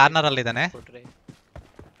 ಅಲ್ಲೇ ಕಾರ್ನರ್ ಅಲ್ಲಿ ಇದಾನೆ.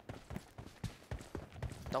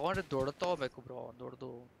 ತಗೊಂಡ್ರೆ ದೊಡ್ಡ ತಗೋಬೇಕು ಬ್ರೋ.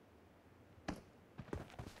 ದೊಡ್ಡದು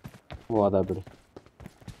ಹೋದ ಬಿಡಿ.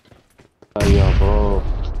 ಅಯ್ಯೋ ಬ್ರೋ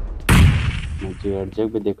ಮಜ್ಜಿ ಅಡ್ಜಾಗ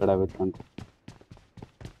ಬಿದ್ದೆ ಕಡೆ ಬಿತ್ತಂತ.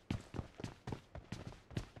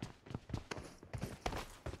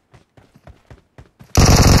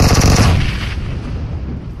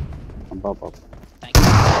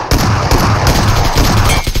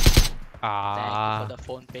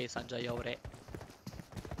 ಫೋನ್ ಪೇ ಸಂಜಯ್ ಅವರೇ.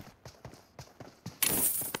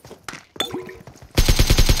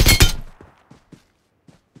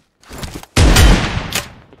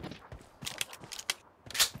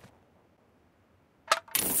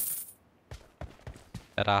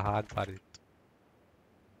 ಹಾಕ್ಬಾರ್ದಿತ್ತು.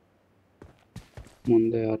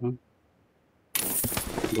 ಮುಂದೆ ಯಾರು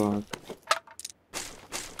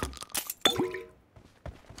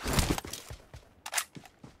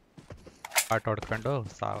ಆಟ ಹೊಡ್ಕೊಂಡು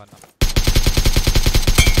ಸಾವನ್ನ.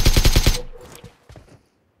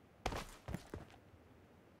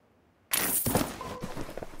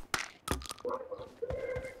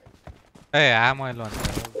 ಆಮೋ ಇಲ್ಲ ಅಂತ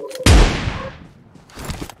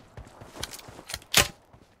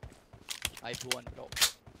ಆಯ್ತು ಒನ್ ಬ್ರೋ.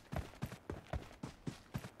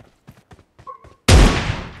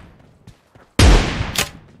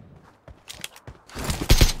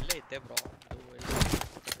 ಕತೆ ಬ್ರೋ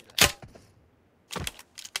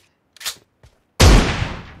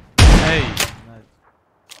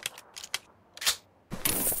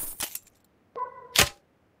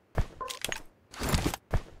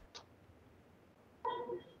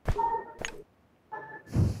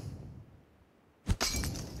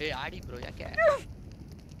ಆಡಿ ಬ್ರೋ ಯಾಕೆ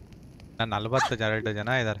ನಾನು 42 ಜನ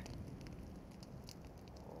ಇದ್ದಾರೆ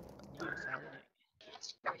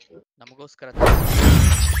ನಮಗೋಸ್ಕರ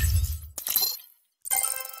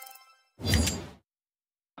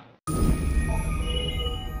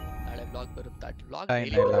ನಾಳೆ ಬ್ಲಾಗ್ ಬರುತ್ತಾ ಬ್ಲಾಗ್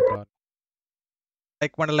ಇಲ್ಲ ಬ್ರೋ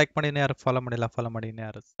ಲೈಕ್ ಮಾಡಿ ಯಾರು ಫಾಲೋ ಮಾಡಿಲ್ಲ ಫಾಲೋ ಮಾಡಿ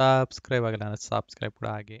ಯಾರು ಸಬ್ಸ್ಕ್ರೈಬ್ ಆಗಿಲ್ಲ ಸಬ್ಸ್ಕ್ರೈಬ್ ಕೂಡ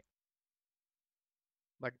ಆಗಿ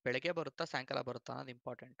ಬಟ್ ಬೆಳಗ್ಗೆ ಬರುತ್ತಾ ಸಾಯಂಕಾಲ ಬರುತ್ತಾ ಅನ್ನೋದು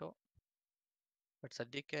ಇಂಪಾರ್ಟೆಂಟು ಬಟ್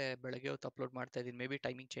ಸದ್ಯಕ್ಕೆ ಬೆಳಗ್ಗೆ ಹೊತ್ತು ಅಪ್ಲೋಡ್ ಮಾಡ್ತಾ ಇದ್ದೀನಿ ಮೇ ಬಿ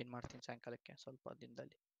ಟೈಮಿಂಗ್ ಚೇಂಜ್ ಮಾಡ್ತೀನಿ ಸಾಯಂಕಾಲಕ್ಕೆ ಸ್ವಲ್ಪ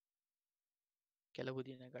ದಿನದಲ್ಲಿ ಕೆಲವು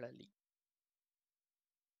ದಿನಗಳಲ್ಲಿ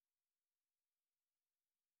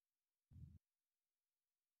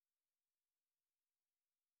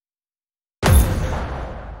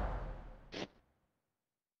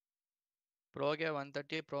ಪ್ರೋಗೆ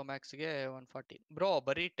 130 ಪ್ರೋ ಮ್ಯಾಕ್ಸ್ಗೆ 140 ಬ್ರೋ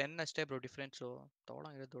ಬರೀ 10 ಅಷ್ಟೇ ಬ್ರೋ ಡಿಫ್ರೆನ್ಸು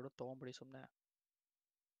ತೊಗೊಳಂಗಿದ್ರೆ ದೊಡ್ಡ ತೊಗೊಂಬಿಡಿ ಸುಮ್ಮನೆ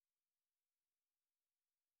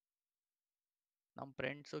ನಮ್ಮ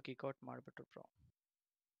ಫ್ರೆಂಡ್ಸು ಕಿಕ್ಔಟ್ ಮಾಡಿಬಿಟ್ರು ಬ್ರೋ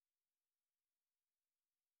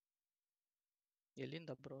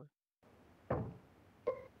ಎಲ್ಲಿಂದ ಬ್ರೋ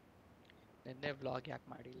ನಿನ್ನೆ ವ್ಲಾಗ್ ಯಾಕೆ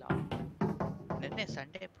ಮಾಡಿಲ್ಲ ನಿನ್ನೆ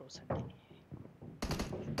Sunday bro Sunday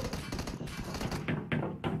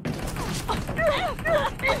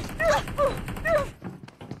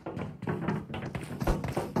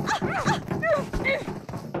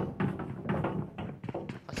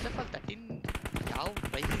first of all 13 ಯಾವ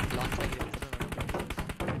ಪ್ರೈಸಿಗೆ ಲಾಂಚ್ ಆಗಿದೆ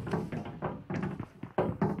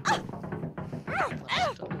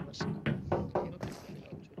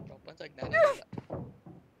ಪ್ರಪಂಚ ಜ್ಞಾನ ಇಲ್ಲ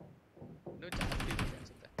ಇನ್ನೂ ಜಾಸ್ತಿ ಇದೆ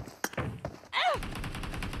ಅನ್ಸುತ್ತೆ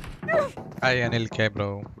ಅನಿಲ್ ಕೆ ಬ್ರೋ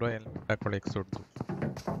ಎಲ್ಲಿ ಹಾಕೊಳ್ಳಿ ಸುಡ್ತು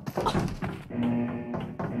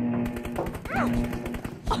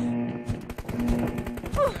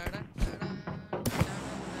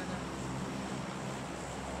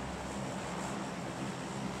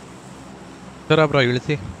ಬ್ರೋ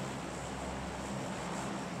ಇಳಿಸಿ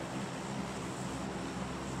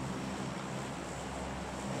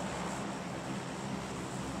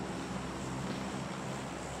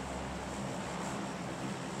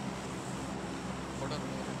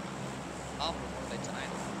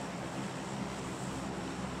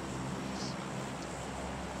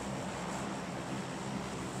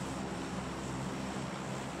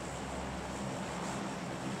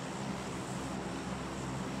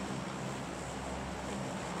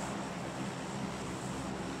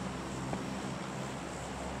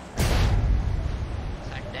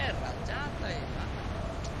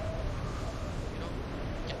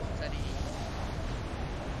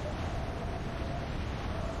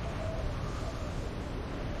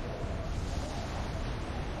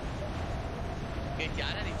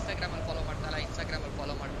ಯಾರ್ಯಾರು ಇನ್ಸ್ಟಾಗ್ರಾಮ್ ಅಲ್ಲಿ ಫಾಲೋ ಮಾಡ್ತಾರಲ್ಲ ಇನ್ಸ್ಟಾಗ್ರಾಮ್ ಅಲ್ಲಿ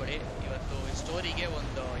ಫಾಲೋ ಮಾಡ್ಕೊಳ್ಳಿ ಇವತ್ತು ಸ್ಟೋರಿಗೆ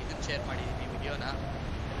ಒಂದು ಇದನ್ನ ಶೇರ್ ಮಾಡಿದ್ದೀನಿ ವಿಡಿಯೋನ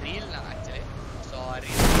ರೀಲ್ನ ಆಕ್ಚುಲಿ ಸೊ ಆ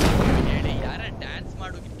ರೀಲ್ ಹೇಳಿ ಯಾರ ಡ್ಯಾನ್ಸ್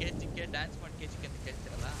ಮಾಡು ಕೇಚಿಕ್ಕೆ ಡ್ಯಾನ್ಸ್ ಮಾಡಿ ಕೇಚಿಕ್ಕೆ ಅಂತ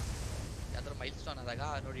ಕೇಳ್ತಿರಲ್ಲ ಯಾವ್ದಾದ್ರು ಮೈಲ್ ಸ್ಟೋನ್ ಆದಾಗ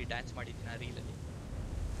ನೋಡಿ ಡ್ಯಾನ್ಸ್ ಮಾಡಿದ್ದೀನಿ ಆ ರೀಲಲ್ಲಿ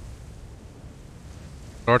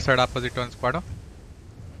ರೋಡ್ ಸೈಡ್ ಆಪೋಸಿಟ್ ಒಂದು ಸ್ಕ್ವಾಡು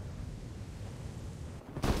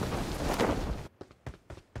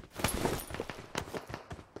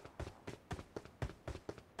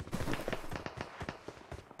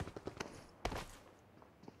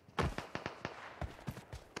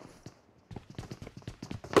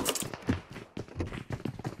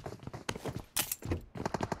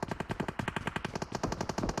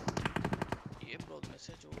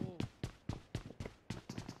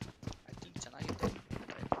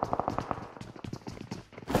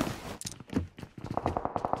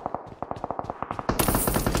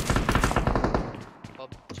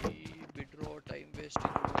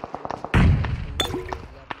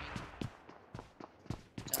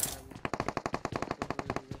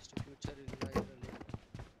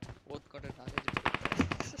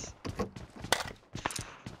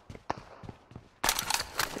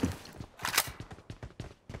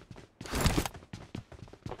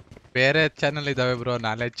ಬೇರೆ ಚಾನಲ್ ಇದಾವೆ ಬ್ರೋ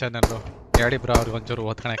ನಾಲೆಜ್ ಚಾನಲ್ ಹೇಳಿ ಬ್ರೋ ಅವ್ರಿಗೆ ಒಂಚೂರು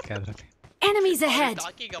ಓದ್ಕೊಳಕ್ಕೆ ಅದರಲ್ಲಿ Enemies ahead.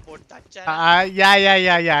 Talking about that channel.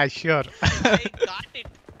 Yeah, sure. I got it.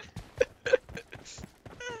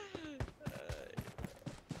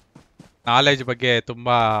 Knowledge ಬಗ್ಗೆ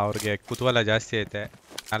ತುಂಬಾ ಅವ್ರಿಗೆ ಕುತೂಹಲ ಜಾಸ್ತಿ ಐತೆ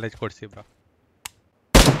ನಾಲೆಜ್ ಕೊಡ್ಸಿ ಬ್ರೋ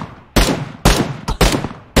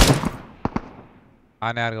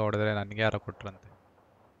ನಾನು ಯಾರಿಗ ಹೊಡೆದ್ರೆ ನನಗೆ ಯಾರೋ ಕೊಟ್ರಂತೆ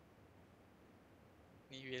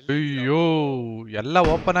ಅಯ್ಯೋ ಎಲ್ಲ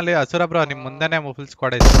ಓಪನ್ ಅಲ್ಲಿ ಹಸುರ ಬ್ರೋ ನಿಮ್ ಮುಂದೆನೆ ಫುಲ್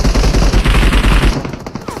ಸ್ಕ್ವಾಡ್ ಐತೆ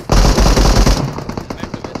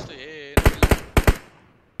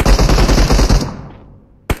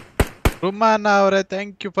ರುಮಾನ ಅವರೇ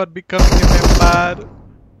thank you for becoming member.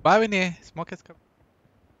 ಬಾವಿನಿ smoke ಎಸ್ಕಪ್.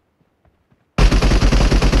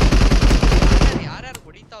 ಯಾರ್ಯಾರು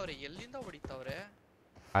ಹೊಡಿತಾವ್ರೆ, ಎಲ್ಲಿಂದ ಹೊಡಿತಾವ್ರೆ?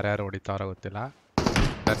 ಯಾರ್ಯಾರು ಹೊಡಿತಾವ್ರ ಗೊತ್ತಿಲ್ಲ.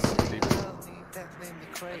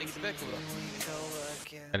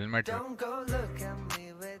 ಹೆಲ್ಮೆಟ್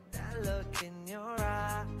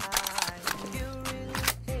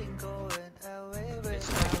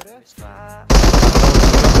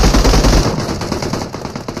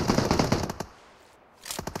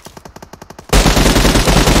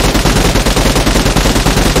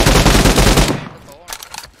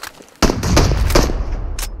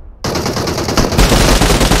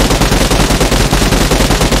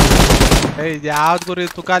ಯಾವ್ದು ಗುರಿ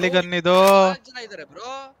ತುಕಾಲಿ ಗನ್ ಇದು? ಜನ ಇದಾರೆ ಬ್ರೋ.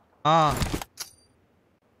 ಹಾ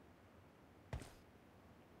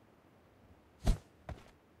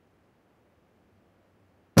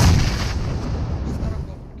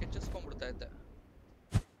ಕೆಚ್ಚಿಸ್ಕೊಂಡ್ಬಿಡ್ತಾ ಇದ್ದೆ.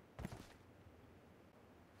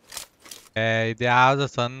 ಇದು ಯಾವ್ದು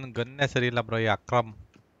ಸನ್ ಗನ್ನೇ ಸರಿ ಇಲ್ಲ ಬ್ರೋ. ಈ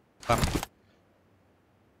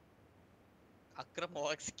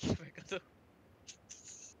ಅಕ್ರಮವಾಗಿ ಸಿಕ್ಕಿರ್ಬೇಕದು.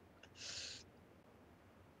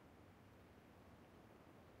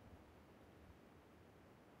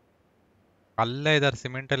 ಅಲ್ಲೇ ಇದಾರೆ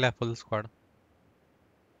ಸಿಮೆಂಟ್ ಅಲ್ಲೇ ಫುಲ್ ಸ್ಕ್ವಾಡ್.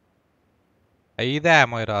 5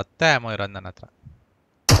 ಆಮೋ ಇರೋ 10 ಆಮೋ ಇರೋ ನನ್ನ ಹತ್ರ.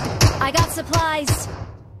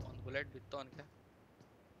 ಒಂದು ಬುಲೆಟ್ ಬಿತ್ತು ಅನ್ಕೆ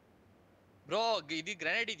ಬ್ರೋ. ಇದು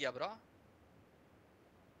ಗ್ರೆನೇಡ್ ಇದೆಯಾ ಬ್ರೋ?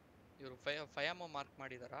 ಇವರು 5 ಆಮೋ ಮಾರ್ಕ್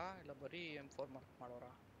ಮಾಡಿದಾರಾ ಇಲ್ಲ ಬರೀ M4 mark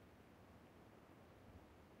ಮಾಡೋರಾ?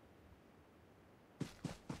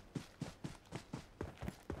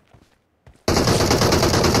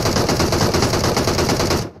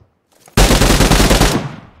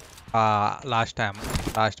 Last time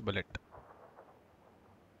last bullet.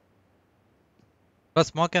 Bus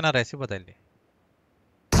smoke ಏನಾರ ಎಸಿಬೋದ ಇಲ್ಲಿ?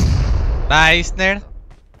 ನೈಸ್ ನೇಡ್.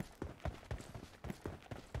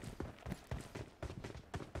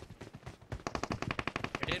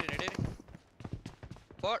 ನಡೀರಿ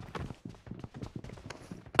ಫೋರ್ಟ್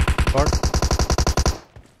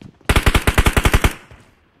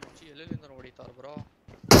ಎಲ್ಲೆಲ್ಲಿಂದ ಹೊಡಿತಾರ ಬ್ರೋ?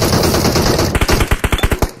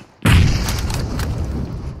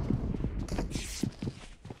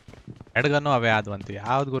 ಎಡ್ಗನ್ನು ಅವೇ ಆದ್ವಂತಿ.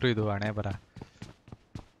 ಯಾವ್ದು ಗುರು ಇದು ಹಣೆ ಬರ?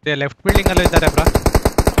 ಲೆಫ್ಟ್ ಬಿಲ್ಡಿಂಗ್ ಅಲ್ಲೂ ಇದ್ದಾರೆ ಬ್ರೋ.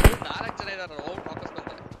 4 ಜನ ಇದಾರೆ. ವಾಪಸ್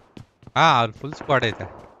ಬಂದೆ. ಹಾ ಅವ್ರು ಫುಲ್ ಸ್ಕ್ವಾಡ್ ಐತೆ.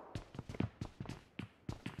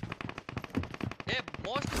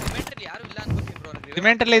 ಮೋಸ್ಟ್ ಸಿಮೆಂಟ್ರಿ ಯಾರು ಇಲ್ಲ ಅನ್ಕೋತೀನಿ ಬ್ರೋ.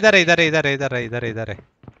 ಸಿಮೆಂಟ್ ಅಲ್ಲಿ ಇದಾರೆ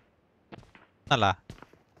ಅಲ್ಲ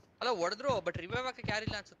ಹೊಡೆದ್ರು ಬಟ್ ರಿವೈವ್ ಹಾಕಕ್ಕೆ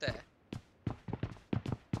ಯಾರಿಲ್ಲ ಅನ್ಸುತ್ತೆ.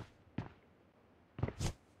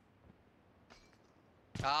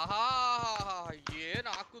 ಆಹಾ ಏನ್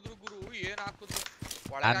ಹಾಕಿದ್ರು ಗುರು, ಏನ್ ಹಾಕಿದ್ರು.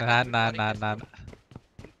 ನಾನು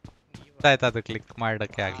ಆಯ್ತು ಅದು ಕ್ಲಿಕ್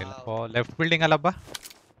ಮಾಡಕ್ಕೆ ಆಗ್ಲಿಲ್ಲ. ಓ ಲೆಫ್ಟ್ ಬಿಲ್ಡಿಂಗ್ ಅಲ್ಲಬ್ಬ.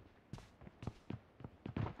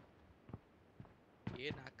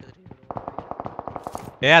 ಏನ್ ಹಾಕಿದ್ರಿ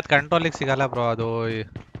ಅದು ಕಂಟ್ರೋಲಿಗೆ ಸಿಗಲ್ಲ ಬ್ರೋ. ಅದು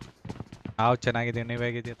ನಾವು ಚೆನ್ನಾಗಿದ್ದೀವಿ, ನೀವ್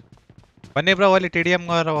ಹೇಗಿದ್ದೀರಿ? ಬನ್ನಿ ಬ್ರೋ ಅಲ್ಲಿ TDM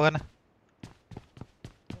ಹೋಗೋಣ.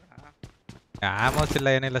 ಆಮೋಸ್ ಇಲ್ಲ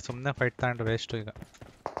ಏನಿಲ್ಲ, ಸುಮ್ಮನೆ ಫೈಟ್ ತಗೊಂಡು ವೇಸ್ಟ್. ಈಗ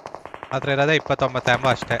ಮಾತ್ರ ಇರೋದೇ 29 ಆಮೋ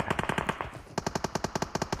ಅಷ್ಟೇ.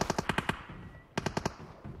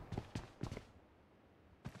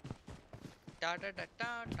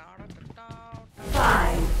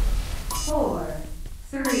 Five, 4,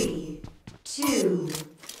 3, 2,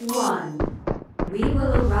 1. We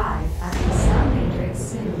will arrive at the Sun Matrix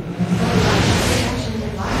soon. The life protection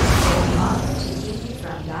device will offer to keep you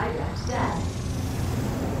from direct death.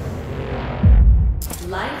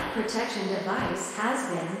 Life protection device has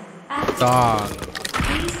been activated.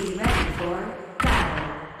 Please be ready for battle.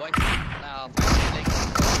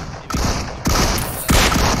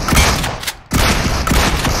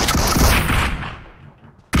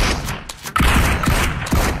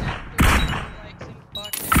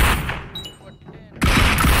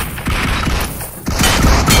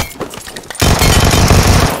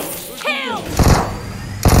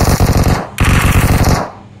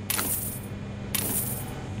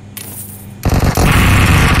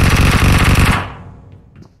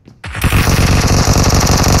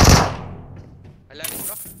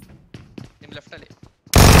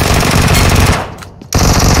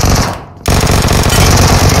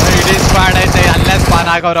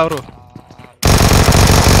 ಆಗವ್ರ ಅವರು.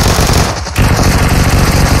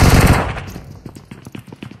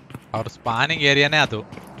 ಅವ್ರ spawning ಏರಿಯಾನೇ ಅದು.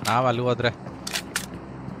 ನಾವ್ ಅಲ್ಲಿ ಹೋದ್ರೆ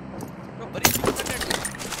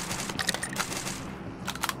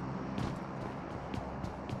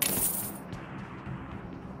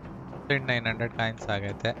 900 coins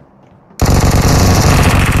ಆಗೈತೆ.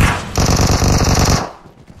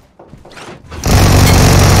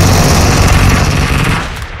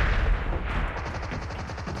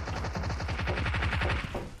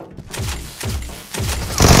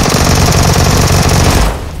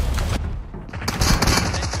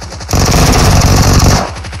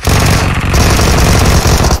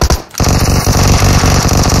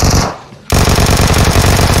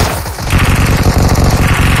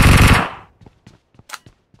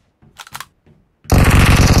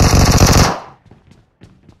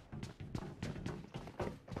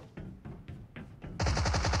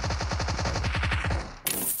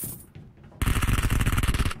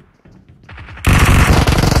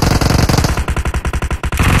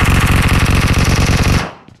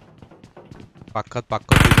 ಪಕ್ಕದ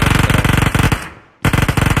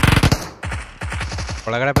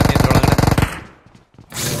ಒಳಗಡೆ ಬಂದಿದ್ರು ಒಳಗಡೆ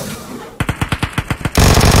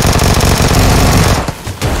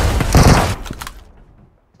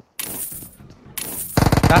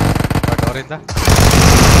ಡೋರಿಂದ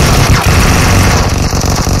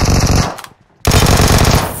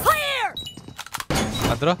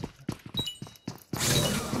ಅಂದ್ರು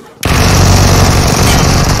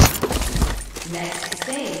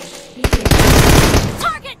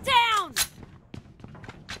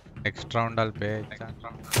ನೆಕ್ಸ್ಟ್ ರೌಂಡ್ ಅಲ್ಲಿ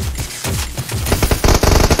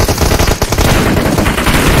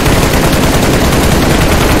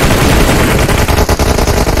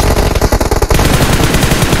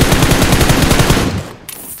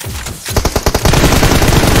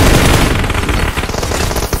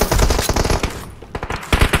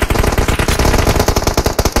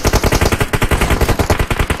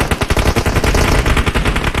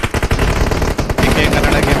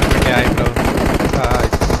ಕನ್ನಡ ಗೇಮ್ ಆಯ್ತು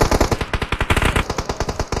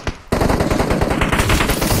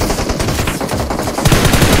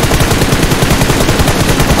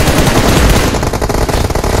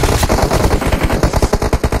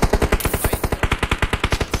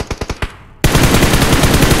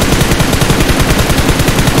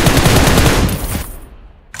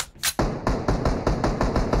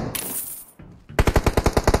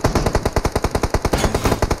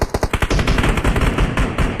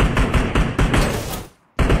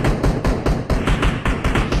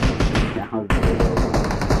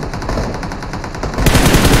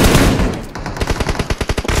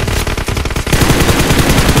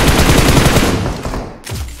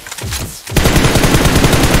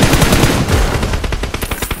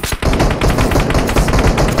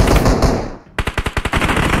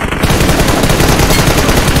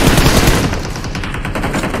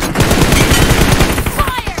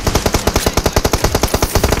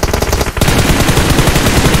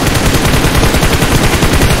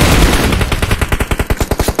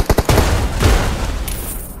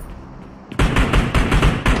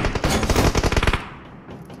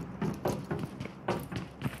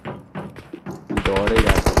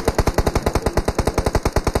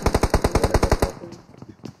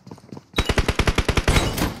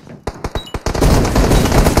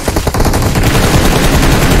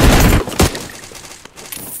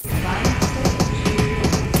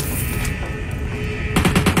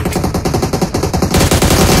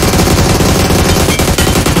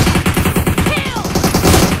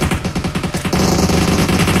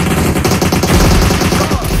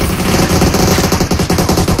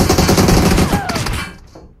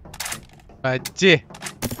ಅಜ್ಜಿ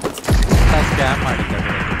ಸ್ಕ್ಯಾಮ್ ಮಾಡಿದ್ದಾರೆ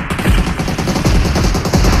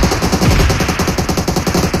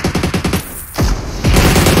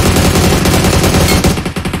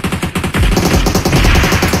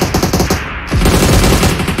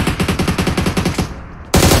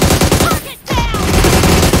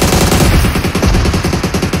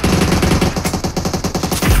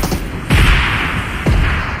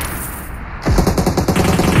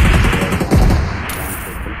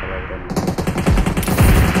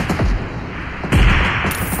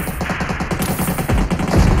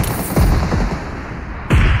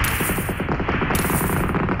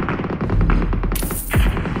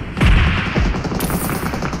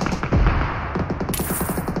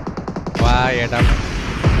ಎಡ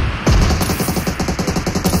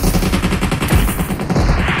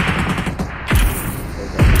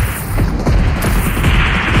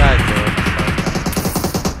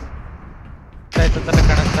ಆಯ್ತು ತರ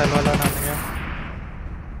ಕಾಣಿಸ್ತಾ ಇಲ್ವಲ್ಲ ನನಗೆ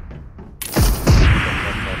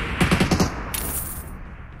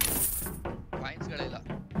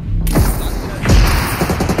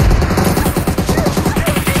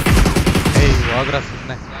ಏಯ್ ಹೋಗ್ರ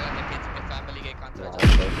ಸುಮ್ಮನೆ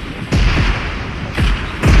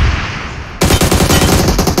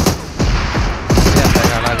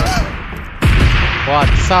ಓ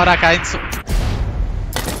 10,000 ಕಾಯಿನ್ಸು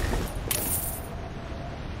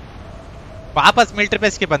ವಾಪಸ್ ಮಿಲಿಟರಿ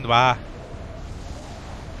ಬೇಸ್ಗೆ ಬಂದ್ವಾ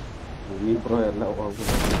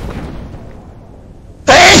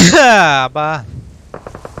ಬಾ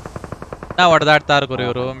ನಾ ಹೊಡೆದಾಡ್ತಾ ಇರ್ಗುರು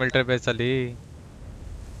ಇವರು ಮಿಲಿಟರಿ ಬೇಸ್ ಅಲ್ಲಿ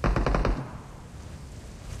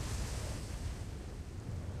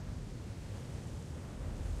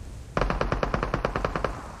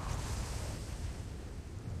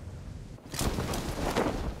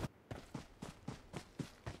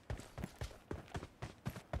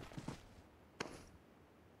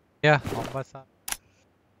ಯಾ 4,000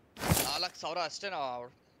 ಅಷ್ಟೇ ನಾವು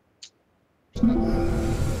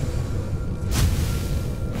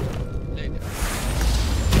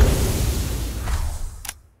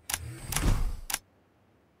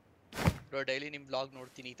ಡೈಲಿ ನಿಮ್ಮ ವ್ಲಾಗ್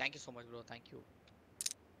ನೋಡ್ತೀನಿ. Thank you so much bro. Thank you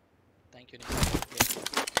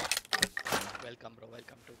welcome bro.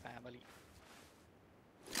 Welcome to family.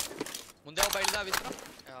 ಮುಂದೆ ಒಬ್ಬ ಇಳ್ದ ವಿಸ್ರ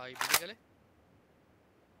ಈ ಬಿಲ್ಡಿಂಗಲ್ಲಿ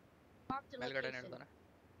ಮೇಲ್ಗಡೆ ಹೇಳ್ತಾನೆ.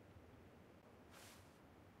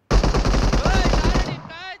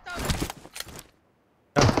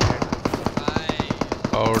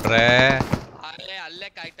 ಹೌಡ್ರೆ ಅಲ್ಲೇ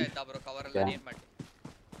ಕಾಯ್ತಾ ಇದ್ದ ಬ್ರೋ ಕವರ್ ಎಲ್ಲ ಏನ್ ಮಾಡಿ.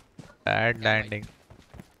 ಬ್ಯಾಡ್ ಲ್ಯಾಂಡಿಂಗ್.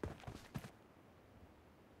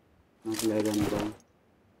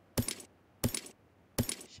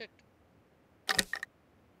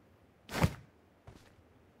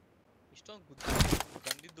 ಇಷ್ಟೊಂದು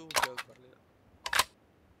ಬಂದಿದ್ದು ಉಪಯೋಗ ಬರಲಿಲ್ಲ.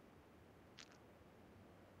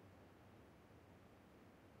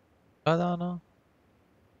 ಅದಾನು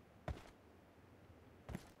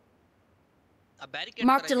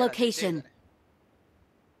Marked a location.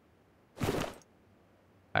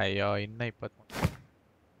 ಅಯ್ಯೋ ಇನ್ನ 23.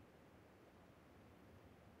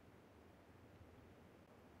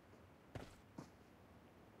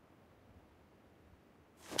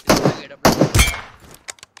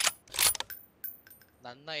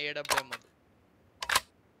 ನನ್ನ AWM ಅದು.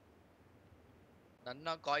 ನನ್ನ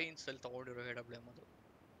ಕಾಯಿನ್ಸ್ ಅಲ್ಲಿ ತಗೊಂಡಿರೋ AWM ಅದು.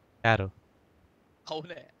 ಯಾರು?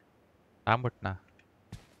 ಅವನೇ ತಾಂಬಿಟ್ನಾ?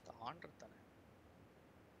 ತಗೊಂಡಿರ್ತಾನೆ.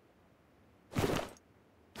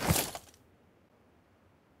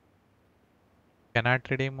 ಕೆನಾಟ್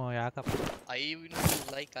ರಿಡೀಮ್ ಯಾಕಪ್ಪ? 500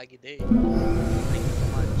 ಲೈಕ್ ಆಗಿದೆ. Thank you so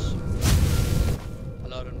much.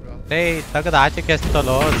 Hello Arun bro. ಏಯ್ ತಗದ ಆಚೆ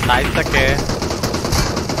ಕೆಸ್ತಲೋ ಸಾಯ್ಸಕ್ಕೆ.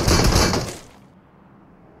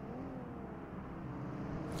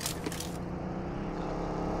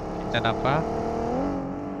 ಏನಪ್ಪ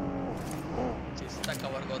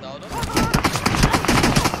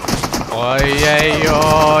ಅಯ್ಯಯ್ಯೋ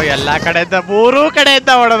ಎಲ್ಲಾ ಕಡೆಯಿಂದ 3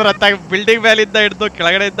 ಕಡೆಯಿಂದ ಹೊಡೆದ್ರು. ಬಿಲ್ಡಿಂಗ್ ಮೇಲಿಂದ ಹಿಡಿದು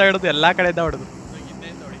ಕೆಳಗಡೆಯಿಂದ ಹಿಡಿದು ಎಲ್ಲಾ ಕಡೆಯಿಂದ ಹೊಡೆದ್ರು.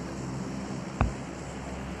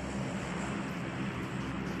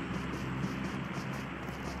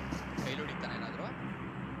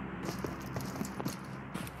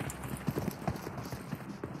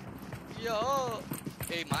 ಅಯ್ಯೋ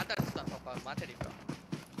ಏಯ್ ಮಾತಾಡ್ತಾನ ಪಾಪ ಮಾತಾಡಿ ಬ್ರೋ.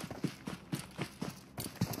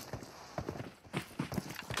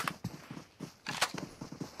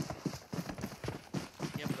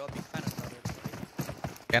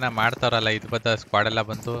 ಏನ ಮಾಡ್ತಾರಲ್ಲ ಇದು ಬದ್ದ ಸ್ಕ್ವಾಡ್ ಎಲ್ಲ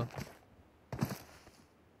ಬಂತು.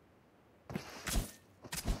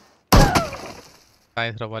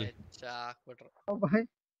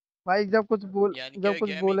 भाई जब कुछ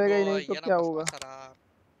बोलेगा ही नहीं तो क्या होगा?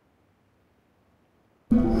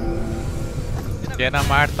 ಏನ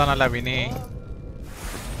ಮಾಡ್ತಾನಲ್ಲ ವಿನಿ.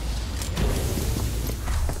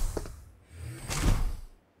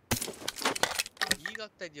 ಈಗ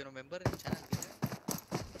ಆಗ್ತಾ ಇದೆಯೋ ಮೆಂಬರ್ ಚಾನಲ್.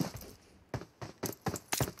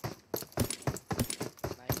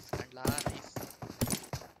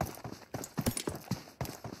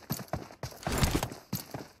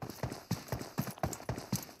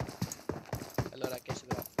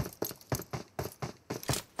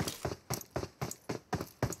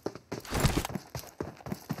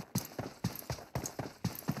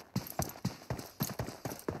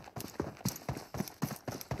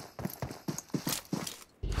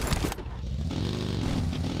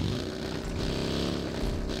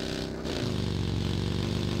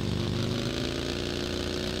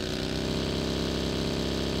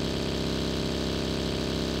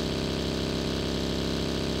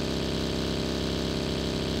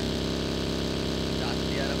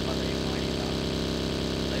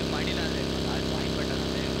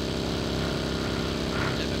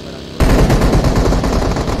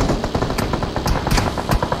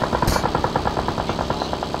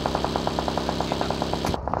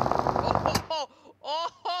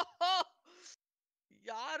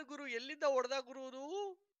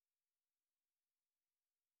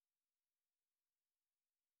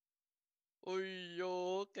 ಅಯ್ಯೋ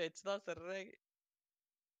ಕೆಚ್ದ ಸರ್ರಾಗಿ.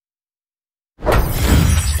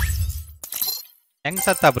 ಹೆಂಗ್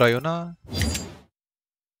ಸತ್ತ ಬ್ರೋ ಇವನು?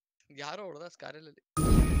 ಯಾರೋ ಹೊಡೆದ ಸ್ಕಾರಲ್ಲಿ.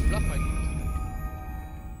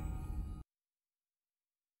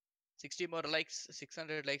 60 more likes,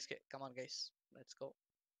 600 likes ಗೆ. Come on guys, let's go.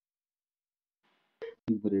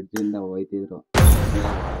 Bridge ಇಂದ ಹೋಯ್ತಿದ್ರು.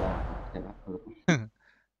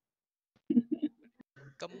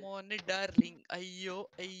 Come on darling, ಅಯ್ಯೋ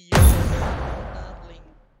ಅಯ್ಯೋ darling,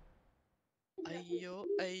 ಅಯ್ಯೋ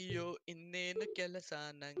ಅಯ್ಯೋ ಇನ್ನೇನು ಕೆಲಸ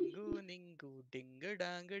ನಂಗೂ ನಿಂಗು, ding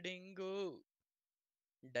Dang ಡಿಂಗು,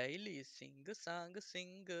 daily Singh song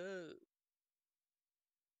Singh.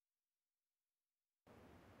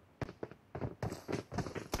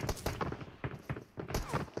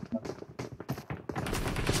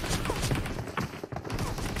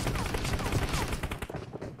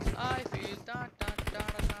 I feel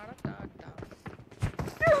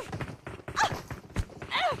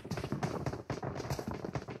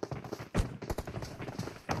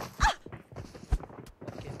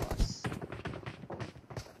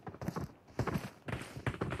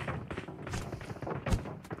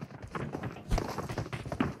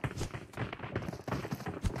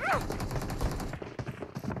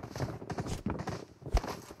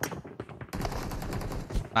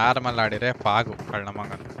normal ಆಡಿದ್ರೆ ಪಾಗು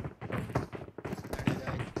ಕಳ್ಳಮಗನ್.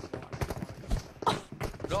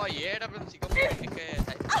 ಬ್ರೋ AW ಸಿಗೋಕ್ಕೆ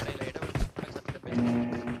ಇಲ್ಲ AW ಸತ್ರ ಬೇಕು.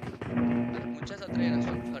 ಮುಂಚೆ ಸತ್ರ ಏನೋ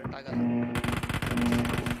ಸ್ವಲ್ಪ ಹರ್ಟ್ ಆಗಲ್ಲ.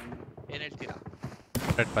 ಏನ್ ಹೇಳ್ತೀರಾ?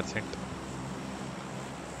 100%.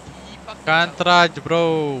 Kantharaj bro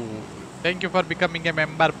thank you for becoming A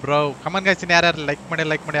member bro. Come on guys, ಇನ್ನು ಯಾರ್ಯಾರು ಲೈಕ್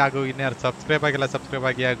ಮಾಡಿ ಹಾಗೂ ಇನ್ಯಾರು ಸಬ್ಸ್ಕ್ರೈಬ್ ಆಗಿಲ್ಲ ಸಬ್ಸ್ಕ್ರೈಬ್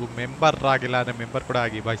ಆಗಿ ಹಾಗೂ ಮೆಂಬರ್ ಆಗಿಲ್ಲ ಅಂದ್ರೆ ಮೆಂಬರ್ ಕೂಡ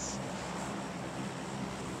ಆಗಿ ಬಾಯ್ಸ್.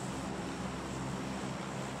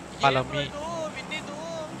 ಫಾಲೋ ಮೀ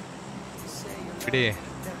ಬಿಡಿ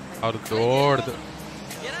ಅವ್ರು ದೊಡ್ಡದು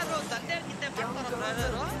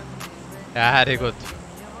ಯಾರಿಗೆ ಗೊತ್ತು.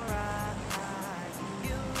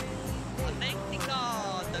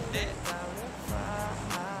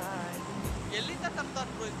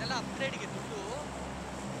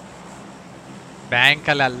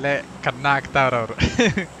 ಬ್ಯಾಂಕಲ್ಲಿ ಅಲ್ಲೇ ಕನ್ನ ಹಾಕ್ತಾವ್ರ ಅವರು.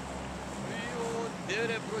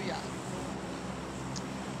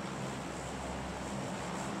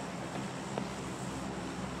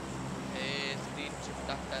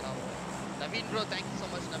 Naveen bro, thank you so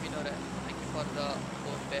much Naveen ಅವರೇ. Thank you for the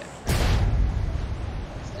phone pay.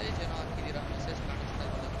 Message ಏನೋ ಹಾಕಿದೀರಾ? ಮೆಸೇಜ್ ಕಾಣಿಸ್ತಾ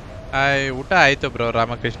ಇಲ್ಲ. ಹಾಯ್, ಊಟ ಆಯ್ತು ಬ್ರೋ.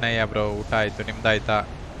 ರಾಮಕೃಷ್ಣಯ್ಯ ಬ್ರೋ ಊಟ ಆಯ್ತು, ನಿಮ್ದಾಯ್ತಾ?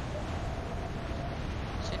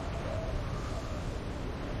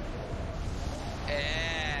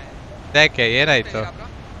 ಯಾಕೆ ಏನಾಯ್ತು?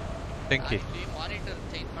 ಬೆಂಕಿ ಮಾನಿಟರ್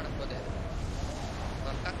ಚೇಂಜ್ ಮಾಡಕ್ ಹೋದೆ,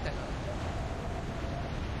 ವರ್ಕ್ ಆಗ್ತಾ ಇಲ್ಲ.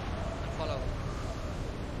 ಫಾಲೋ.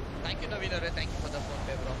 ಥ್ಯಾಂಕ್ ಯು ನವೀನ್ ಅವರೇ, thank you for the phone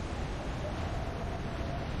pay bro.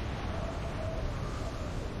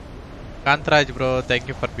 Kantharaj bro thank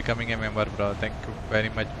you for becoming A member bro. Thank you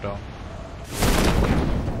very much bro.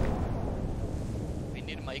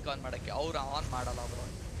 ಇನ್ನೇನು ಮೈಕ್ ಆನ್ ಮಾಡಕ್ಕೆ ಅವ್ರು ಆನ್ ಮಾಡಲ್ಲ ಬ್ರೋ.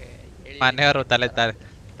 ಮನೆಯವರು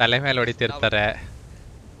ತಲೆ ಮೇಲೆ ಹೊಡಿತಿರ್ತಾರೆ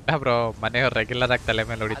ಬ್ರೋ. ಮನೆಯವ್ರು ರೆಗ್ಯುಲರ್ ಆಗಿ ತಲೆ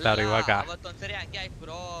ಮೇಲೆ ಹೊಡಿತಾವ್ರು ಇವಾಗ. ಅವತ್ತೊಂದ್ಸರಿ ಹಂಗೆ ಆಯ್ತು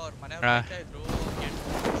ಬ್ರೋ. ಅವ್ರ ಮನೆಯವ್ರು ಇದ್ರು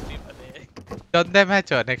ಒಂದೇ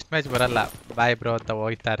ಮ್ಯಾಚ್, ನೆಕ್ಸ್ಟ್ ಮ್ಯಾಚ್ ಬರಲ್ಲ ಬಾಯ್ ಬ್ರೋ ಅಂತ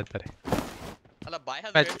ಹೋಗ್ತಾ ಇರ್ತಾರೆ. ಅಲ್ಲ ಬಾಯ್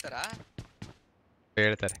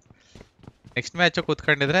ಹೇಳ್ತಾರೆ. ನೆಕ್ಸ್ಟ್ ಮ್ಯಾಚ್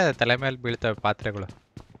ಕೂತ್ಕೊಂಡಿದ್ರೆ ತಲೆ ಮೇಲೆ ಬೀಳ್ತವೆ ಪಾತ್ರೆಗಳು.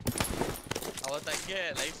 ಅವತ್ತು ಹಂಗೆ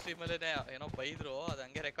ಲೈವ್ ಸ್ಟ್ರೀಮ್ ಅಲ್ಲೇ ಏನೋ ಬೈದ್ರು, ಅದು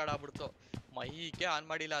ಹಂಗೆ ರೆಕಾರ್ಡ್ ಆಗ್ಬಿಡ್ತು. ಮೈಕೆ ಆನ್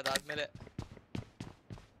ಮಾಡಿಲ್ಲ ಅದಾದ್ಮೇಲೆ.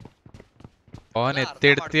 ಫೋನ್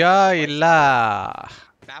ಎತ್ತಿಡ್ತೀಯಾ ಇಲ್ಲ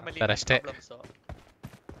ಅಷ್ಟೇ.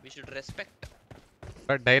 We should respect.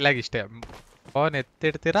 ಡೈಲಾಗ್ ಇಷ್ಟೇ, ಫೋನ್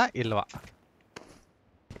ಎತ್ತಿಡ್ತೀರಾ ಇಲ್ವಾ?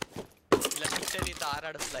 ಇಲ್ಲ ಸುತ್ತೇನಿಂದ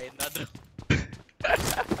ಹಾರಾಡಿಸ್ಲ ಏನಾದ್ರು.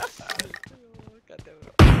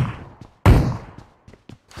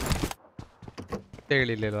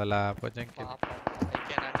 ಹೇಳಿಲ್ವಲ್ಲ ಪಜಂಕಿ. ಐ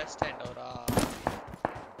ಕ್ಯಾನ್ ಅಂಡರ್ಸ್ಟ್ಯಾಂಡ್ ಅವರ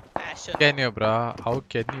passion. Can you bro? How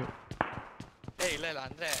can you? ಇಲ್ಲ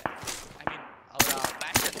ಅಂದ್ರೆ ಐ ಮೀನ್ ಅವರ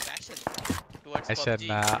passion towards PUBG.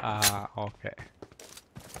 Okay,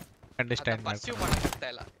 understand pursue ಮಾಡಕ್ಕಾಗ್ತಾ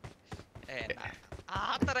ಇಲ್ಲ. ಆ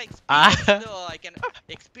ತರ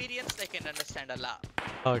ಎಕ್ಸ್ಪೀರಿಯನ್ಸ್ ಐ ಕ್ಯಾನ್ ಅಂಡರ್ಸ್ಟ್ಯಾಂಡ್ ಅಲ್ಲ.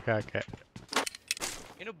 ಓಕೆ.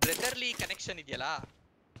 ಇನ್ನು ಬ್ರದರ್ಲಿ ಕನೆಕ್ಷನ್ ಇದೆಯಲ್ಲ,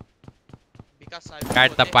 because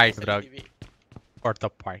got the point bro, got the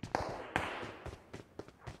point.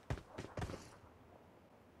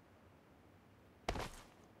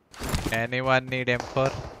 Anyone need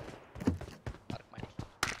M4? Work ಮಾಡಿ.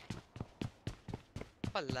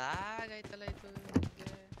 ಲ್ಯಾಗ್ ಆಯ್ತಲ್ಲ ಇದು.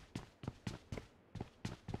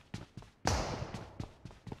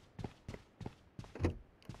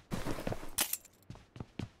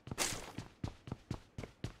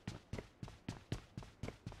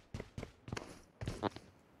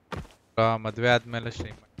 ಮದ್ವೆ ಆದ್ಮೇಲೆ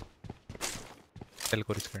ಸ್ಟ್ರೀಮ್ ಎಲ್ಲಿ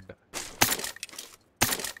ಕೂರಿಸ್ಕೊಂಡು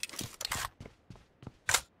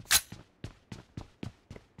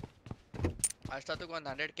ಅಷ್ಟೊತ್ತಿಗೆ ಒಂದು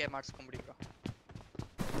 100K ಮಾಡಿಸ್ಕೊಂಬಿಡಿ ಬ್ರೋ.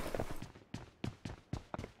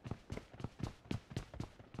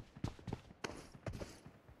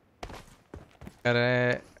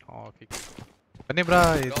 ಬನ್ನಿ ಬ್ರೋ,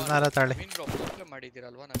 ಇದನ್ನಾರ ತಾಳಿ. Naveen bro phone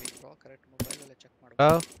ಮಾಡಿದ್ದೀರಲ್ವಾ Naveen bro? Correct mobile ಅಲ್ಲೇ ಚೆಕ್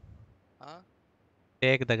ಮಾಡ್ಬೋದು. ಹಾ,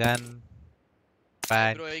 take the gun.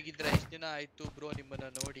 Bye bro, ಹೇಗಿದ್ರೆ ಎಷ್ಟು ದಿನ ಆಯ್ತು ಬ್ರೋ ನಿಮ್ಮನ್ನ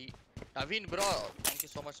ನೋಡಿ. Naveen bro thank you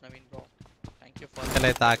so much Naveen bro. Thank you for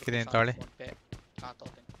ಎಲ್ಲ ಹಾಕಿದ್ದೀನಿ ತಾಳಿ. ಹಾ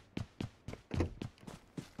ತಗೋತೀನಿ.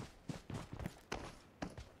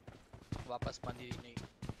 ವಾಪಸ್ ಬಂದಿದ್ದೀನಿ,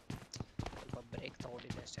 ಸ್ವಲ್ಪ ಬ್ರೇಕ್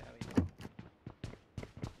ತಗೊಂಡಿದ್ದೆ ಅಷ್ಟೇ ನವೀನ್.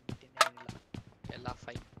 ಎಲ್ಲ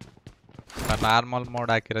ಫೈನ್. ನಾರ್ಮಲ್ ಮೋಡ್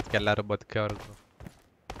ಹಾಕಿರೋದಕ್ಕೆ ಎಲ್ಲರೂ ಬದುಕವ್ರದ್ದು.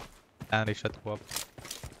 ನಾನು ಇಷ್ಟೊತ್ತಿಗೆ ಹೋಗ್.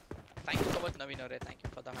 Thank you so much Naveen ಅವರೇ, thank you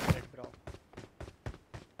for the 100 bro.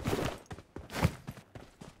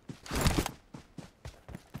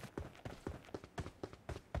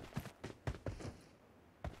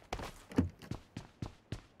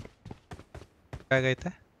 ಆಗೈತೆ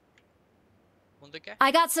I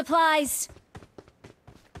got supplies.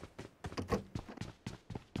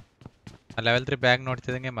 Level 3 bag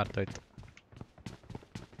ನೋಡ್ತಿದಂಗೆ ಮರ್ತೋಯ್ತು.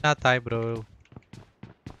 Tai bro.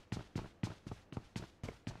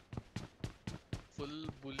 Full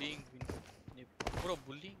bullying bro,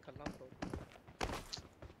 bullying ಅಲ್ಲ bro,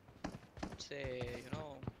 say you know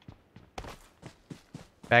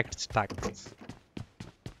fact stock.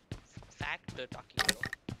 Fact talking bro,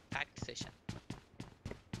 fact session.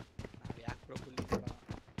 ನಾವು ಯಾಕೆ bro bully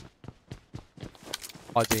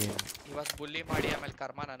ಇವತ್ತು ಬುಲ್ಲಿ ಮಾಡಿ ಆಮೇಲೆ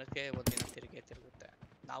ಕರ್ಮ ನನಗೆ ಒಂದಿನ ತಿರುಗುತ್ತೆ.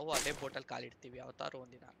 ನಾವು ಅದೇ ಬೋಟಲ್ಲಿ ಕಾಲಿಡ್ತೀವಿ ಯಾವತ್ತಾರು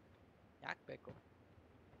ಒಂದಿನ. ಯಾಕೆ ಬೇಕು?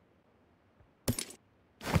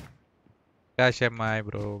 ಕಾಶೆಮ್ಮಾಯ್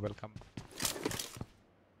ಬ್ರೋ, ವೆಲ್ಕಮ್ ಬ್ರೋ.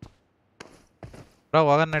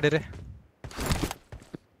 ಹೋಗೋಣ ನಡೀರಿ.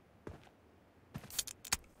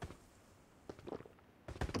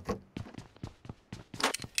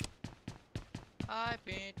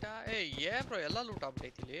 ಏನ್ ಬ್ರೋ ಎಲ್ಲ ಲೂಟ್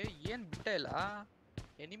ಆಗ್ಬಿಟ್ಟೈತಿ ಇಲ್ಲಿ, ಏನ್ ಬಿಟ್ಟೇ ಇಲ್ಲ,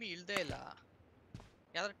 ಎನಿಮಿ ಇಲ್ದೇ ಇಲ್ಲ.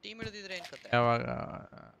 ಯಾವ್ದಾರು ಟೀಮ್ ಹಿಡಿದಿದ್ರೆ ಏನ್ ಕತೆ?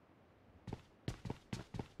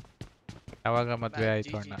 ಯಾವಾಗ ಮದ್ವೆ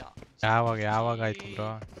ಆಯ್ತು ಅಣ್ಣ? ಯಾವಾಗ ಆಯ್ತು ಬ್ರೋ?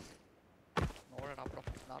 ನೋಡೋಣ ಬ್ರೋ,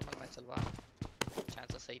 ನಾರ್ಮಲ್ ಮ್ಯಾಚ್ ಅಲ್ವಾ,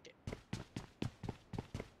 ಚಾನ್ಸಸ್ ಐತೆ.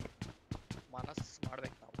 ಮನಸ್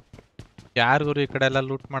ಮಾಡ್ಬೇಕು ನಾವು. ಯಾರಿಗೂ ಈ ಕಡೆ ಎಲ್ಲ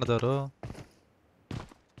ಲೂಟ್ ಮಾಡಿದವರು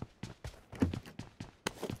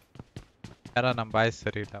ಯಾರ? ನಮ್ಮ ಬಾಯ್ಸ್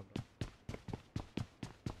ಸರಿ ಇಲ್ಲ ಬ್ರೋ.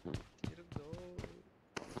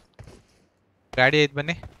 ಗಾಡಿ ಐತ್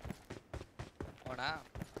ಬನ್ನಿ. ನೋಡ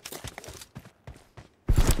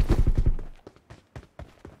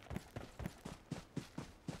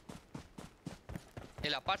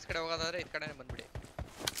ಇಲ್ಲ, ಅಪಾರ್ಟ್ಸ್ ಕಡೆ ಹೋಗೋದಾದ್ರೆ ಇದ್ ಕಡೆನೇ ಬಂದ್ಬಿಡಿ.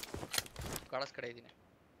 ಗಾಡಸ್ ಕಡೆ ಇದೀನಿ.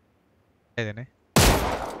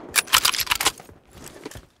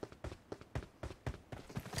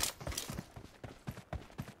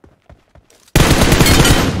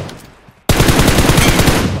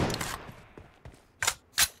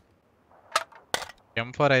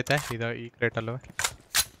 M4 ಐತೆ ಇದು ಈ ಕ್ರೇಟ್ ಅಲ್ವಾ?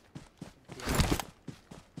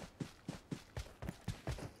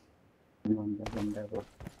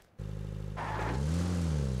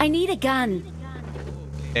 I need a gun.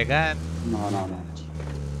 A gun? No.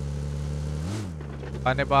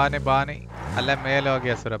 ಬಾನೆ ಅಲ್ಲೇ ಮೇಲೆ ಹೋಗಿ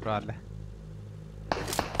ಹೆಸರು ಬ್ರೋ. ಅಲ್ಲೇ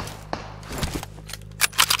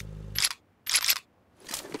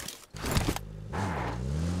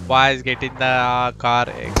boys get in the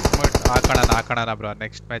car. ಹಾಕೋಣ ಬ್ರೋ,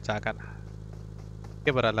 ನೆಕ್ಸ್ಟ್ ಮ್ಯಾಚ್ ಹಾಕೋಣ.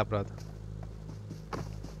 ಬರಲ್ಲ ಬ್ರೋ ಅದು.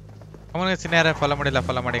 ಅವನಿಗೆ ಸಿನಿಯರ್ ಫಾಲೋ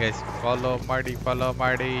ಮಾಡಿ ಗೈಸ್. ಫಾಲೋ ಮಾಡಿ.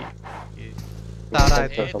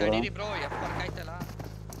 ಬ್ರೋ ಎಫ್ ವರ್ಕ್ ಆಯ್ತಲ್ಲ,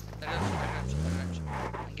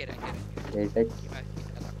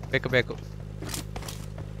 ಬೇಕು.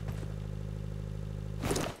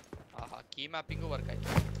 ಆಹಾ, ಕೀ ಮ್ಯಾಪಿಂಗು ವರ್ಕ್ ಆಯ್ತು.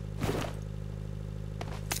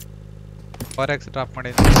 4x ಡ್ರಾಪ್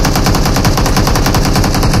ಮಾಡಿ.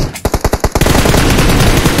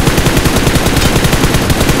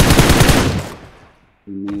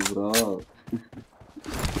 ಬ್ರೋ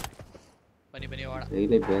ಬನ್ನಿ ಓಡ.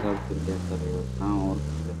 ಡೈಲಿ ಬೇರೆ ತಿರ್ಗಾಡ್ತಾರೆ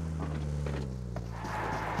ಇವತ್ತು.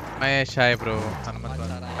 Mahesh hi bro. Hanumantha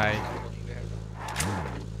hi.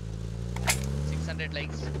 600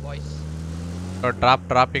 likes boys.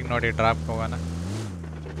 Dropping ನೋಡಿ. ಡ್ರಾಪ್ ಹೋಗೋಣ.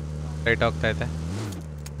 ರೈಟ್ ಹೋಗ್ತಾ ಇದೆ.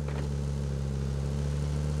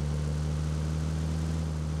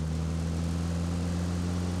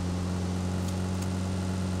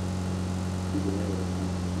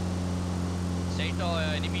 ಸ್ಟ್ರೈಟ್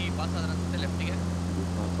ಎನಿಮಿ ಪಾಸ್ ಆದ್ರೆ ಅನ್ಸುತ್ತೆ ಲೆಫ್ಟಿಗೆ,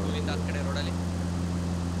 ಇಲ್ಲಿಂದ ಆ ಕಡೆ ರೋಡಲ್ಲಿ.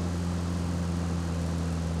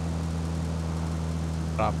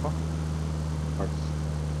 ಡ್ರಾಪ್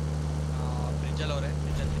ಬ್ರಿಡ್ಜಲ್ಲಿ ಅವರೇ,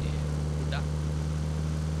 ಬ್ರಿಡ್ಜಲ್ಲಿ ಗುಡ್ಡ.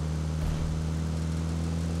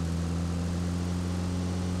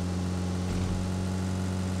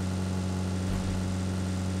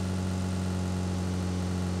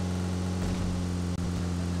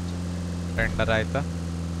 ರೆಂಡರ್ ಆಯ್ತಾ?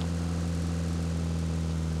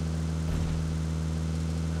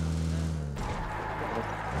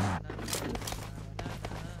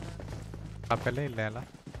 ಆಪೆಲ್ಲ ಇಲ್ಲ ಅಲ್ಲ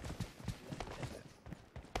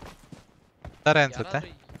ತಾರೆ ಅನ್ಸುತ್ತೆ.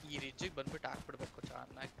 ಈ ರಿಜ್ಜಿಗೆ ಬಂದ್ಬಿಟ್ಟು ಹಾಕ್ಬಿಡ್ಬೇಕು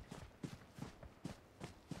ಚೆನ್ನಾಗಿ.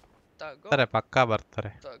 ತಾರೆ ಪಕ್ಕಾ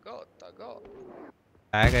ಬರ್ತಾರೆ. ತಗೋ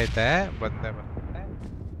ಹೇಗೈತೆ? ಬಂದೆ.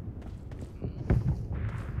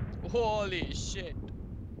 ಹೋಲಿ ಶಿಟ್.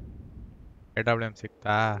 AWM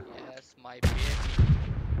ಸಿಕ್ತಾ? Yes my baby.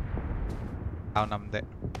 ನಾವು ನಮ್ದೆ.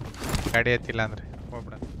 ಗಾಡಿ ಎತ್ತಿಲ್ಲ ಅಂದ್ರೆ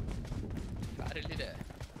ಹೋಗ್ಬಿಡ. ಕಾರ್ ಎಲ್ಲಿದೆ?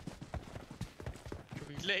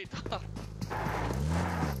 ಇಲ್ಲೇ ಐತಾ?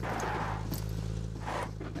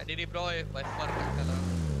 ನಡೀರಿ ಬ್ರೋ, ವೈಫ್ ವರ್ಕ್ ಆಗಲ್ಲ.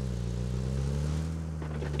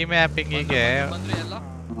 ಈ ಮ್ಯಾಪಿಂಗ್ ಹೀಗೆ ಬಂದ್ರಿ ಎಲ್ಲ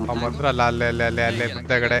ಬಂದ್ರಲ್ಲ ಅಲ್ಲೇ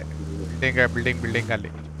ಮುಂದೆಗಡೆ ಬಿಲ್ಡಿಂಗ್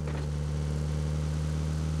ಅಲ್ಲಿ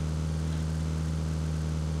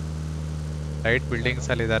ರೈಟ್ ಬಿಲ್ಡಿಂಗ್ಸ್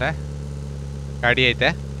ಅಲ್ಲಿ ಇದಾರೆ. ಗಾಡಿ ಐತೆ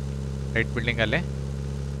ರೈಟ್ ಬಿಲ್ಡಿಂಗ್ ಅಲ್ಲಿ.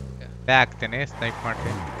 ಹಾಕ್ತೀನಿ, ಸ್ನೈಪ್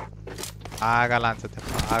ಮಾಡ್ತೀನಿ. ಆಗಲ್ಲ ಅನ್ಸುತ್ತೆ.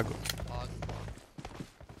 ಆಗು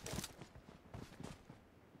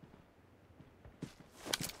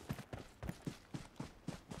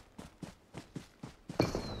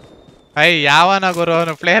ಯಾವನ ಗುರು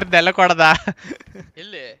ಅವನು ಪ್ಲೇಯರ್ ನೆಲ ಕೊಡದ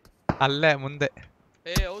ಎಲ್ಲಿ? ಅಲ್ಲೇ ಮುಂದೆ.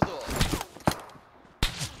 ಹೌದು.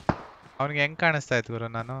 ಅವನಿಗೆ ಹೆಂಗ್ ಕಾಣಿಸ್ತಾ ಇತ್ತು ಗುರು?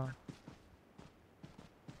 ನಾನು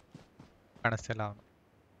ಕಾಣಿಸ್ತಿಲ್ಲ ಅವನು.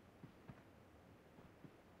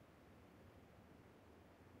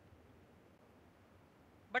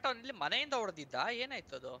 ಬಟ್ ಅವನಲ್ಲಿ ಮನೆಯಿಂದ ಹೊಡೆದಿದ್ದ.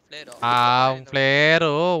 ಏನಾಯ್ತು ಅದು ಫ್ಲೇರು?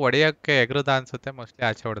 ಫ್ಲೇರು ಹೊಡಿಯಕ್ಕೆ ಎಗರುದ ಅನ್ಸುತ್ತೆ. ಮೋಸ್ಟ್ಲಿ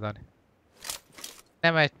ಆಚೆ ಹೊಡೆದಾನೆ.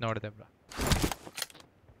 ಮ್ಯಾಚ್ ನೋಡಿದೆ ಬ್ರೋ.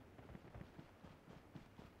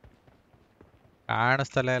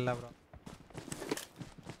 ಕಾಣಿಸ್ತಲೇ ಇಲ್ಲ ಬ್ರೋ.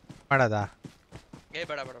 ಮಾಡದ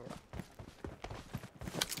ಬೇಡ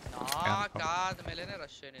ನಾಕಾದ್ಮೇಲೆನೆ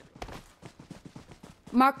ರಶ್ ಏನಿದ್ರು.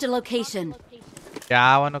 Marked a location.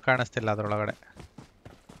 ಯಾವನು ಕಾಣಿಸ್ತಿಲ್ಲ ಅದ್ರೊಳಗಡೆ.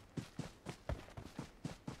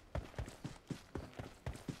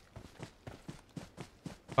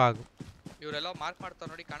 ಇವರೆಲ್ಲ ಮಾರ್ಕ್ ಮಾಡ್ತಾವ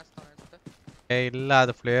ನೋಡಿ, ಕಾಣಿಸ್ತಾವ ಅನ್ಸುತ್ತೆ. ಇಲ್ಲ,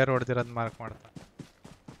 ಅದು ಫ್ಲೇಯರ್ ಹೊಡೆದಿರೋದು ಮಾರ್ಕ್ ಮಾಡ್ತಾ.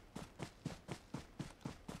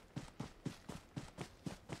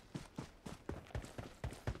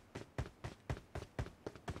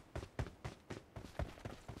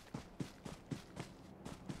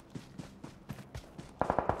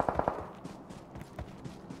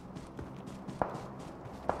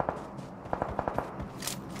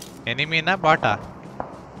 ಎನಿಮಿನಾ ಬಾಟಾ?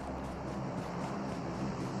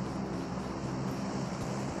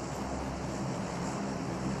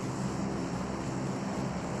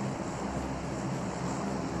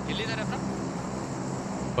 ಎಲ್ಲಿದ್ದಾರೆ ಬ್ರೋ?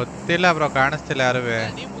 ಗೊತ್ತಿಲ್ಲ ಬ್ರೋ, ಕಾಣಿಸ್ತಿಲ್ಲ ಯಾರುವೆ.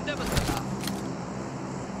 ನೀವು ಮುಂದೆ ಬಂದ್ರಲ್ಲ.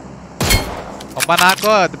 ಒಬ್ಬ ನಾಲ್ಕು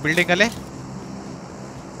ಅದು ಬಿಲ್ಡಿಂಗ್ ಅಲ್ಲಿ.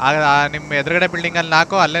 ನಿಮ್ಮ ಎದುರುಗಡೆ ಬಿಲ್ಡಿಂಗ್ ಅಲ್ಲಿ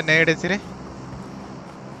ನಾಲ್ಕು. ಅಲ್ಲೇ ನೇಡಿಸಿರಿ.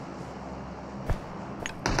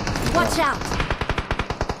 Watch out.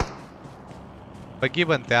 ಬಗ್ಗಿ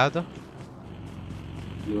ಬಂತೆ ಯಾವುದು?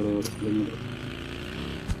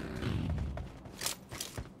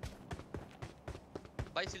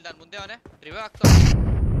 ಬೈಸಿಲ್ ನಾನು ಮುಂದೆ ಅವನೇ ರಿವೈವ್ ಆಗ್ತಾನೆ.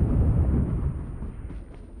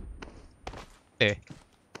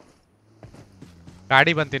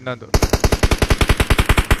 ಗಾಡಿ ಬಂತು ಇನ್ನೊಂದು.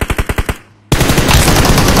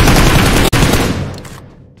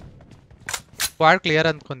 Squad clear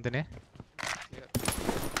ಅಂದ್ಕೊಂತೀನಿ.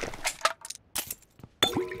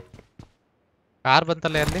 ಕಾರ್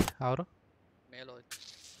ಬಂತಲ್ಲ ಅಲ್ಲಿ ಅವರು ಮೇಲೆ ಹೋಯ್ತು.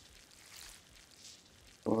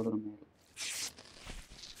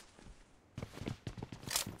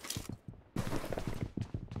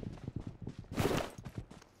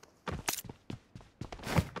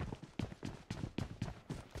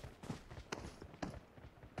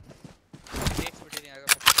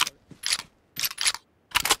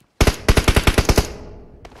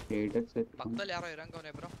 ಪಕ್ಕದಲ್ಲಿ ಯಾರೋ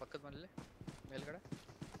ಇರಂಗವನೇ ಬ್ರೋ, ಪಕ್ಕದ ಮನೇಲಿ ಮೇಲ್ಗಡೆ.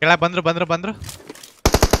 ಕೆಳ ಬಂದ್ರು.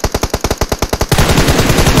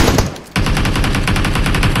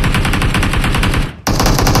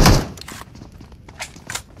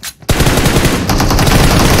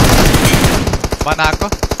 ನಾಲ್ಕು.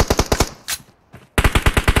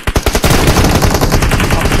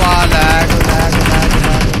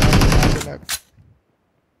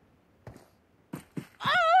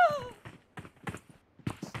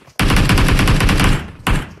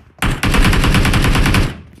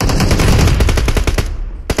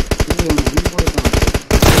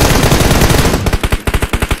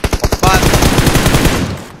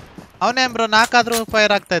 ಅವನೇ ಬ್ರೋ, ನಾಲ್ಕಾದ್ರೂ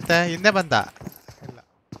ಫೈರ್ ಆಗ್ತೈತೆ. ಹಿಂದೆ ಬಂದ. ಇಲ್ಲ,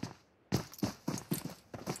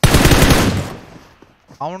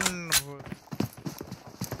 ಅವನ್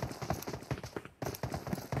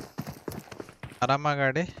ಆರಾಮ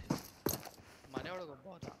ಗಾಡಿ. ಮನೆ ಒಳಗೆ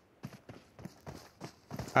ಹೋಗ್ಬೋದ?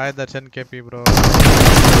 Hi Darshan KP bro.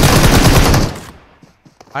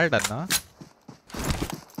 ಆಲ್ಡನ್ನ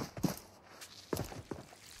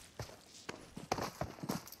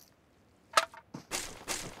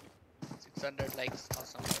 600 likes.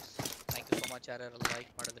 Awesome guys. Thank you so much. ಯಾರ್ಯಾರು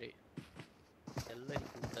ಲೈಕ್ ಮಾಡಿದ್ರಿ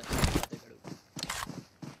ಎಲ್ಲರಿಗೂ ಧನ್ಯವಾದಗಳು.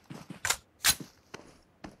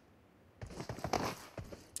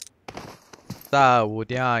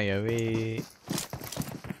 ಉದ್ಯಾಯವೇ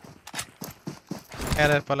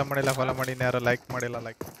ಯಾರ್ಯಾರು ಫಾಲೋ ಮಾಡಿಲ್ಲ ಫಾಲೋ ಮಾಡಿ, ಯಾರು ಲೈಕ್ ಮಾಡಿಲ್ಲ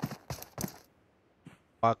ಲೈಕ್.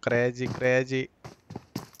 Crazy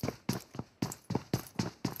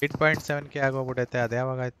 8.7K ಆಗೋಗ್ಬಿಟ್ಟೈತೆ. ಅದು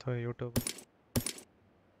ಯಾವಾಗಾಯ್ತು ಯೂಟ್ಯೂಬ್?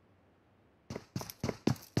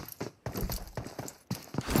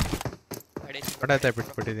 ಹೊಡೆತ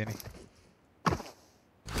ಬಿಟ್ಬಿಟ್ಟಿದ್ದೀನಿ.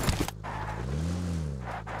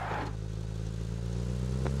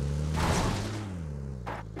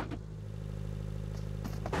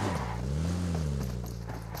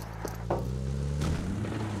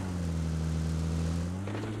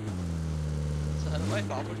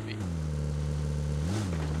 ಸರ್ವೈವ್ ಆಗ್ಬಿಟ್ವಿ.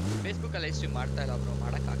 ಫೇಸ್ಬುಕ್ ಅಲ್ಲಿ ಸ್ಟ್ರೀಮ್ ಮಾಡ್ತಾ ಇಲ್ಲ ಬ್ರೋ,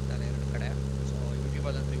 ಮಾಡಕ್ ಆಗ್ತಾ ಇಲ್ಲ ಎರಡು ಕಡೆ. ಸೊ ಯೂಟ್ಯೂಬ್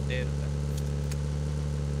ಅಲ್ಲಂತೂ ಇದ್ದೇ ಇರುತ್ತೆ.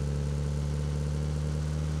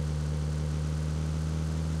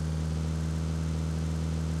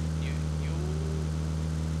 ನೀವು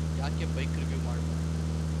ಯಾಕೆ ಬೈಕ್ ರಿವ್ಯೂ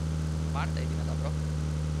ಮಾಡ್ತಾ ಇದ್ದೀನಲ್ಲ ಬ್ರೋ,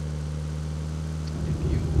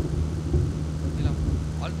 ರಿವ್ಯೂ ಗೊತ್ತಿಲ್ಲ.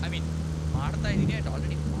 ಐ ಮೀನ್ ಮಾಡ್ತಾ ಇದ್ದೀನಿ, ಅಟ್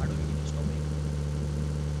ಆಲ್ರೆಡಿ ಮಾಡೋಗಿದ್ದೀನಿ ಎಷ್ಟೋ ಬೈಕ್.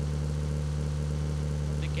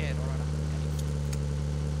 ಅದಕ್ಕೆ ನೋಡೋಣ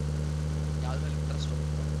ಯಾವ್ದ್ರಲ್ಲಿ ಇಂಟ್ರೆಸ್ಟ್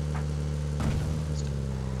ಹೋಗುತ್ತೆ.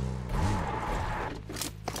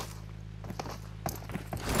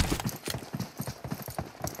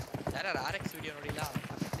 ಯಾರು RX ವಿಡಿಯೋ ನೋಡಿಲ್ಲ,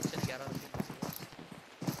 ಕಮೆಂಟ್ ಸೆಕ್ಷನ್ ಯಾರು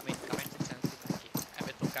ಕಮೆಂಟ್ ಸೆಕ್ಷನ್ ಹಾಕಿ.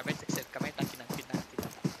 ಆಮೇಲೆ ಕಮೆಂಟ್ ಸೆಕ್ಷನ್ ಕಮೆಂಟ್ ಹಾಕಿ, ನಾನು ಪಿನ್ ಹಾಕ್ತೀನಿ.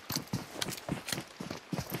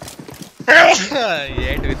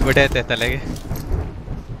 ಏಟ್ ಬಿದ್ಬಿಟ್ಟೈತೆ ತಲೆಗೆ,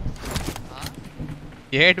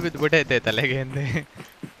 ಏಟ್ ಬಿದ್ಬಿಟ್ಟೈತೆ ತಲೆಗೆ ಅಂದೆ.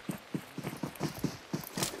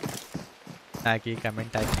 ಹಾಕಿ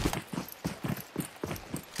ಕಮೆಂಟ್ ಹಾಕಿ.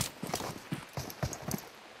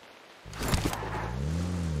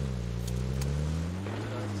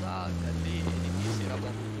 ಸಾಕಲ್ಲಿ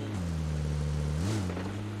ನಿಲ್ಲಿಸಿರಬಹುದು.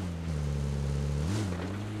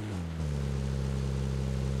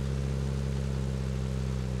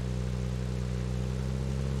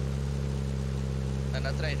 ನನ್ನ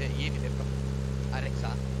ಹತ್ರ ಇದೆ. ಏನಿದೆ ಬ್ರೋ? RX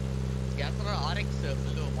ಯಾರ ಹತ್ರ RX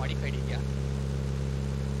ಫುಲ್ಲು ಮಾಡಿಫೈಡ್ ಇದೆಯಾ?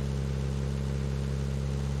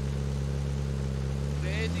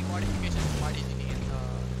 ಕ್ರೇಜಿ ಮಾಡಿಫಿಕೇಶನ್ ಮಾಡಿದ್ದೀನಿ ಅಂತ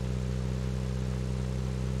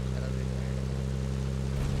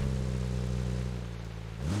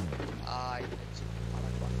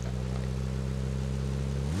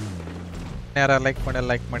ಯಾರು ಲೈಕ್ ಮಾಡಲ್ಲ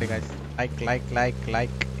ಲೈಕ್ ಮಾಡಿ guys. Like like like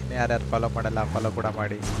like. ಇನ್ನು ಯಾರ್ಯಾರು ಫಾಲೋ ಮಾಡಲ್ಲ ಫಾಲೋ ಕೂಡ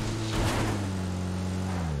ಮಾಡಿ.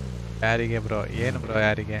 ಯಾರಿಗೆ ಬ್ರೋ? ಏನು ಬ್ರೋ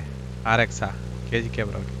ಯಾರಿಗೆ? RX KGK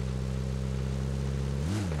bro.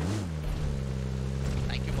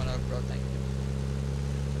 Thank you Manohar bro, thank you.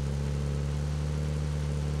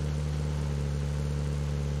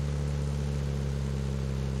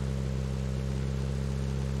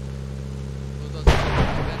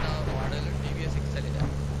 Model TVS XL ಇದೆ.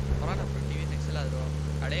 ಬರೋಣ TVS XL ಆದರೂ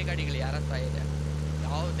ಹಳೆ ಗಾಡಿಗಳು ಯಾರ ಹತ್ರ ಇದೆ?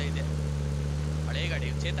 ಯಾವುದೇ ಇದೆ ಹಳೆ ಗಾಡಿ?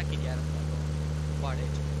 ಚೇತಕ್ ಇದೆ ಯಾರ ಹತ್ರ? ತುಂಬ ಹಳೆ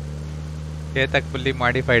ಚೇತಕ್ ಫುಲ್ಲಿ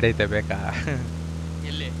ಮಾಡಿಫೈಡ್ ಐತೆ ಬೇಕಾ?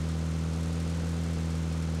 ಎಲ್ಲಿ?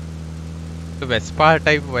 Vespa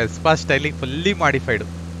type, Vespa ಸ್ಟೈಲಿಗೆ fully modified.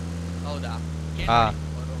 ಹೌದಾ? ಹಾ,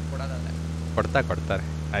 ಕೊಡ್ತಾರೆ.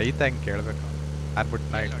 ಐತೆ ಹಂಗೆ ಕೇಳ್ಬೇಕು. ಅನ್ಬಿಟ್ಟು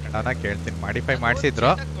ನಾನು ಕೇಳ್ತೀನಿ. ಮಾಡಿಫೈ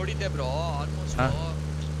ಮಾಡಿಸಿದ್ರು ನೋಡಿದ್ದೆ ಬ್ರೋ, ಆಲ್ಮೋಸ್ಟ್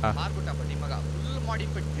ಮಾರ್ಬಿಟ್ಟ ಬಟ್ ಇವಾಗ ಫುಲ್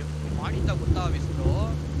ಮಾಡಿಫೈಡ್ ಮಾಡಿದ್ದ ಗೊತ್ತಾ ವಿಸ್ರು.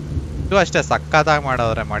 ಇದು ಅಷ್ಟೇ ಸಕ್ಕತ್ತಾಗಿ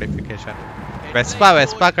ಮಾಡವ್ರೆ ಮಾಡಿಫಿಕೇಶನ್.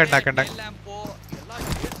 ವೆಸ್ಪಾ ಕಂಡ ಲ್ಯಾಂಪು ಎಲ್ಲ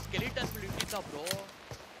ಸ್ಕೆಲಿಟನ್ ಇಟ್ಟಿದ್ದ ಬ್ರೋ.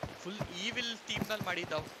 ಫುಲ್ ಈವಿಲ್ ಥೀಮ್ ನಲ್ಲಿ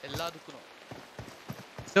ಮಾಡಿದ್ದ ಎಲ್ಲದಕ್ಕೂ.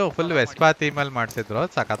 ಇದು ಫುಲ್ ವೆಸ್ಪಾ ಥೀಮ್ ಅಲ್ಲಿ ಮಾಡಿಸಿದ್ರು,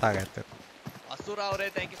 ಸಕ್ಕತ್ತಾಗೈತೆ. ಅಸುರ ಅವರೇ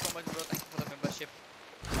thank you so much bro, thank you for the membership.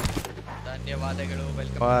 ಧನ್ಯವಾದಗಳು.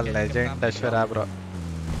 Welcome. Legend ಅಶ್ವರ bro,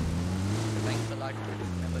 thanks a lot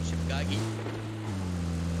membership ಗಾಗಿ.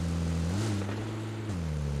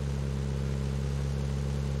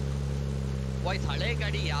 ವಾಯ್ಸ್ ಹಳೆ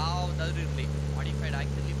ಗಾಡಿ ಯಾವ್ದಾದ್ರು ಇರ್ಲಿ, ಮಾಡಿಫೈಡ್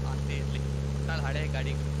ಆಗಿರ್ಲಿ ಆಗದೆ ಇರ್ಲಿ, ಒಟ್ನಲ್ಲಿ ಹಳೆ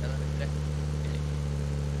ಗಾಡಿ ಯಾವ್ದಾದ್ರು ಇದ್ರೆ ಹೇಳಿ.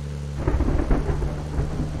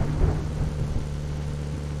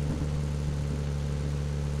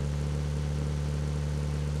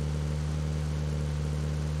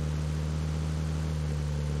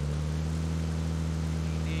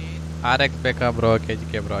 RX ಬೇಕಾ ಬ್ರೋ?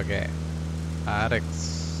 KGK ಬ್ರೋಗೆ RX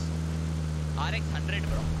 100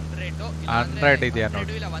 ಬ್ರೋ, 100 ಇದೆಯಾ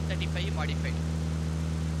ನೋಡಿ. ಇಲ್ಲ 135 ಮಾಡಿಫೈಡ್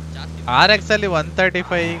ಜಾಸ್ತಿ. RX ಅಲ್ಲಿ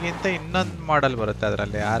 135 ಗಿಂತ ಇನ್ನೊಂದು ಮಾಡೆಲ್ ಬರುತ್ತೆ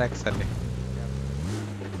ಅದರಲ್ಲಿ. RX ಅಲ್ಲಿ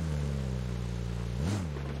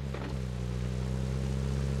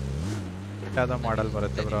ಯಾವ್ದೋ ಮಾಡೆಲ್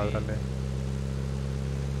ಬರುತ್ತೆ ಬ್ರೋ ಅದರಲ್ಲಿ.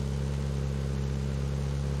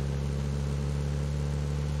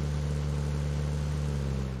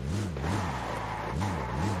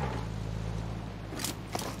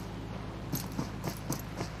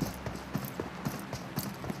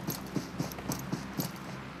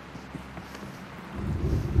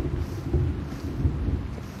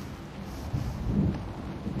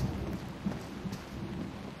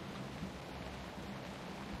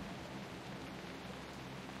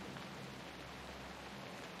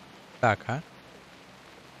 ಸಾಕಾ?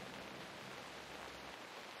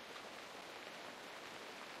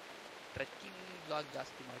 ವ್ಲಾಗ್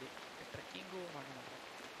ಜಾಸ್ತಿ ಮಾಡಿ, ಟ್ರೆಕ್ಕಿಂಗು ಮಾಡೋಣ.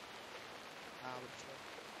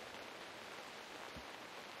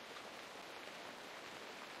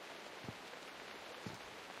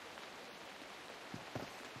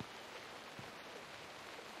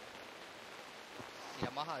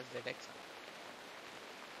 Yamaha ZX.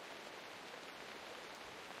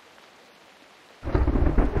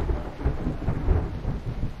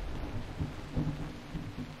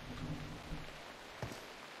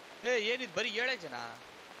 ಏನಿದ್ ಬರೀ 7 ಜನ.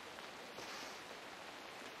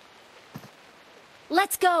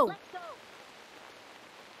 Let's go.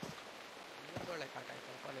 ಒಳ್ಳೆ ಕಾಟ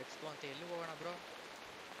ಆಯ್ತಪ್ಪ. ಲೆಟ್ಸ್ ಗೋ ಅಂತ ಎಲ್ಲಿ ಹೋಗೋಣ ಬ್ರೋ?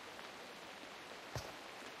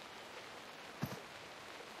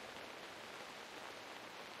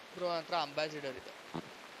 ಬ್ರೋ ಹತ್ರ ಅಂಬಾಸಿಡರ್ ಇದೆ.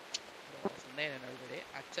 ಸುಮ್ಮನೆ ಏನೇನು ಹೇಳ್ಬೇಡಿ.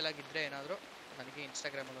 ಆ್ಯಕ್ಚುಲ್ ಆಗಿದ್ದರೆ ಏನಾದರೂ ನನಗೆ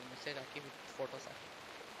ಇನ್ಸ್ಟಾಗ್ರಾಮಲ್ಲಿ ಒಂದು ಮೆಸೇಜ್ ಹಾಕಿ ವಿತ್ ಫೋಟೋಸ್ ಹಾಕಿ.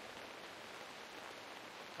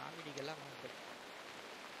 ಕಾಮಿಡಿಗೆಲ್ಲ ಮಾಡಬೇಡಿ.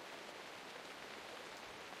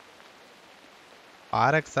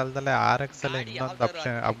 RX ಅಲ್ದಲ್ಲೇ RX ಅಲ್ಲಿ ಇನ್ನೊಂದು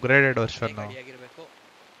ಆಪ್ಷನ್ ಅಪ್ಗ್ರೇಡೆಡ್ ವರ್ಷನ್ ಆಗಿರಬೇಕು.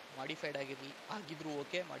 ಮಾಡಿಫೈಡ್ ಆಗಿದ್ರು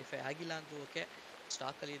ಓಕೆ, ಮಾಡಿಫೈ ಆಗಿಲ್ಲ ಅಂದ್ರೂ ಓಕೆ,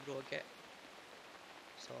 ಸ್ಟಾಕಲ್ಲಿ ಇದ್ರು ಓಕೆ.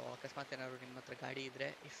 ಸೊ ಅಕಸ್ಮಾತ್ ಏನಾದ್ರು ನಿಮ್ಮ ಹತ್ರ ಗಾಡಿ ಇದ್ರೆ,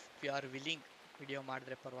 if you are willing video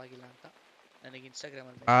ಮಾಡಿದ್ರೆ ಪರವಾಗಿಲ್ಲ ಅಂತ ನನಗೆ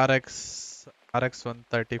ಇನ್ಸ್ಟಾಗ್ರಾಮಲ್ಲಿ RX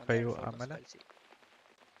 135 ಆಮೇಲೆ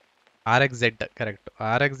RXZ correct.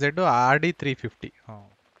 RXZ RD 350.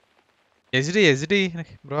 HD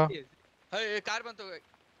bro. Car ಬಂತು.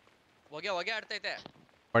 ಹೊಗೆ ಆಡ್ತೈತೆ.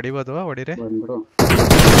 ಹೊಡಿಬೋದು, ಹೊಡಿರಿ.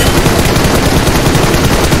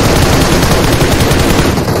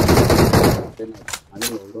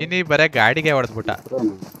 ಇನ್ನೀ ಬರೇ ಗಾಡಿಗೆ ಹೊಡೆದ್ಬಿಟ್ಟ.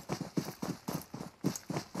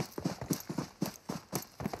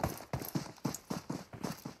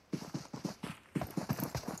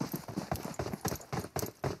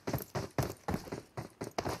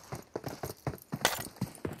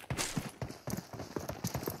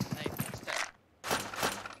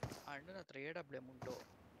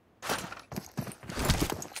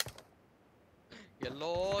 ಎಲ್ಲೋ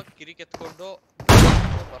ಕಿರಿಕೆತ್ಕೊಂಡು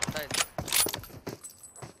ಬರ್ತಾ ಇದ್ದೆ.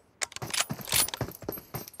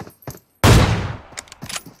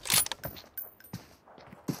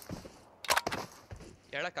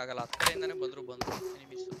 ಹೇಳಕ್ಕಾಗಲ್ಲ, ಹತ್ತು ಕಡೆಯಿಂದಾನೆ ಬಂದ್ರು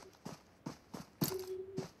ಎನಿಮೀಸ್.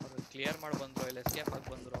 ಅವ್ರು ಕ್ಲಿಯರ್ ಮಾಡಿ ಬಂದ್ರು, ಇಲ್ಲ ಎಸ್ಕೇಪ್ ಆಗಿ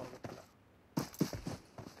ಬಂದ್ರು, ಆಗುತ್ತಲ್ಲ.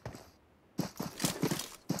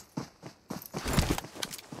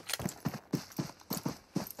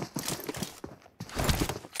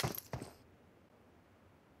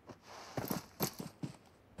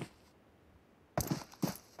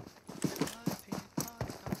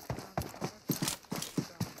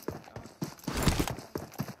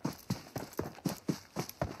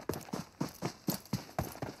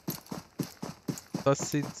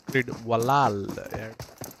 Assassin's Creed Valhall.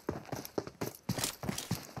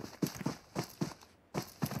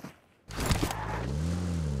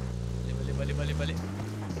 ಬಲಿ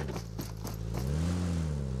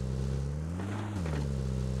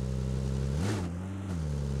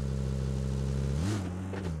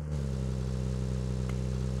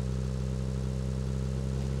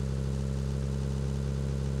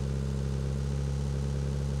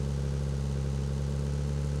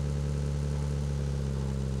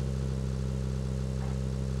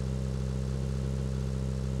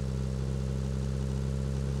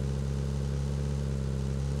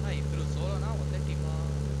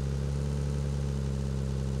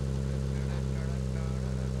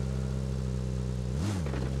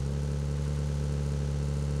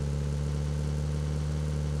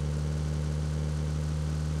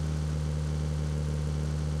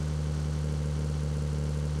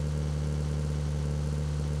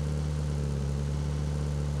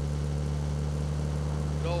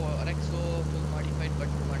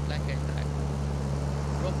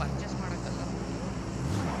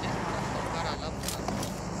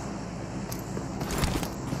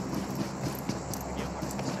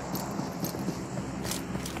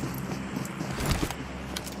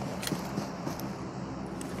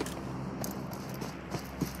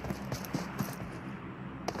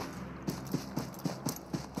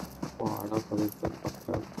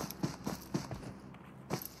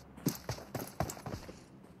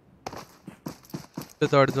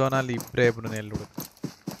ಥರ್ಡ್ ಝೋನ್ ಅಲ್ಲಿ ಇಬ್ಬರೇ ಎಲ್ಲಿ ಹುಡುಗ.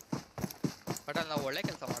 ಬಟ್ ಅಲ್ಲಿ ನಾವು ಒಳ್ಳೆ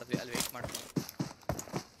ಕೆಲಸ ಮಾಡಿದ್ವಿ, ಅಲ್ಲಿ ವೇಟ್ ಮಾಡ್ಕೊಂಡು.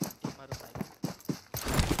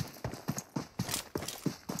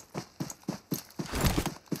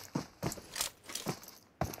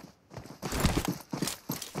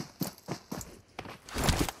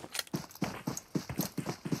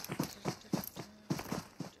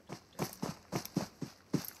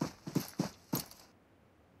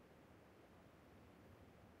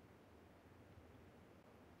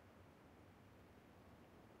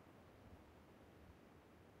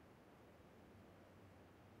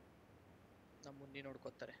 ನಮ್ಮ ಮುನ್ನಿ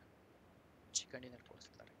ನೋಡ್ಕೋತಾರೆ ಚಿಕಣಿನಲ್ಲಿ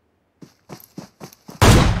ಕೊಡಿಸ್ತಾರೆ.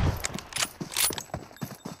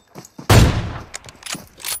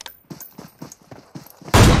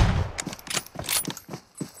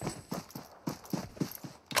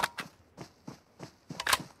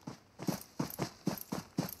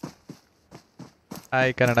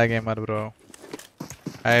 Hi Kannada gamer bro.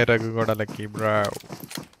 Hi Raghu Gowda lucky bro.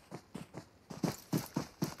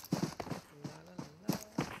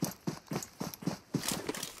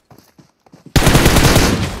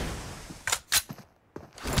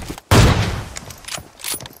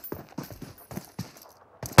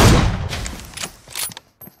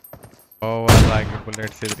 Over ಆಗಿ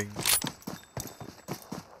ಬುಲೆಟ್ಸ್ ಇದ್ರಿ.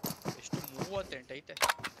 ಎಷ್ಟು 38 ಐತೆ.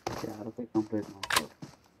 ಯಾರು ಕಂಪ್ಲೀಟ್ ಮಾಡ್ತಾರೆ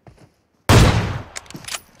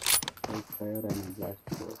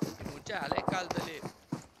ಮುಂಚೆ ಹಳೆ ಕಾಲದಲ್ಲಿ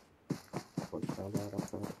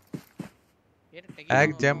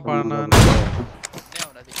ಯಾಕೆ ಜಂಪ್ ಆನ್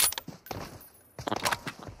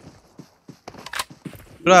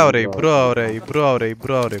ಇಬ್ರು ಅವ್ರೆ.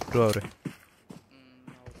 ಬ್ರೋ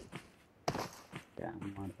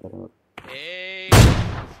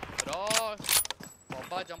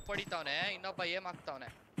ಒಬ್ಬ ಜಂಪ್ ಹೊಡಿತಾವನೆ, ಇನ್ನೊಬ್ಬ ಏಮ್ ಆಗ್ತಾವನೆ.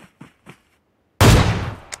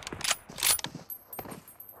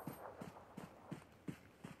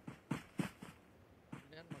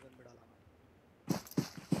 ಮಗನ್ ಬಿಡಲ್ಲ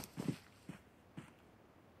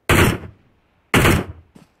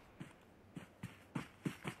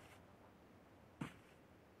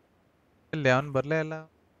ಇಲ್ಲಿ ಅವನ್ ಬರ್ಲೇ ಇಲ್ಲ.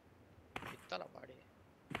 ಇತ್ತಲ್ಲ ಬಾಡಿ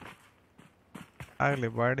ಆಗ್ಲಿ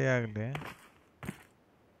ಬಾಡಿ ಆಗ್ಲಿ.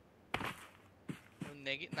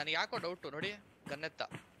 ನನಗೆ ಯಾಕೋ ಡೌಟು ನೋಡಿ, ಗನ್ನೆತ್ತ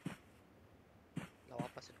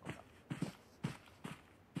ವಾಪಸ್ ಇಟ್ಕೊಂಡ.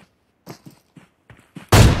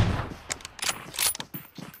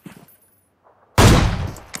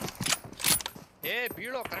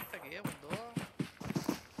 ಬೀಳೋ ಕರೆಕ್ಟಾಗಿ ಒಂದು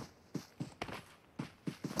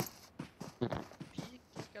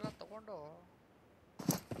ಎಲ್ಲ ತಗೊಂಡು.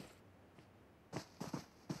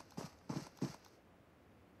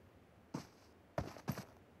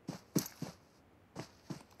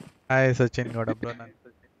 Hi Sachin Gowda bro.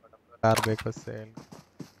 Car ಬೇಕು ಸೇಲ್.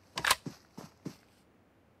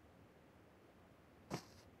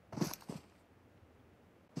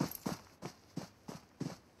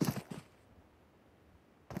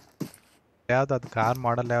 ಯಾವ್ದು ಅದು ಕಾರ್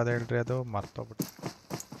ಮಾಡಲ್ ಯಾವ್ದು ಹೇಳ್ರಿ? ಅದು ಮರ್ತೋಗ್ಬಿಟ್ಟು.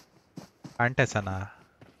 ಕಾಂಟೆಸನಾ?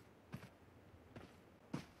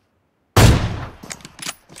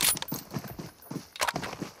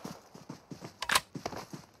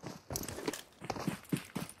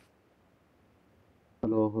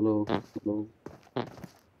 Hello.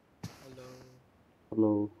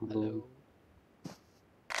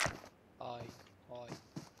 Hi.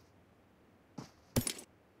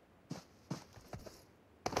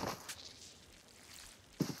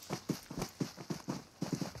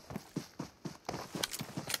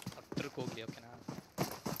 ಹತ್ರಕ್ಕೆ ಹೋಗ್ಲಿ, ಓಕೆನಾ?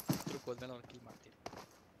 ಹತ್ರಕ್ಕೆ ಹೋದ್ಮೇಲೆ ಅವ್ನು ಕಿಲ್ ಮಾಡ್ತೀವಿ.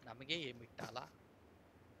 ನಮಗೆ ಏಮ್ ಇಟ್ಟಲ್ಲ.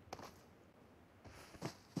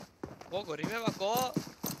 ಹೋಗು ರಿವೈವ್ ಹಾಕೋ.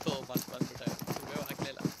 ಮಸ್ತ್ ಬಂದ್ಬಿಟ್ಟ. ರಿವೈವ್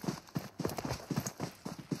ಹಾಕ್ಲಿಲ್ಲ.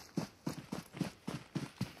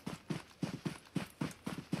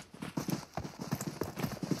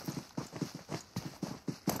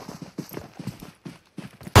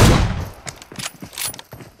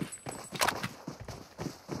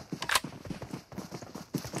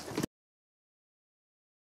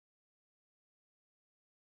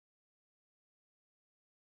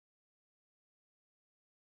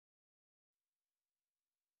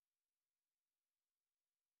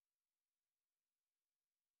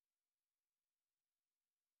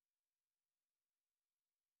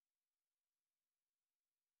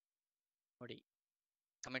 ನೋಡಿ,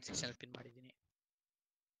 ಕಮೆಂಟ್ ಸೆಕ್ಷನ್ ಪಿನ್ ಮಾಡಿದ್ದೀನಿ.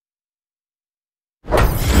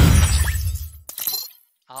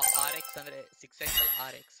 RX ಅಂದ್ರೆ 6X ಅಲ್ಲ,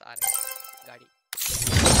 RX ಗಾಡಿ.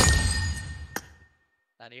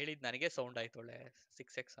 ನಾನು ಹೇಳಿದ್ ನನಗೆ ಸೌಂಡ್ ಆಯ್ತು ಒಳ್ಳೆ.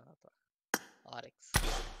 6X ಅನ್ನೋ RX.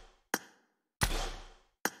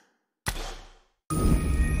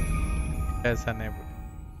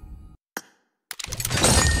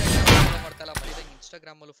 ಮಾಡ್ತಲ್ಲ ಮರಿದಂಗೆ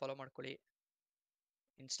ಇನ್ಸ್ಟಾಗ್ರಾಮ್ ಅಲ್ಲೂ ಫಾಲೋ ಮಾಡ್ಕೊಳ್ಳಿ.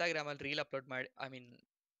 ಇನ್ಸ್ಟಾಗ್ರಾಮ್ ಅಲ್ಲಿ ರೀಲ್ ಅಪ್ಲೋಡ್ ಮಾಡಿ,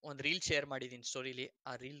 ಒಂದು ರೀಲ್ ಶೇರ್ ಮಾಡಿದೀನಿ ಸ್ಟೋರಿಲಿ.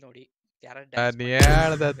 ಆ ರೀಲ್ ನೋಡಿ. ನಾನು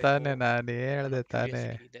ಹೇಳ್ದೆ ತಾನೆ.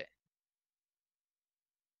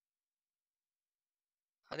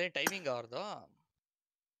 ಅದೇ ಟೈಮಿಂಗ್ ಅವ್ರದ್ದು.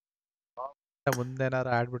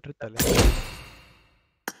 ಮುಂದೇನಾರು ಆಡ್ಬಿಟ್ಟಿರ್ತಲ್ಲ.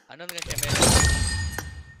 11 ಗಂಟೆ ಮೇಲೆ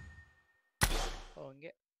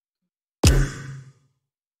ಹಂಗೆ.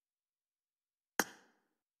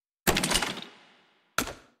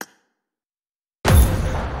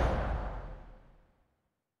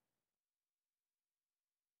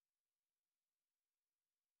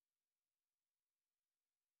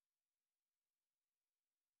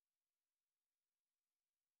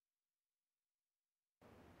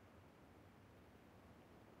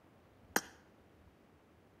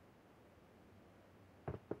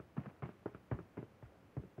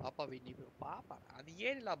 ವಿನಿ ಬ್ರೋ ಪಾಪ. ಅದು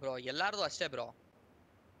ಏನಿಲ್ಲ ಬ್ರೋ, ಎಲ್ಲಾರ್ದು ಅಷ್ಟೇ ಬ್ರೋ,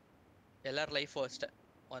 ಎಲ್ಲರ ಲೈಫು ಅಷ್ಟೇ.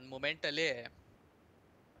 ಒಂದು ಮೂಮೆಂಟಲ್ಲಿ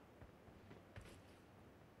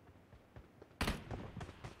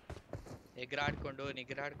ಎಗರಾಡ್ಕೊಂಡು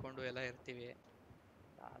ನಿಗರಾಡ್ಕೊಂಡು ಎಲ್ಲ ಇರ್ತೀವಿ.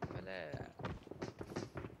 ಆದ್ಮೇಲೆ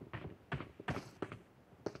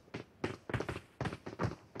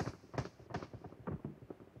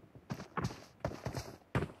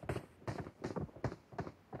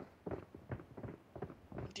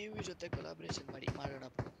ಟಿವಿ ಜೊತೆ ಕೊಲಾಬ್ರೇಷನ್ ಮಾಡೋಣ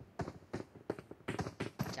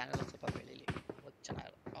ಚಾನಲ್ ಒಂದು ಸ್ವಲ್ಪ ಬೆಳೀಲಿ.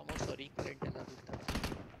 ಚೆನ್ನಾಗಿ ಆಲ್ಮೋಸ್ಟ್ ಅವ್ರು ಈಕ್ವಲೆಂಟ್ ಎಲ್ಲ ಇರ್ತಾರೆ.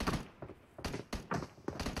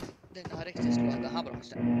 ದೆನ್ RX ಟೆಸ್ಟ್ ಹಾಂ ಬ್ರೋ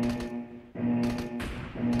ಅಷ್ಟೇ.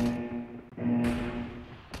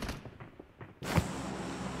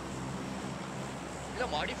 ಇಲ್ಲ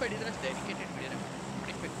ಮಾಡಿಫೈಡ್ ಇದ್ರೆ ಡೆಡಿಕೇಟೆಡ್ ವಿಡಿಯೋನೇ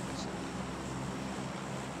ಮಾಡಿಫೈಡ್ ಅಷ್ಟೇ.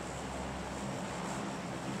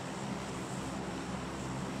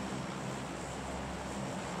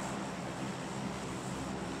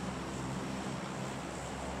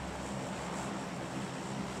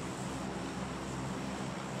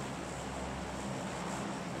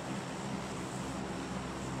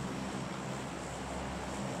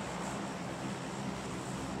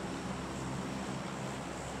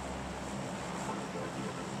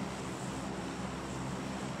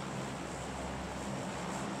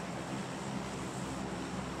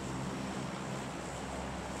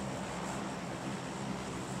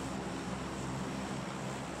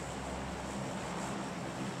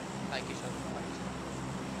 Hi Kishore.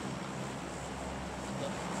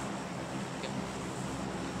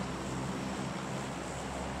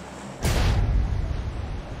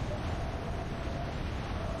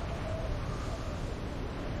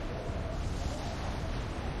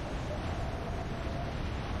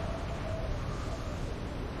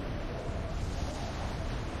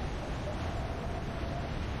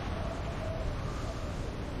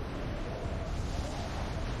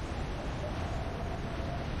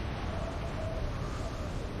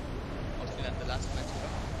 The last match, bro.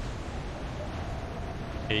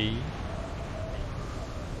 Hey.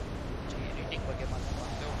 Rating ಬಗ್ಗೆ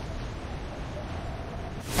ಮಾತಾಡ್ತೇವೆ.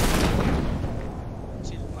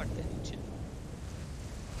 ಚಿಲ್ ಮಾಡ್ತೇನೆ ಚಿಲ್.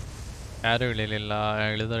 ಯಾರು ಇಳಿಲಿಲ್ಲ,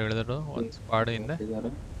 ಇಳಿದ್ರು ಒಂದು ಸ್ಕ್ವಾಡ್ ಹಿಂದೆ.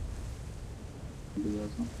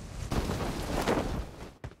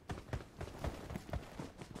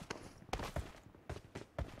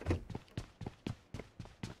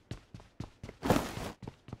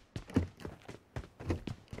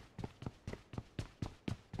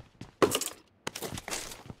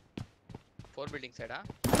 Building side, huh?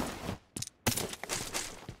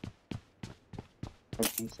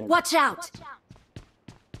 Watch out!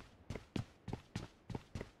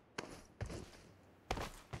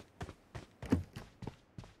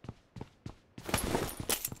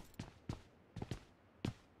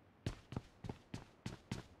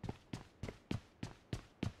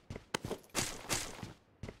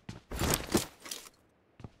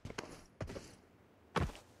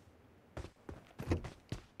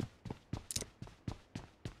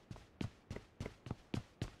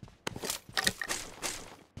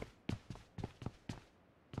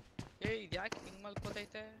 ಇದ್ಯಾಕೆ ಹಿಂಗ್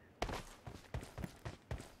ಮಲ್ಕೋತೈತೆ?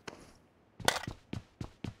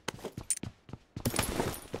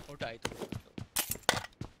 ಊಟ ಆಯ್ತು.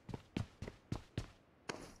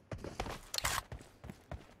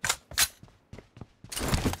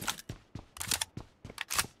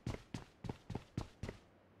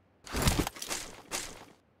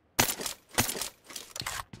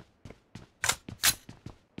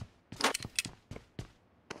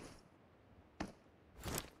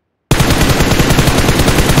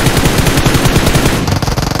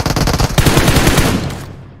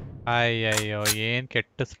 ಅಯ್ಯಯ್ಯೋ ಏನ್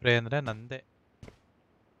ಕೆಟ್ಟ ಸ್ಪ್ರೇ ಅಂದ್ರೆ ನಂದೇ.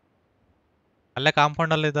 ಅಲ್ಲೇ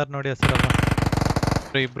ಕಾಂಪೌಂಡ್ ಅಲ್ಲಿ ಇದಾರೆ ನೋಡಿ ಹೆಸರಲ್ಲ.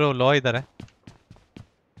 ಇಬ್ರು ಲೋ ಇದ್ದಾರೆ.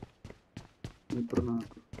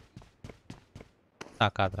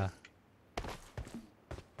 ನಾಕಾದ್ರ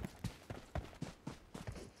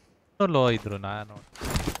ಲೋ ಇದ್ರು ನಾನು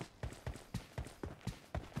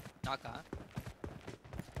ನಾಕಾ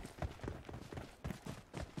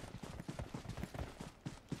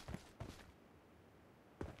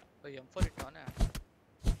M4 ಇಟ್ಟವನೇ.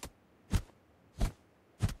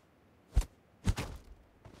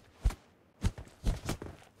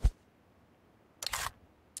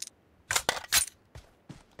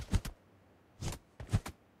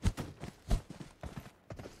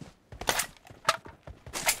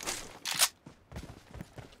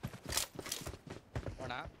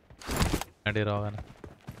 ನಡೀರೋ ಹೋಗೋಣ.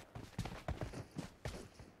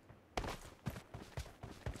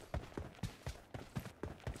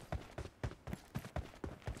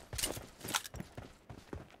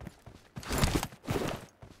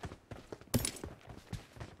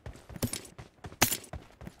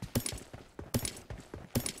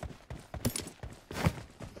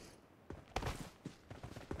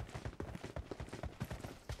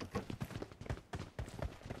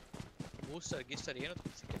 ಬೂಸ್ಟರ್ ಗೀಸ್ಟರ್ ಏನು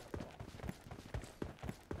ಸಿಕ್ಕಿಲ್ಲ bro.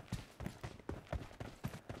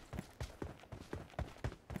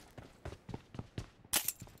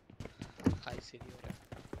 ಹಾಯ್ ಸಿರಿ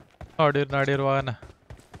ಅವರೇ ನೋಡಿರುವಾಗನ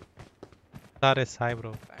ಸಾರೆ ಸಾಯ್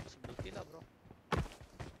ಬ್ರೋ. ಪ್ಯಾಂಟ್ಸ್ ಗೊತ್ತಿಲ್ಲ ಬ್ರೋ.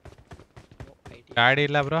 ಗಾಡಿ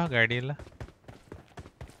ಇಲ್ಲ ಬ್ರೋ, ಗಾಡಿ ಇಲ್ಲ.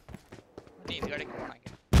 ನೀನ್ ಗಾಡಿ ಕೊಡೋಣ ಹಂಗೆ.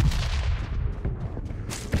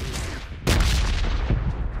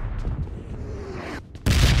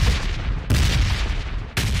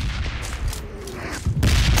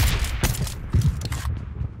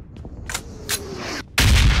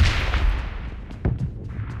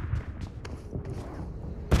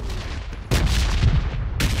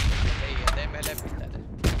 ಎದೆ ಮೇಲೆ ಬೀಳ್ತದೆ.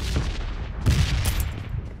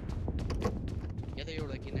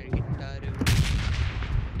 ಎದೆಯೊಳಗಿನ ಗಿಟಾರು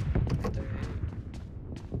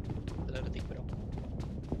ಎಲ್ಲರೂ ಬ್ರೋ.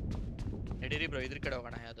 ನಡೀರಿ ಬ್ರೋ, ಇದ್ರ ಕಡೆ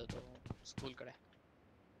ಹೋಗೋಣ, ಯಾವ್ದಾದ್ರು ಸ್ಕೂಲ್ ಕಡೆ.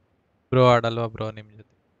 ಬ್ರೋ ಆಡಲ್ವಾ ಬ್ರೋ ನಿಮ್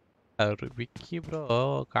ಜೊತೆ? ಅವ್ರು ವಿಕ್ಕಿ ಬ್ರೋ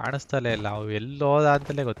ಕಾಣಿಸ್ತಲೇ ಇಲ್ಲ, ಅವು ಎಲ್ಲಿ ಹೋದ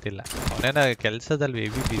ಅಂತಲೇ ಗೊತ್ತಿಲ್ಲ. ಅವನೇನ ಕೆಲ್ಸದಲ್ಲಿ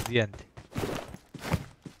ಹೆವಿ ಬಿಸಿ ಅಂತೆ.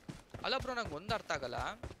 ಅಲ್ಲ ಬ್ರೋ, ನಂಗೆ ಒಂದು ಅರ್ಥ ಆಗಲ್ಲ.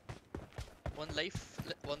 ಒಂದು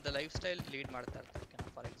ಲೈಫ್ ಸ್ಟೈಲ್ ಲೀಡ್ ಮಾಡ್ತಾ ಇರ್ತಾರೆ.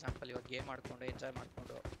 ಫಾರ್ ಎಕ್ಸಾಂಪಲ್ ಇವಾಗ ಗೇಮ್ ಮಾಡ್ಕೊಂಡು ಎಂಜಾಯ್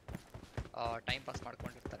ಮಾಡ್ಕೊಂಡು ಟೈಮ್ ಪಾಸ್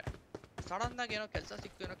ಮಾಡ್ಕೊಂಡಿರ್ತಾರೆ. ಸಡನ್ ಆಗಿ ಏನೋ ಕೆಲಸ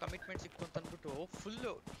ಸಿಕ್ತು, ಏನೋ ಕಮಿಟ್ಮೆಂಟ್ ಸಿಕ್ತು ಅಂತ ಅಂದ್ಬಿಟ್ಟು ಫುಲ್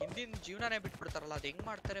ಹಿಂದಿನ ಜೀವನನೇ ಬಿಟ್ಬಿಡ್ತಾರಲ್ಲ, ಅದು ಹೆಂಗ್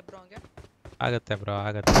ಮಾಡ್ತಾರೆ ಬ್ರೋ ಹಂಗೆ? ಆಗತ್ತೆ ಬ್ರೋ,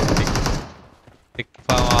 ಆಗತ್ತೆ.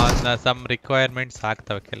 ಸಮ್ ರಿಕ್ವೈರ್ಮೆಂಟ್ಸ್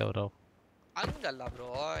ಆಗ್ತವೆ ಕೆಲವರು. ಹಂಗಲ್ಲ ಬ್ರೋ,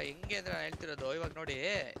 ಹೆಂಗೆ ಅಂದ್ರೆ ನಾನು ಹೇಳ್ತಿರೋದು, ಇವಾಗ ನೋಡಿ,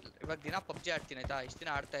 ಇವಾಗ ದಿನ ಪಬ್ಜಿ ಆಡ್ತೀನಿ ಆಯ್ತಾ, ಇಷ್ಟು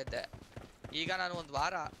ದಿನ ಆಡ್ತಾ ಇದ್ದೆ. ಈಗ ನಾನು ಒಂದು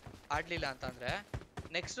ವಾರ ಆಡ್ಲಿಲ್ಲ ಅಂತಂದ್ರೆ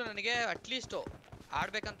ನೆಕ್ಸ್ಟ್ ನನಗೆ ಅಟ್ಲೀಸ್ಟ್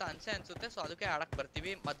ಆಡ್ಬೇಕಂತ ಅನ್ಸುತ್ತೆ. ಸೊ ಅದಕ್ಕೆ ಆಡಕ್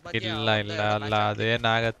ಬರ್ತೀವಿ. ಇಲ್ಲ ಇಲ್ಲ ಅಲ್ಲ,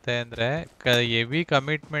 ಅದೇನಾಗತ್ತೆ ಅಂದ್ರೆ ಹೆವಿ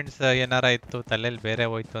ಕಮಿಟ್ಮೆಂಟ್ಸ್ ಏನಾರ ಇತ್ತು ತಲೆಯಲ್ಲಿ ಬೇರೆ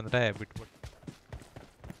ಹೋಯ್ತು ಅಂದ್ರೆ ಬಿಟ್ಬಿಟ್ಟು.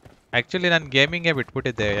 ಆಕ್ಚುಲಿ ನಾನು ಗೇಮಿಂಗೇ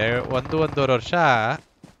ಬಿಟ್ಬಿಟ್ಟಿದ್ದೆ. ಒಂದೂವರೆ ವರ್ಷ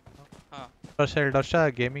 2 ವರ್ಷ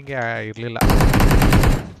ಗೇಮಿಂಗೇ ಇರ್ಲಿಲ್ಲ.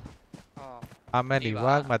 ಆಮೇಲೆ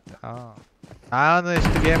ಇವಾಗ ಮತ್ತೆ ನಾನು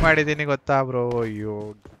ಎಷ್ಟು ಗೇಮ್ ಆಡಿದ್ದೀನಿ ಗೊತ್ತಾ ಬ್ರೋ? ಅಯ್ಯೋ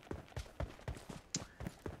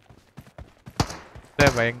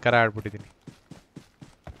ಭಯಂಕರ ಆಡ್ಬಿಟ್ಟಿದ್ದೀನಿ.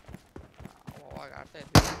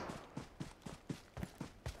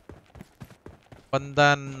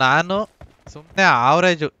 ನಾನು ಸುಮ್ಮನೆ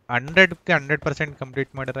ಆವರೇಜ್ 100%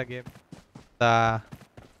 ಕಂಪ್ಲೀಟ್ ಮಾಡಿರೋ ಗೇಮ್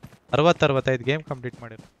 60-65 ಗೇಮ್ ಕಂಪ್ಲೀಟ್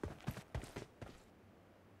ಮಾಡಿರೋ.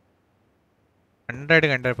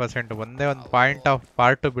 100% ಒಂದೇ ಒಂದು ಪಾಯಿಂಟ್ ಆಫ್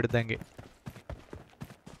ಪಾರ್ಟ್ ಬಿಡ್ದಂಗೆ.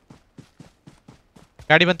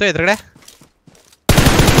 ಗಾಡಿ ಬಂತು ಎದುರುಗಡೆ.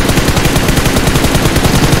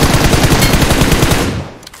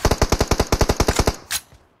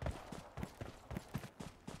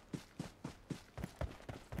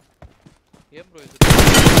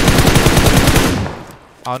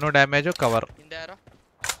 ಅವನು ಡ್ಯಾಮೇಜು ಕವರ್.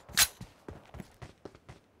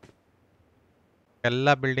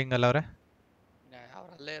 ಎಲ್ಲ ಬಿಲ್ಡಿಂಗ್ ಅಲ್ಲವ್ರೆ,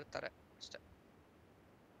 ಅವರಲ್ಲೇ ಇರ್ತಾರೆ ಅಷ್ಟೇ,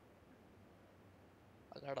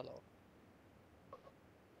 ಅಲ್ಲಾಡಲ್ಲ.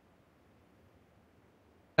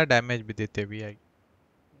 ಡ್ಯಾಮೇಜ್ ಬಿದ್ದೈತೆ ಹೆವಿ ಆಗಿ.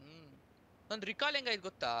 ನಂದು ರಿಕಾಲ್ ಹೆಂಗಾಯ್ತು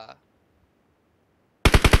ಗೊತ್ತಾ?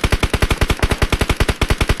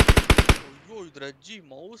 ಅಯ್ಯೋ ಇದ್ರ ಅಜ್ಜಿ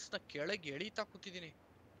ಮೌಸ್ ನ ಕೆಳಗೆ ಎಳಿತಾ ಕೂತಿದ್ದೀನಿ.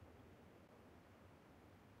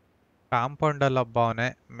 ಕಾಂಪೌಂಡ್ ಅಲ್ಲಿ ಒಬ್ಬ ಅವನೇ,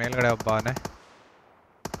 ಮೇಲ್ಗಡೆ ಒಬ್ಬ ಅವನೇ.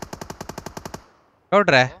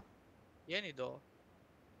 ನೋಡ್ರೆ ಏನಿದು?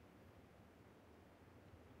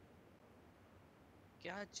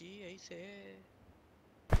 ಕ್ಯಾ ಚೀ ಐಸೆ?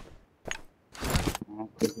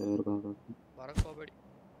 ಬರಕ್ ಹೋಗ್ಬೇಡಿ,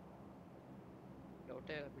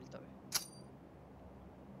 ಲೋಟೆ ಬೀಳ್ತವೆ.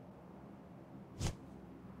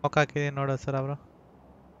 ಹಾಕಿದೀನಿ ನೋಡೋ ಸರ್ ಅವರು.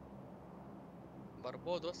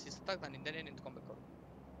 ಬರ್ಬೋದು, ಶಿಸ್ತಾಗಿ ನಾನು ಹಿಂದೆನೇ ನಿಂತ್ಕೊಬೇಕು.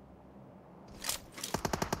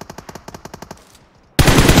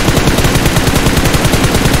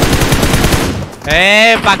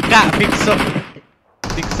 ಪಕ್ಕ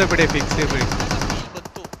ಫಿಕ್ಸ್ ಬಿಡಿ, ಫಿಕ್ಸ್ ಬಿಡಿ.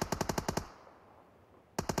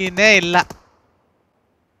 ಇನ್ನೇ ಇಲ್ಲ,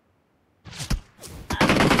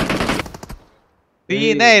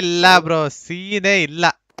 ಸೀನೇ ಇಲ್ಲ ಬ್ರೋ, ಸೀನೇ ಇಲ್ಲ.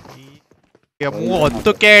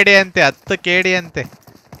 10 KD ಅಂತೆ, 10 KD ಅಂತೆ.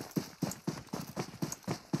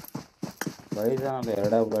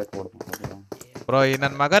 ಬ್ರೋ ಈ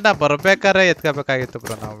ನನ್ ಮಗನ ಬರ್ಬೇಕಾರೆ ಎತ್ಕೋಬೇಕಾಗಿತ್ತು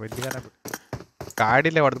ಬ್ರೋ. ನಾವು ಇಲ್ಲಿಗನ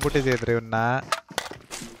ಗಾಡಿಲೇ ಹೊಡೆದ್ಬಿಟ್ಟಿದ್ರಿ ಇವನ್ನ.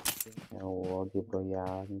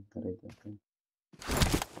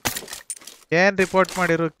 ಏನ್ ರಿಪೋರ್ಟ್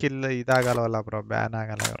ಮಾಡಿರು ಕಿಲ್ ಇದಾಗಲ್ವಲ್ಲ ಬ್ರೋ, ಬ್ಯಾನ್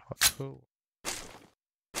ಆಗಲ್ಲ ಇವರು.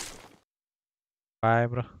 Bye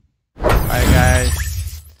bro, bye guys.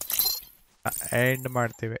 End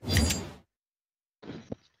ಮಾಡ್ತೀವಿ.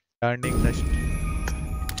 ಟರ್ನಿಂಗ್ ದ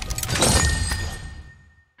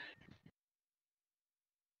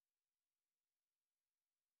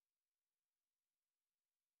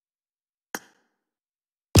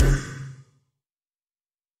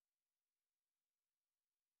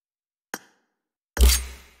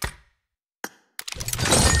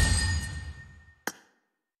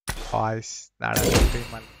ಬಾಯ್ಸ್ ನಾಳೆ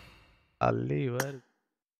ಸ್ಟ್ರೀಮಲ್ಲಿ ಅಲ್ಲಿವರೆಗೂ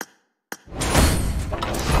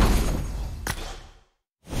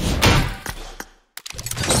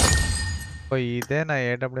ಇದೇನಾ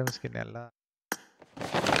AWM ಸ್ಕಿನ್ ಎಲ್ಲ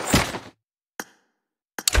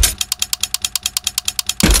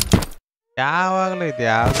ಯಾವಾಗಲೂ ಇದೆ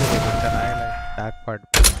ಯಾವುದು ಚೆನ್ನಾಗಿಲ್ಲ ಬ್ಯಾಕ್ ಪಾರ್ಟ್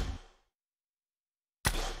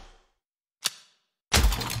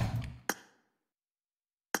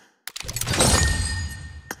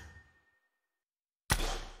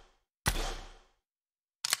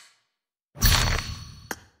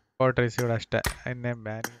ರಿಸೀವ್ಡ್ ಅಷ್ಟೇ ಇನ್ನೇನು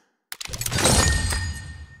ಬ್ಯಾನ್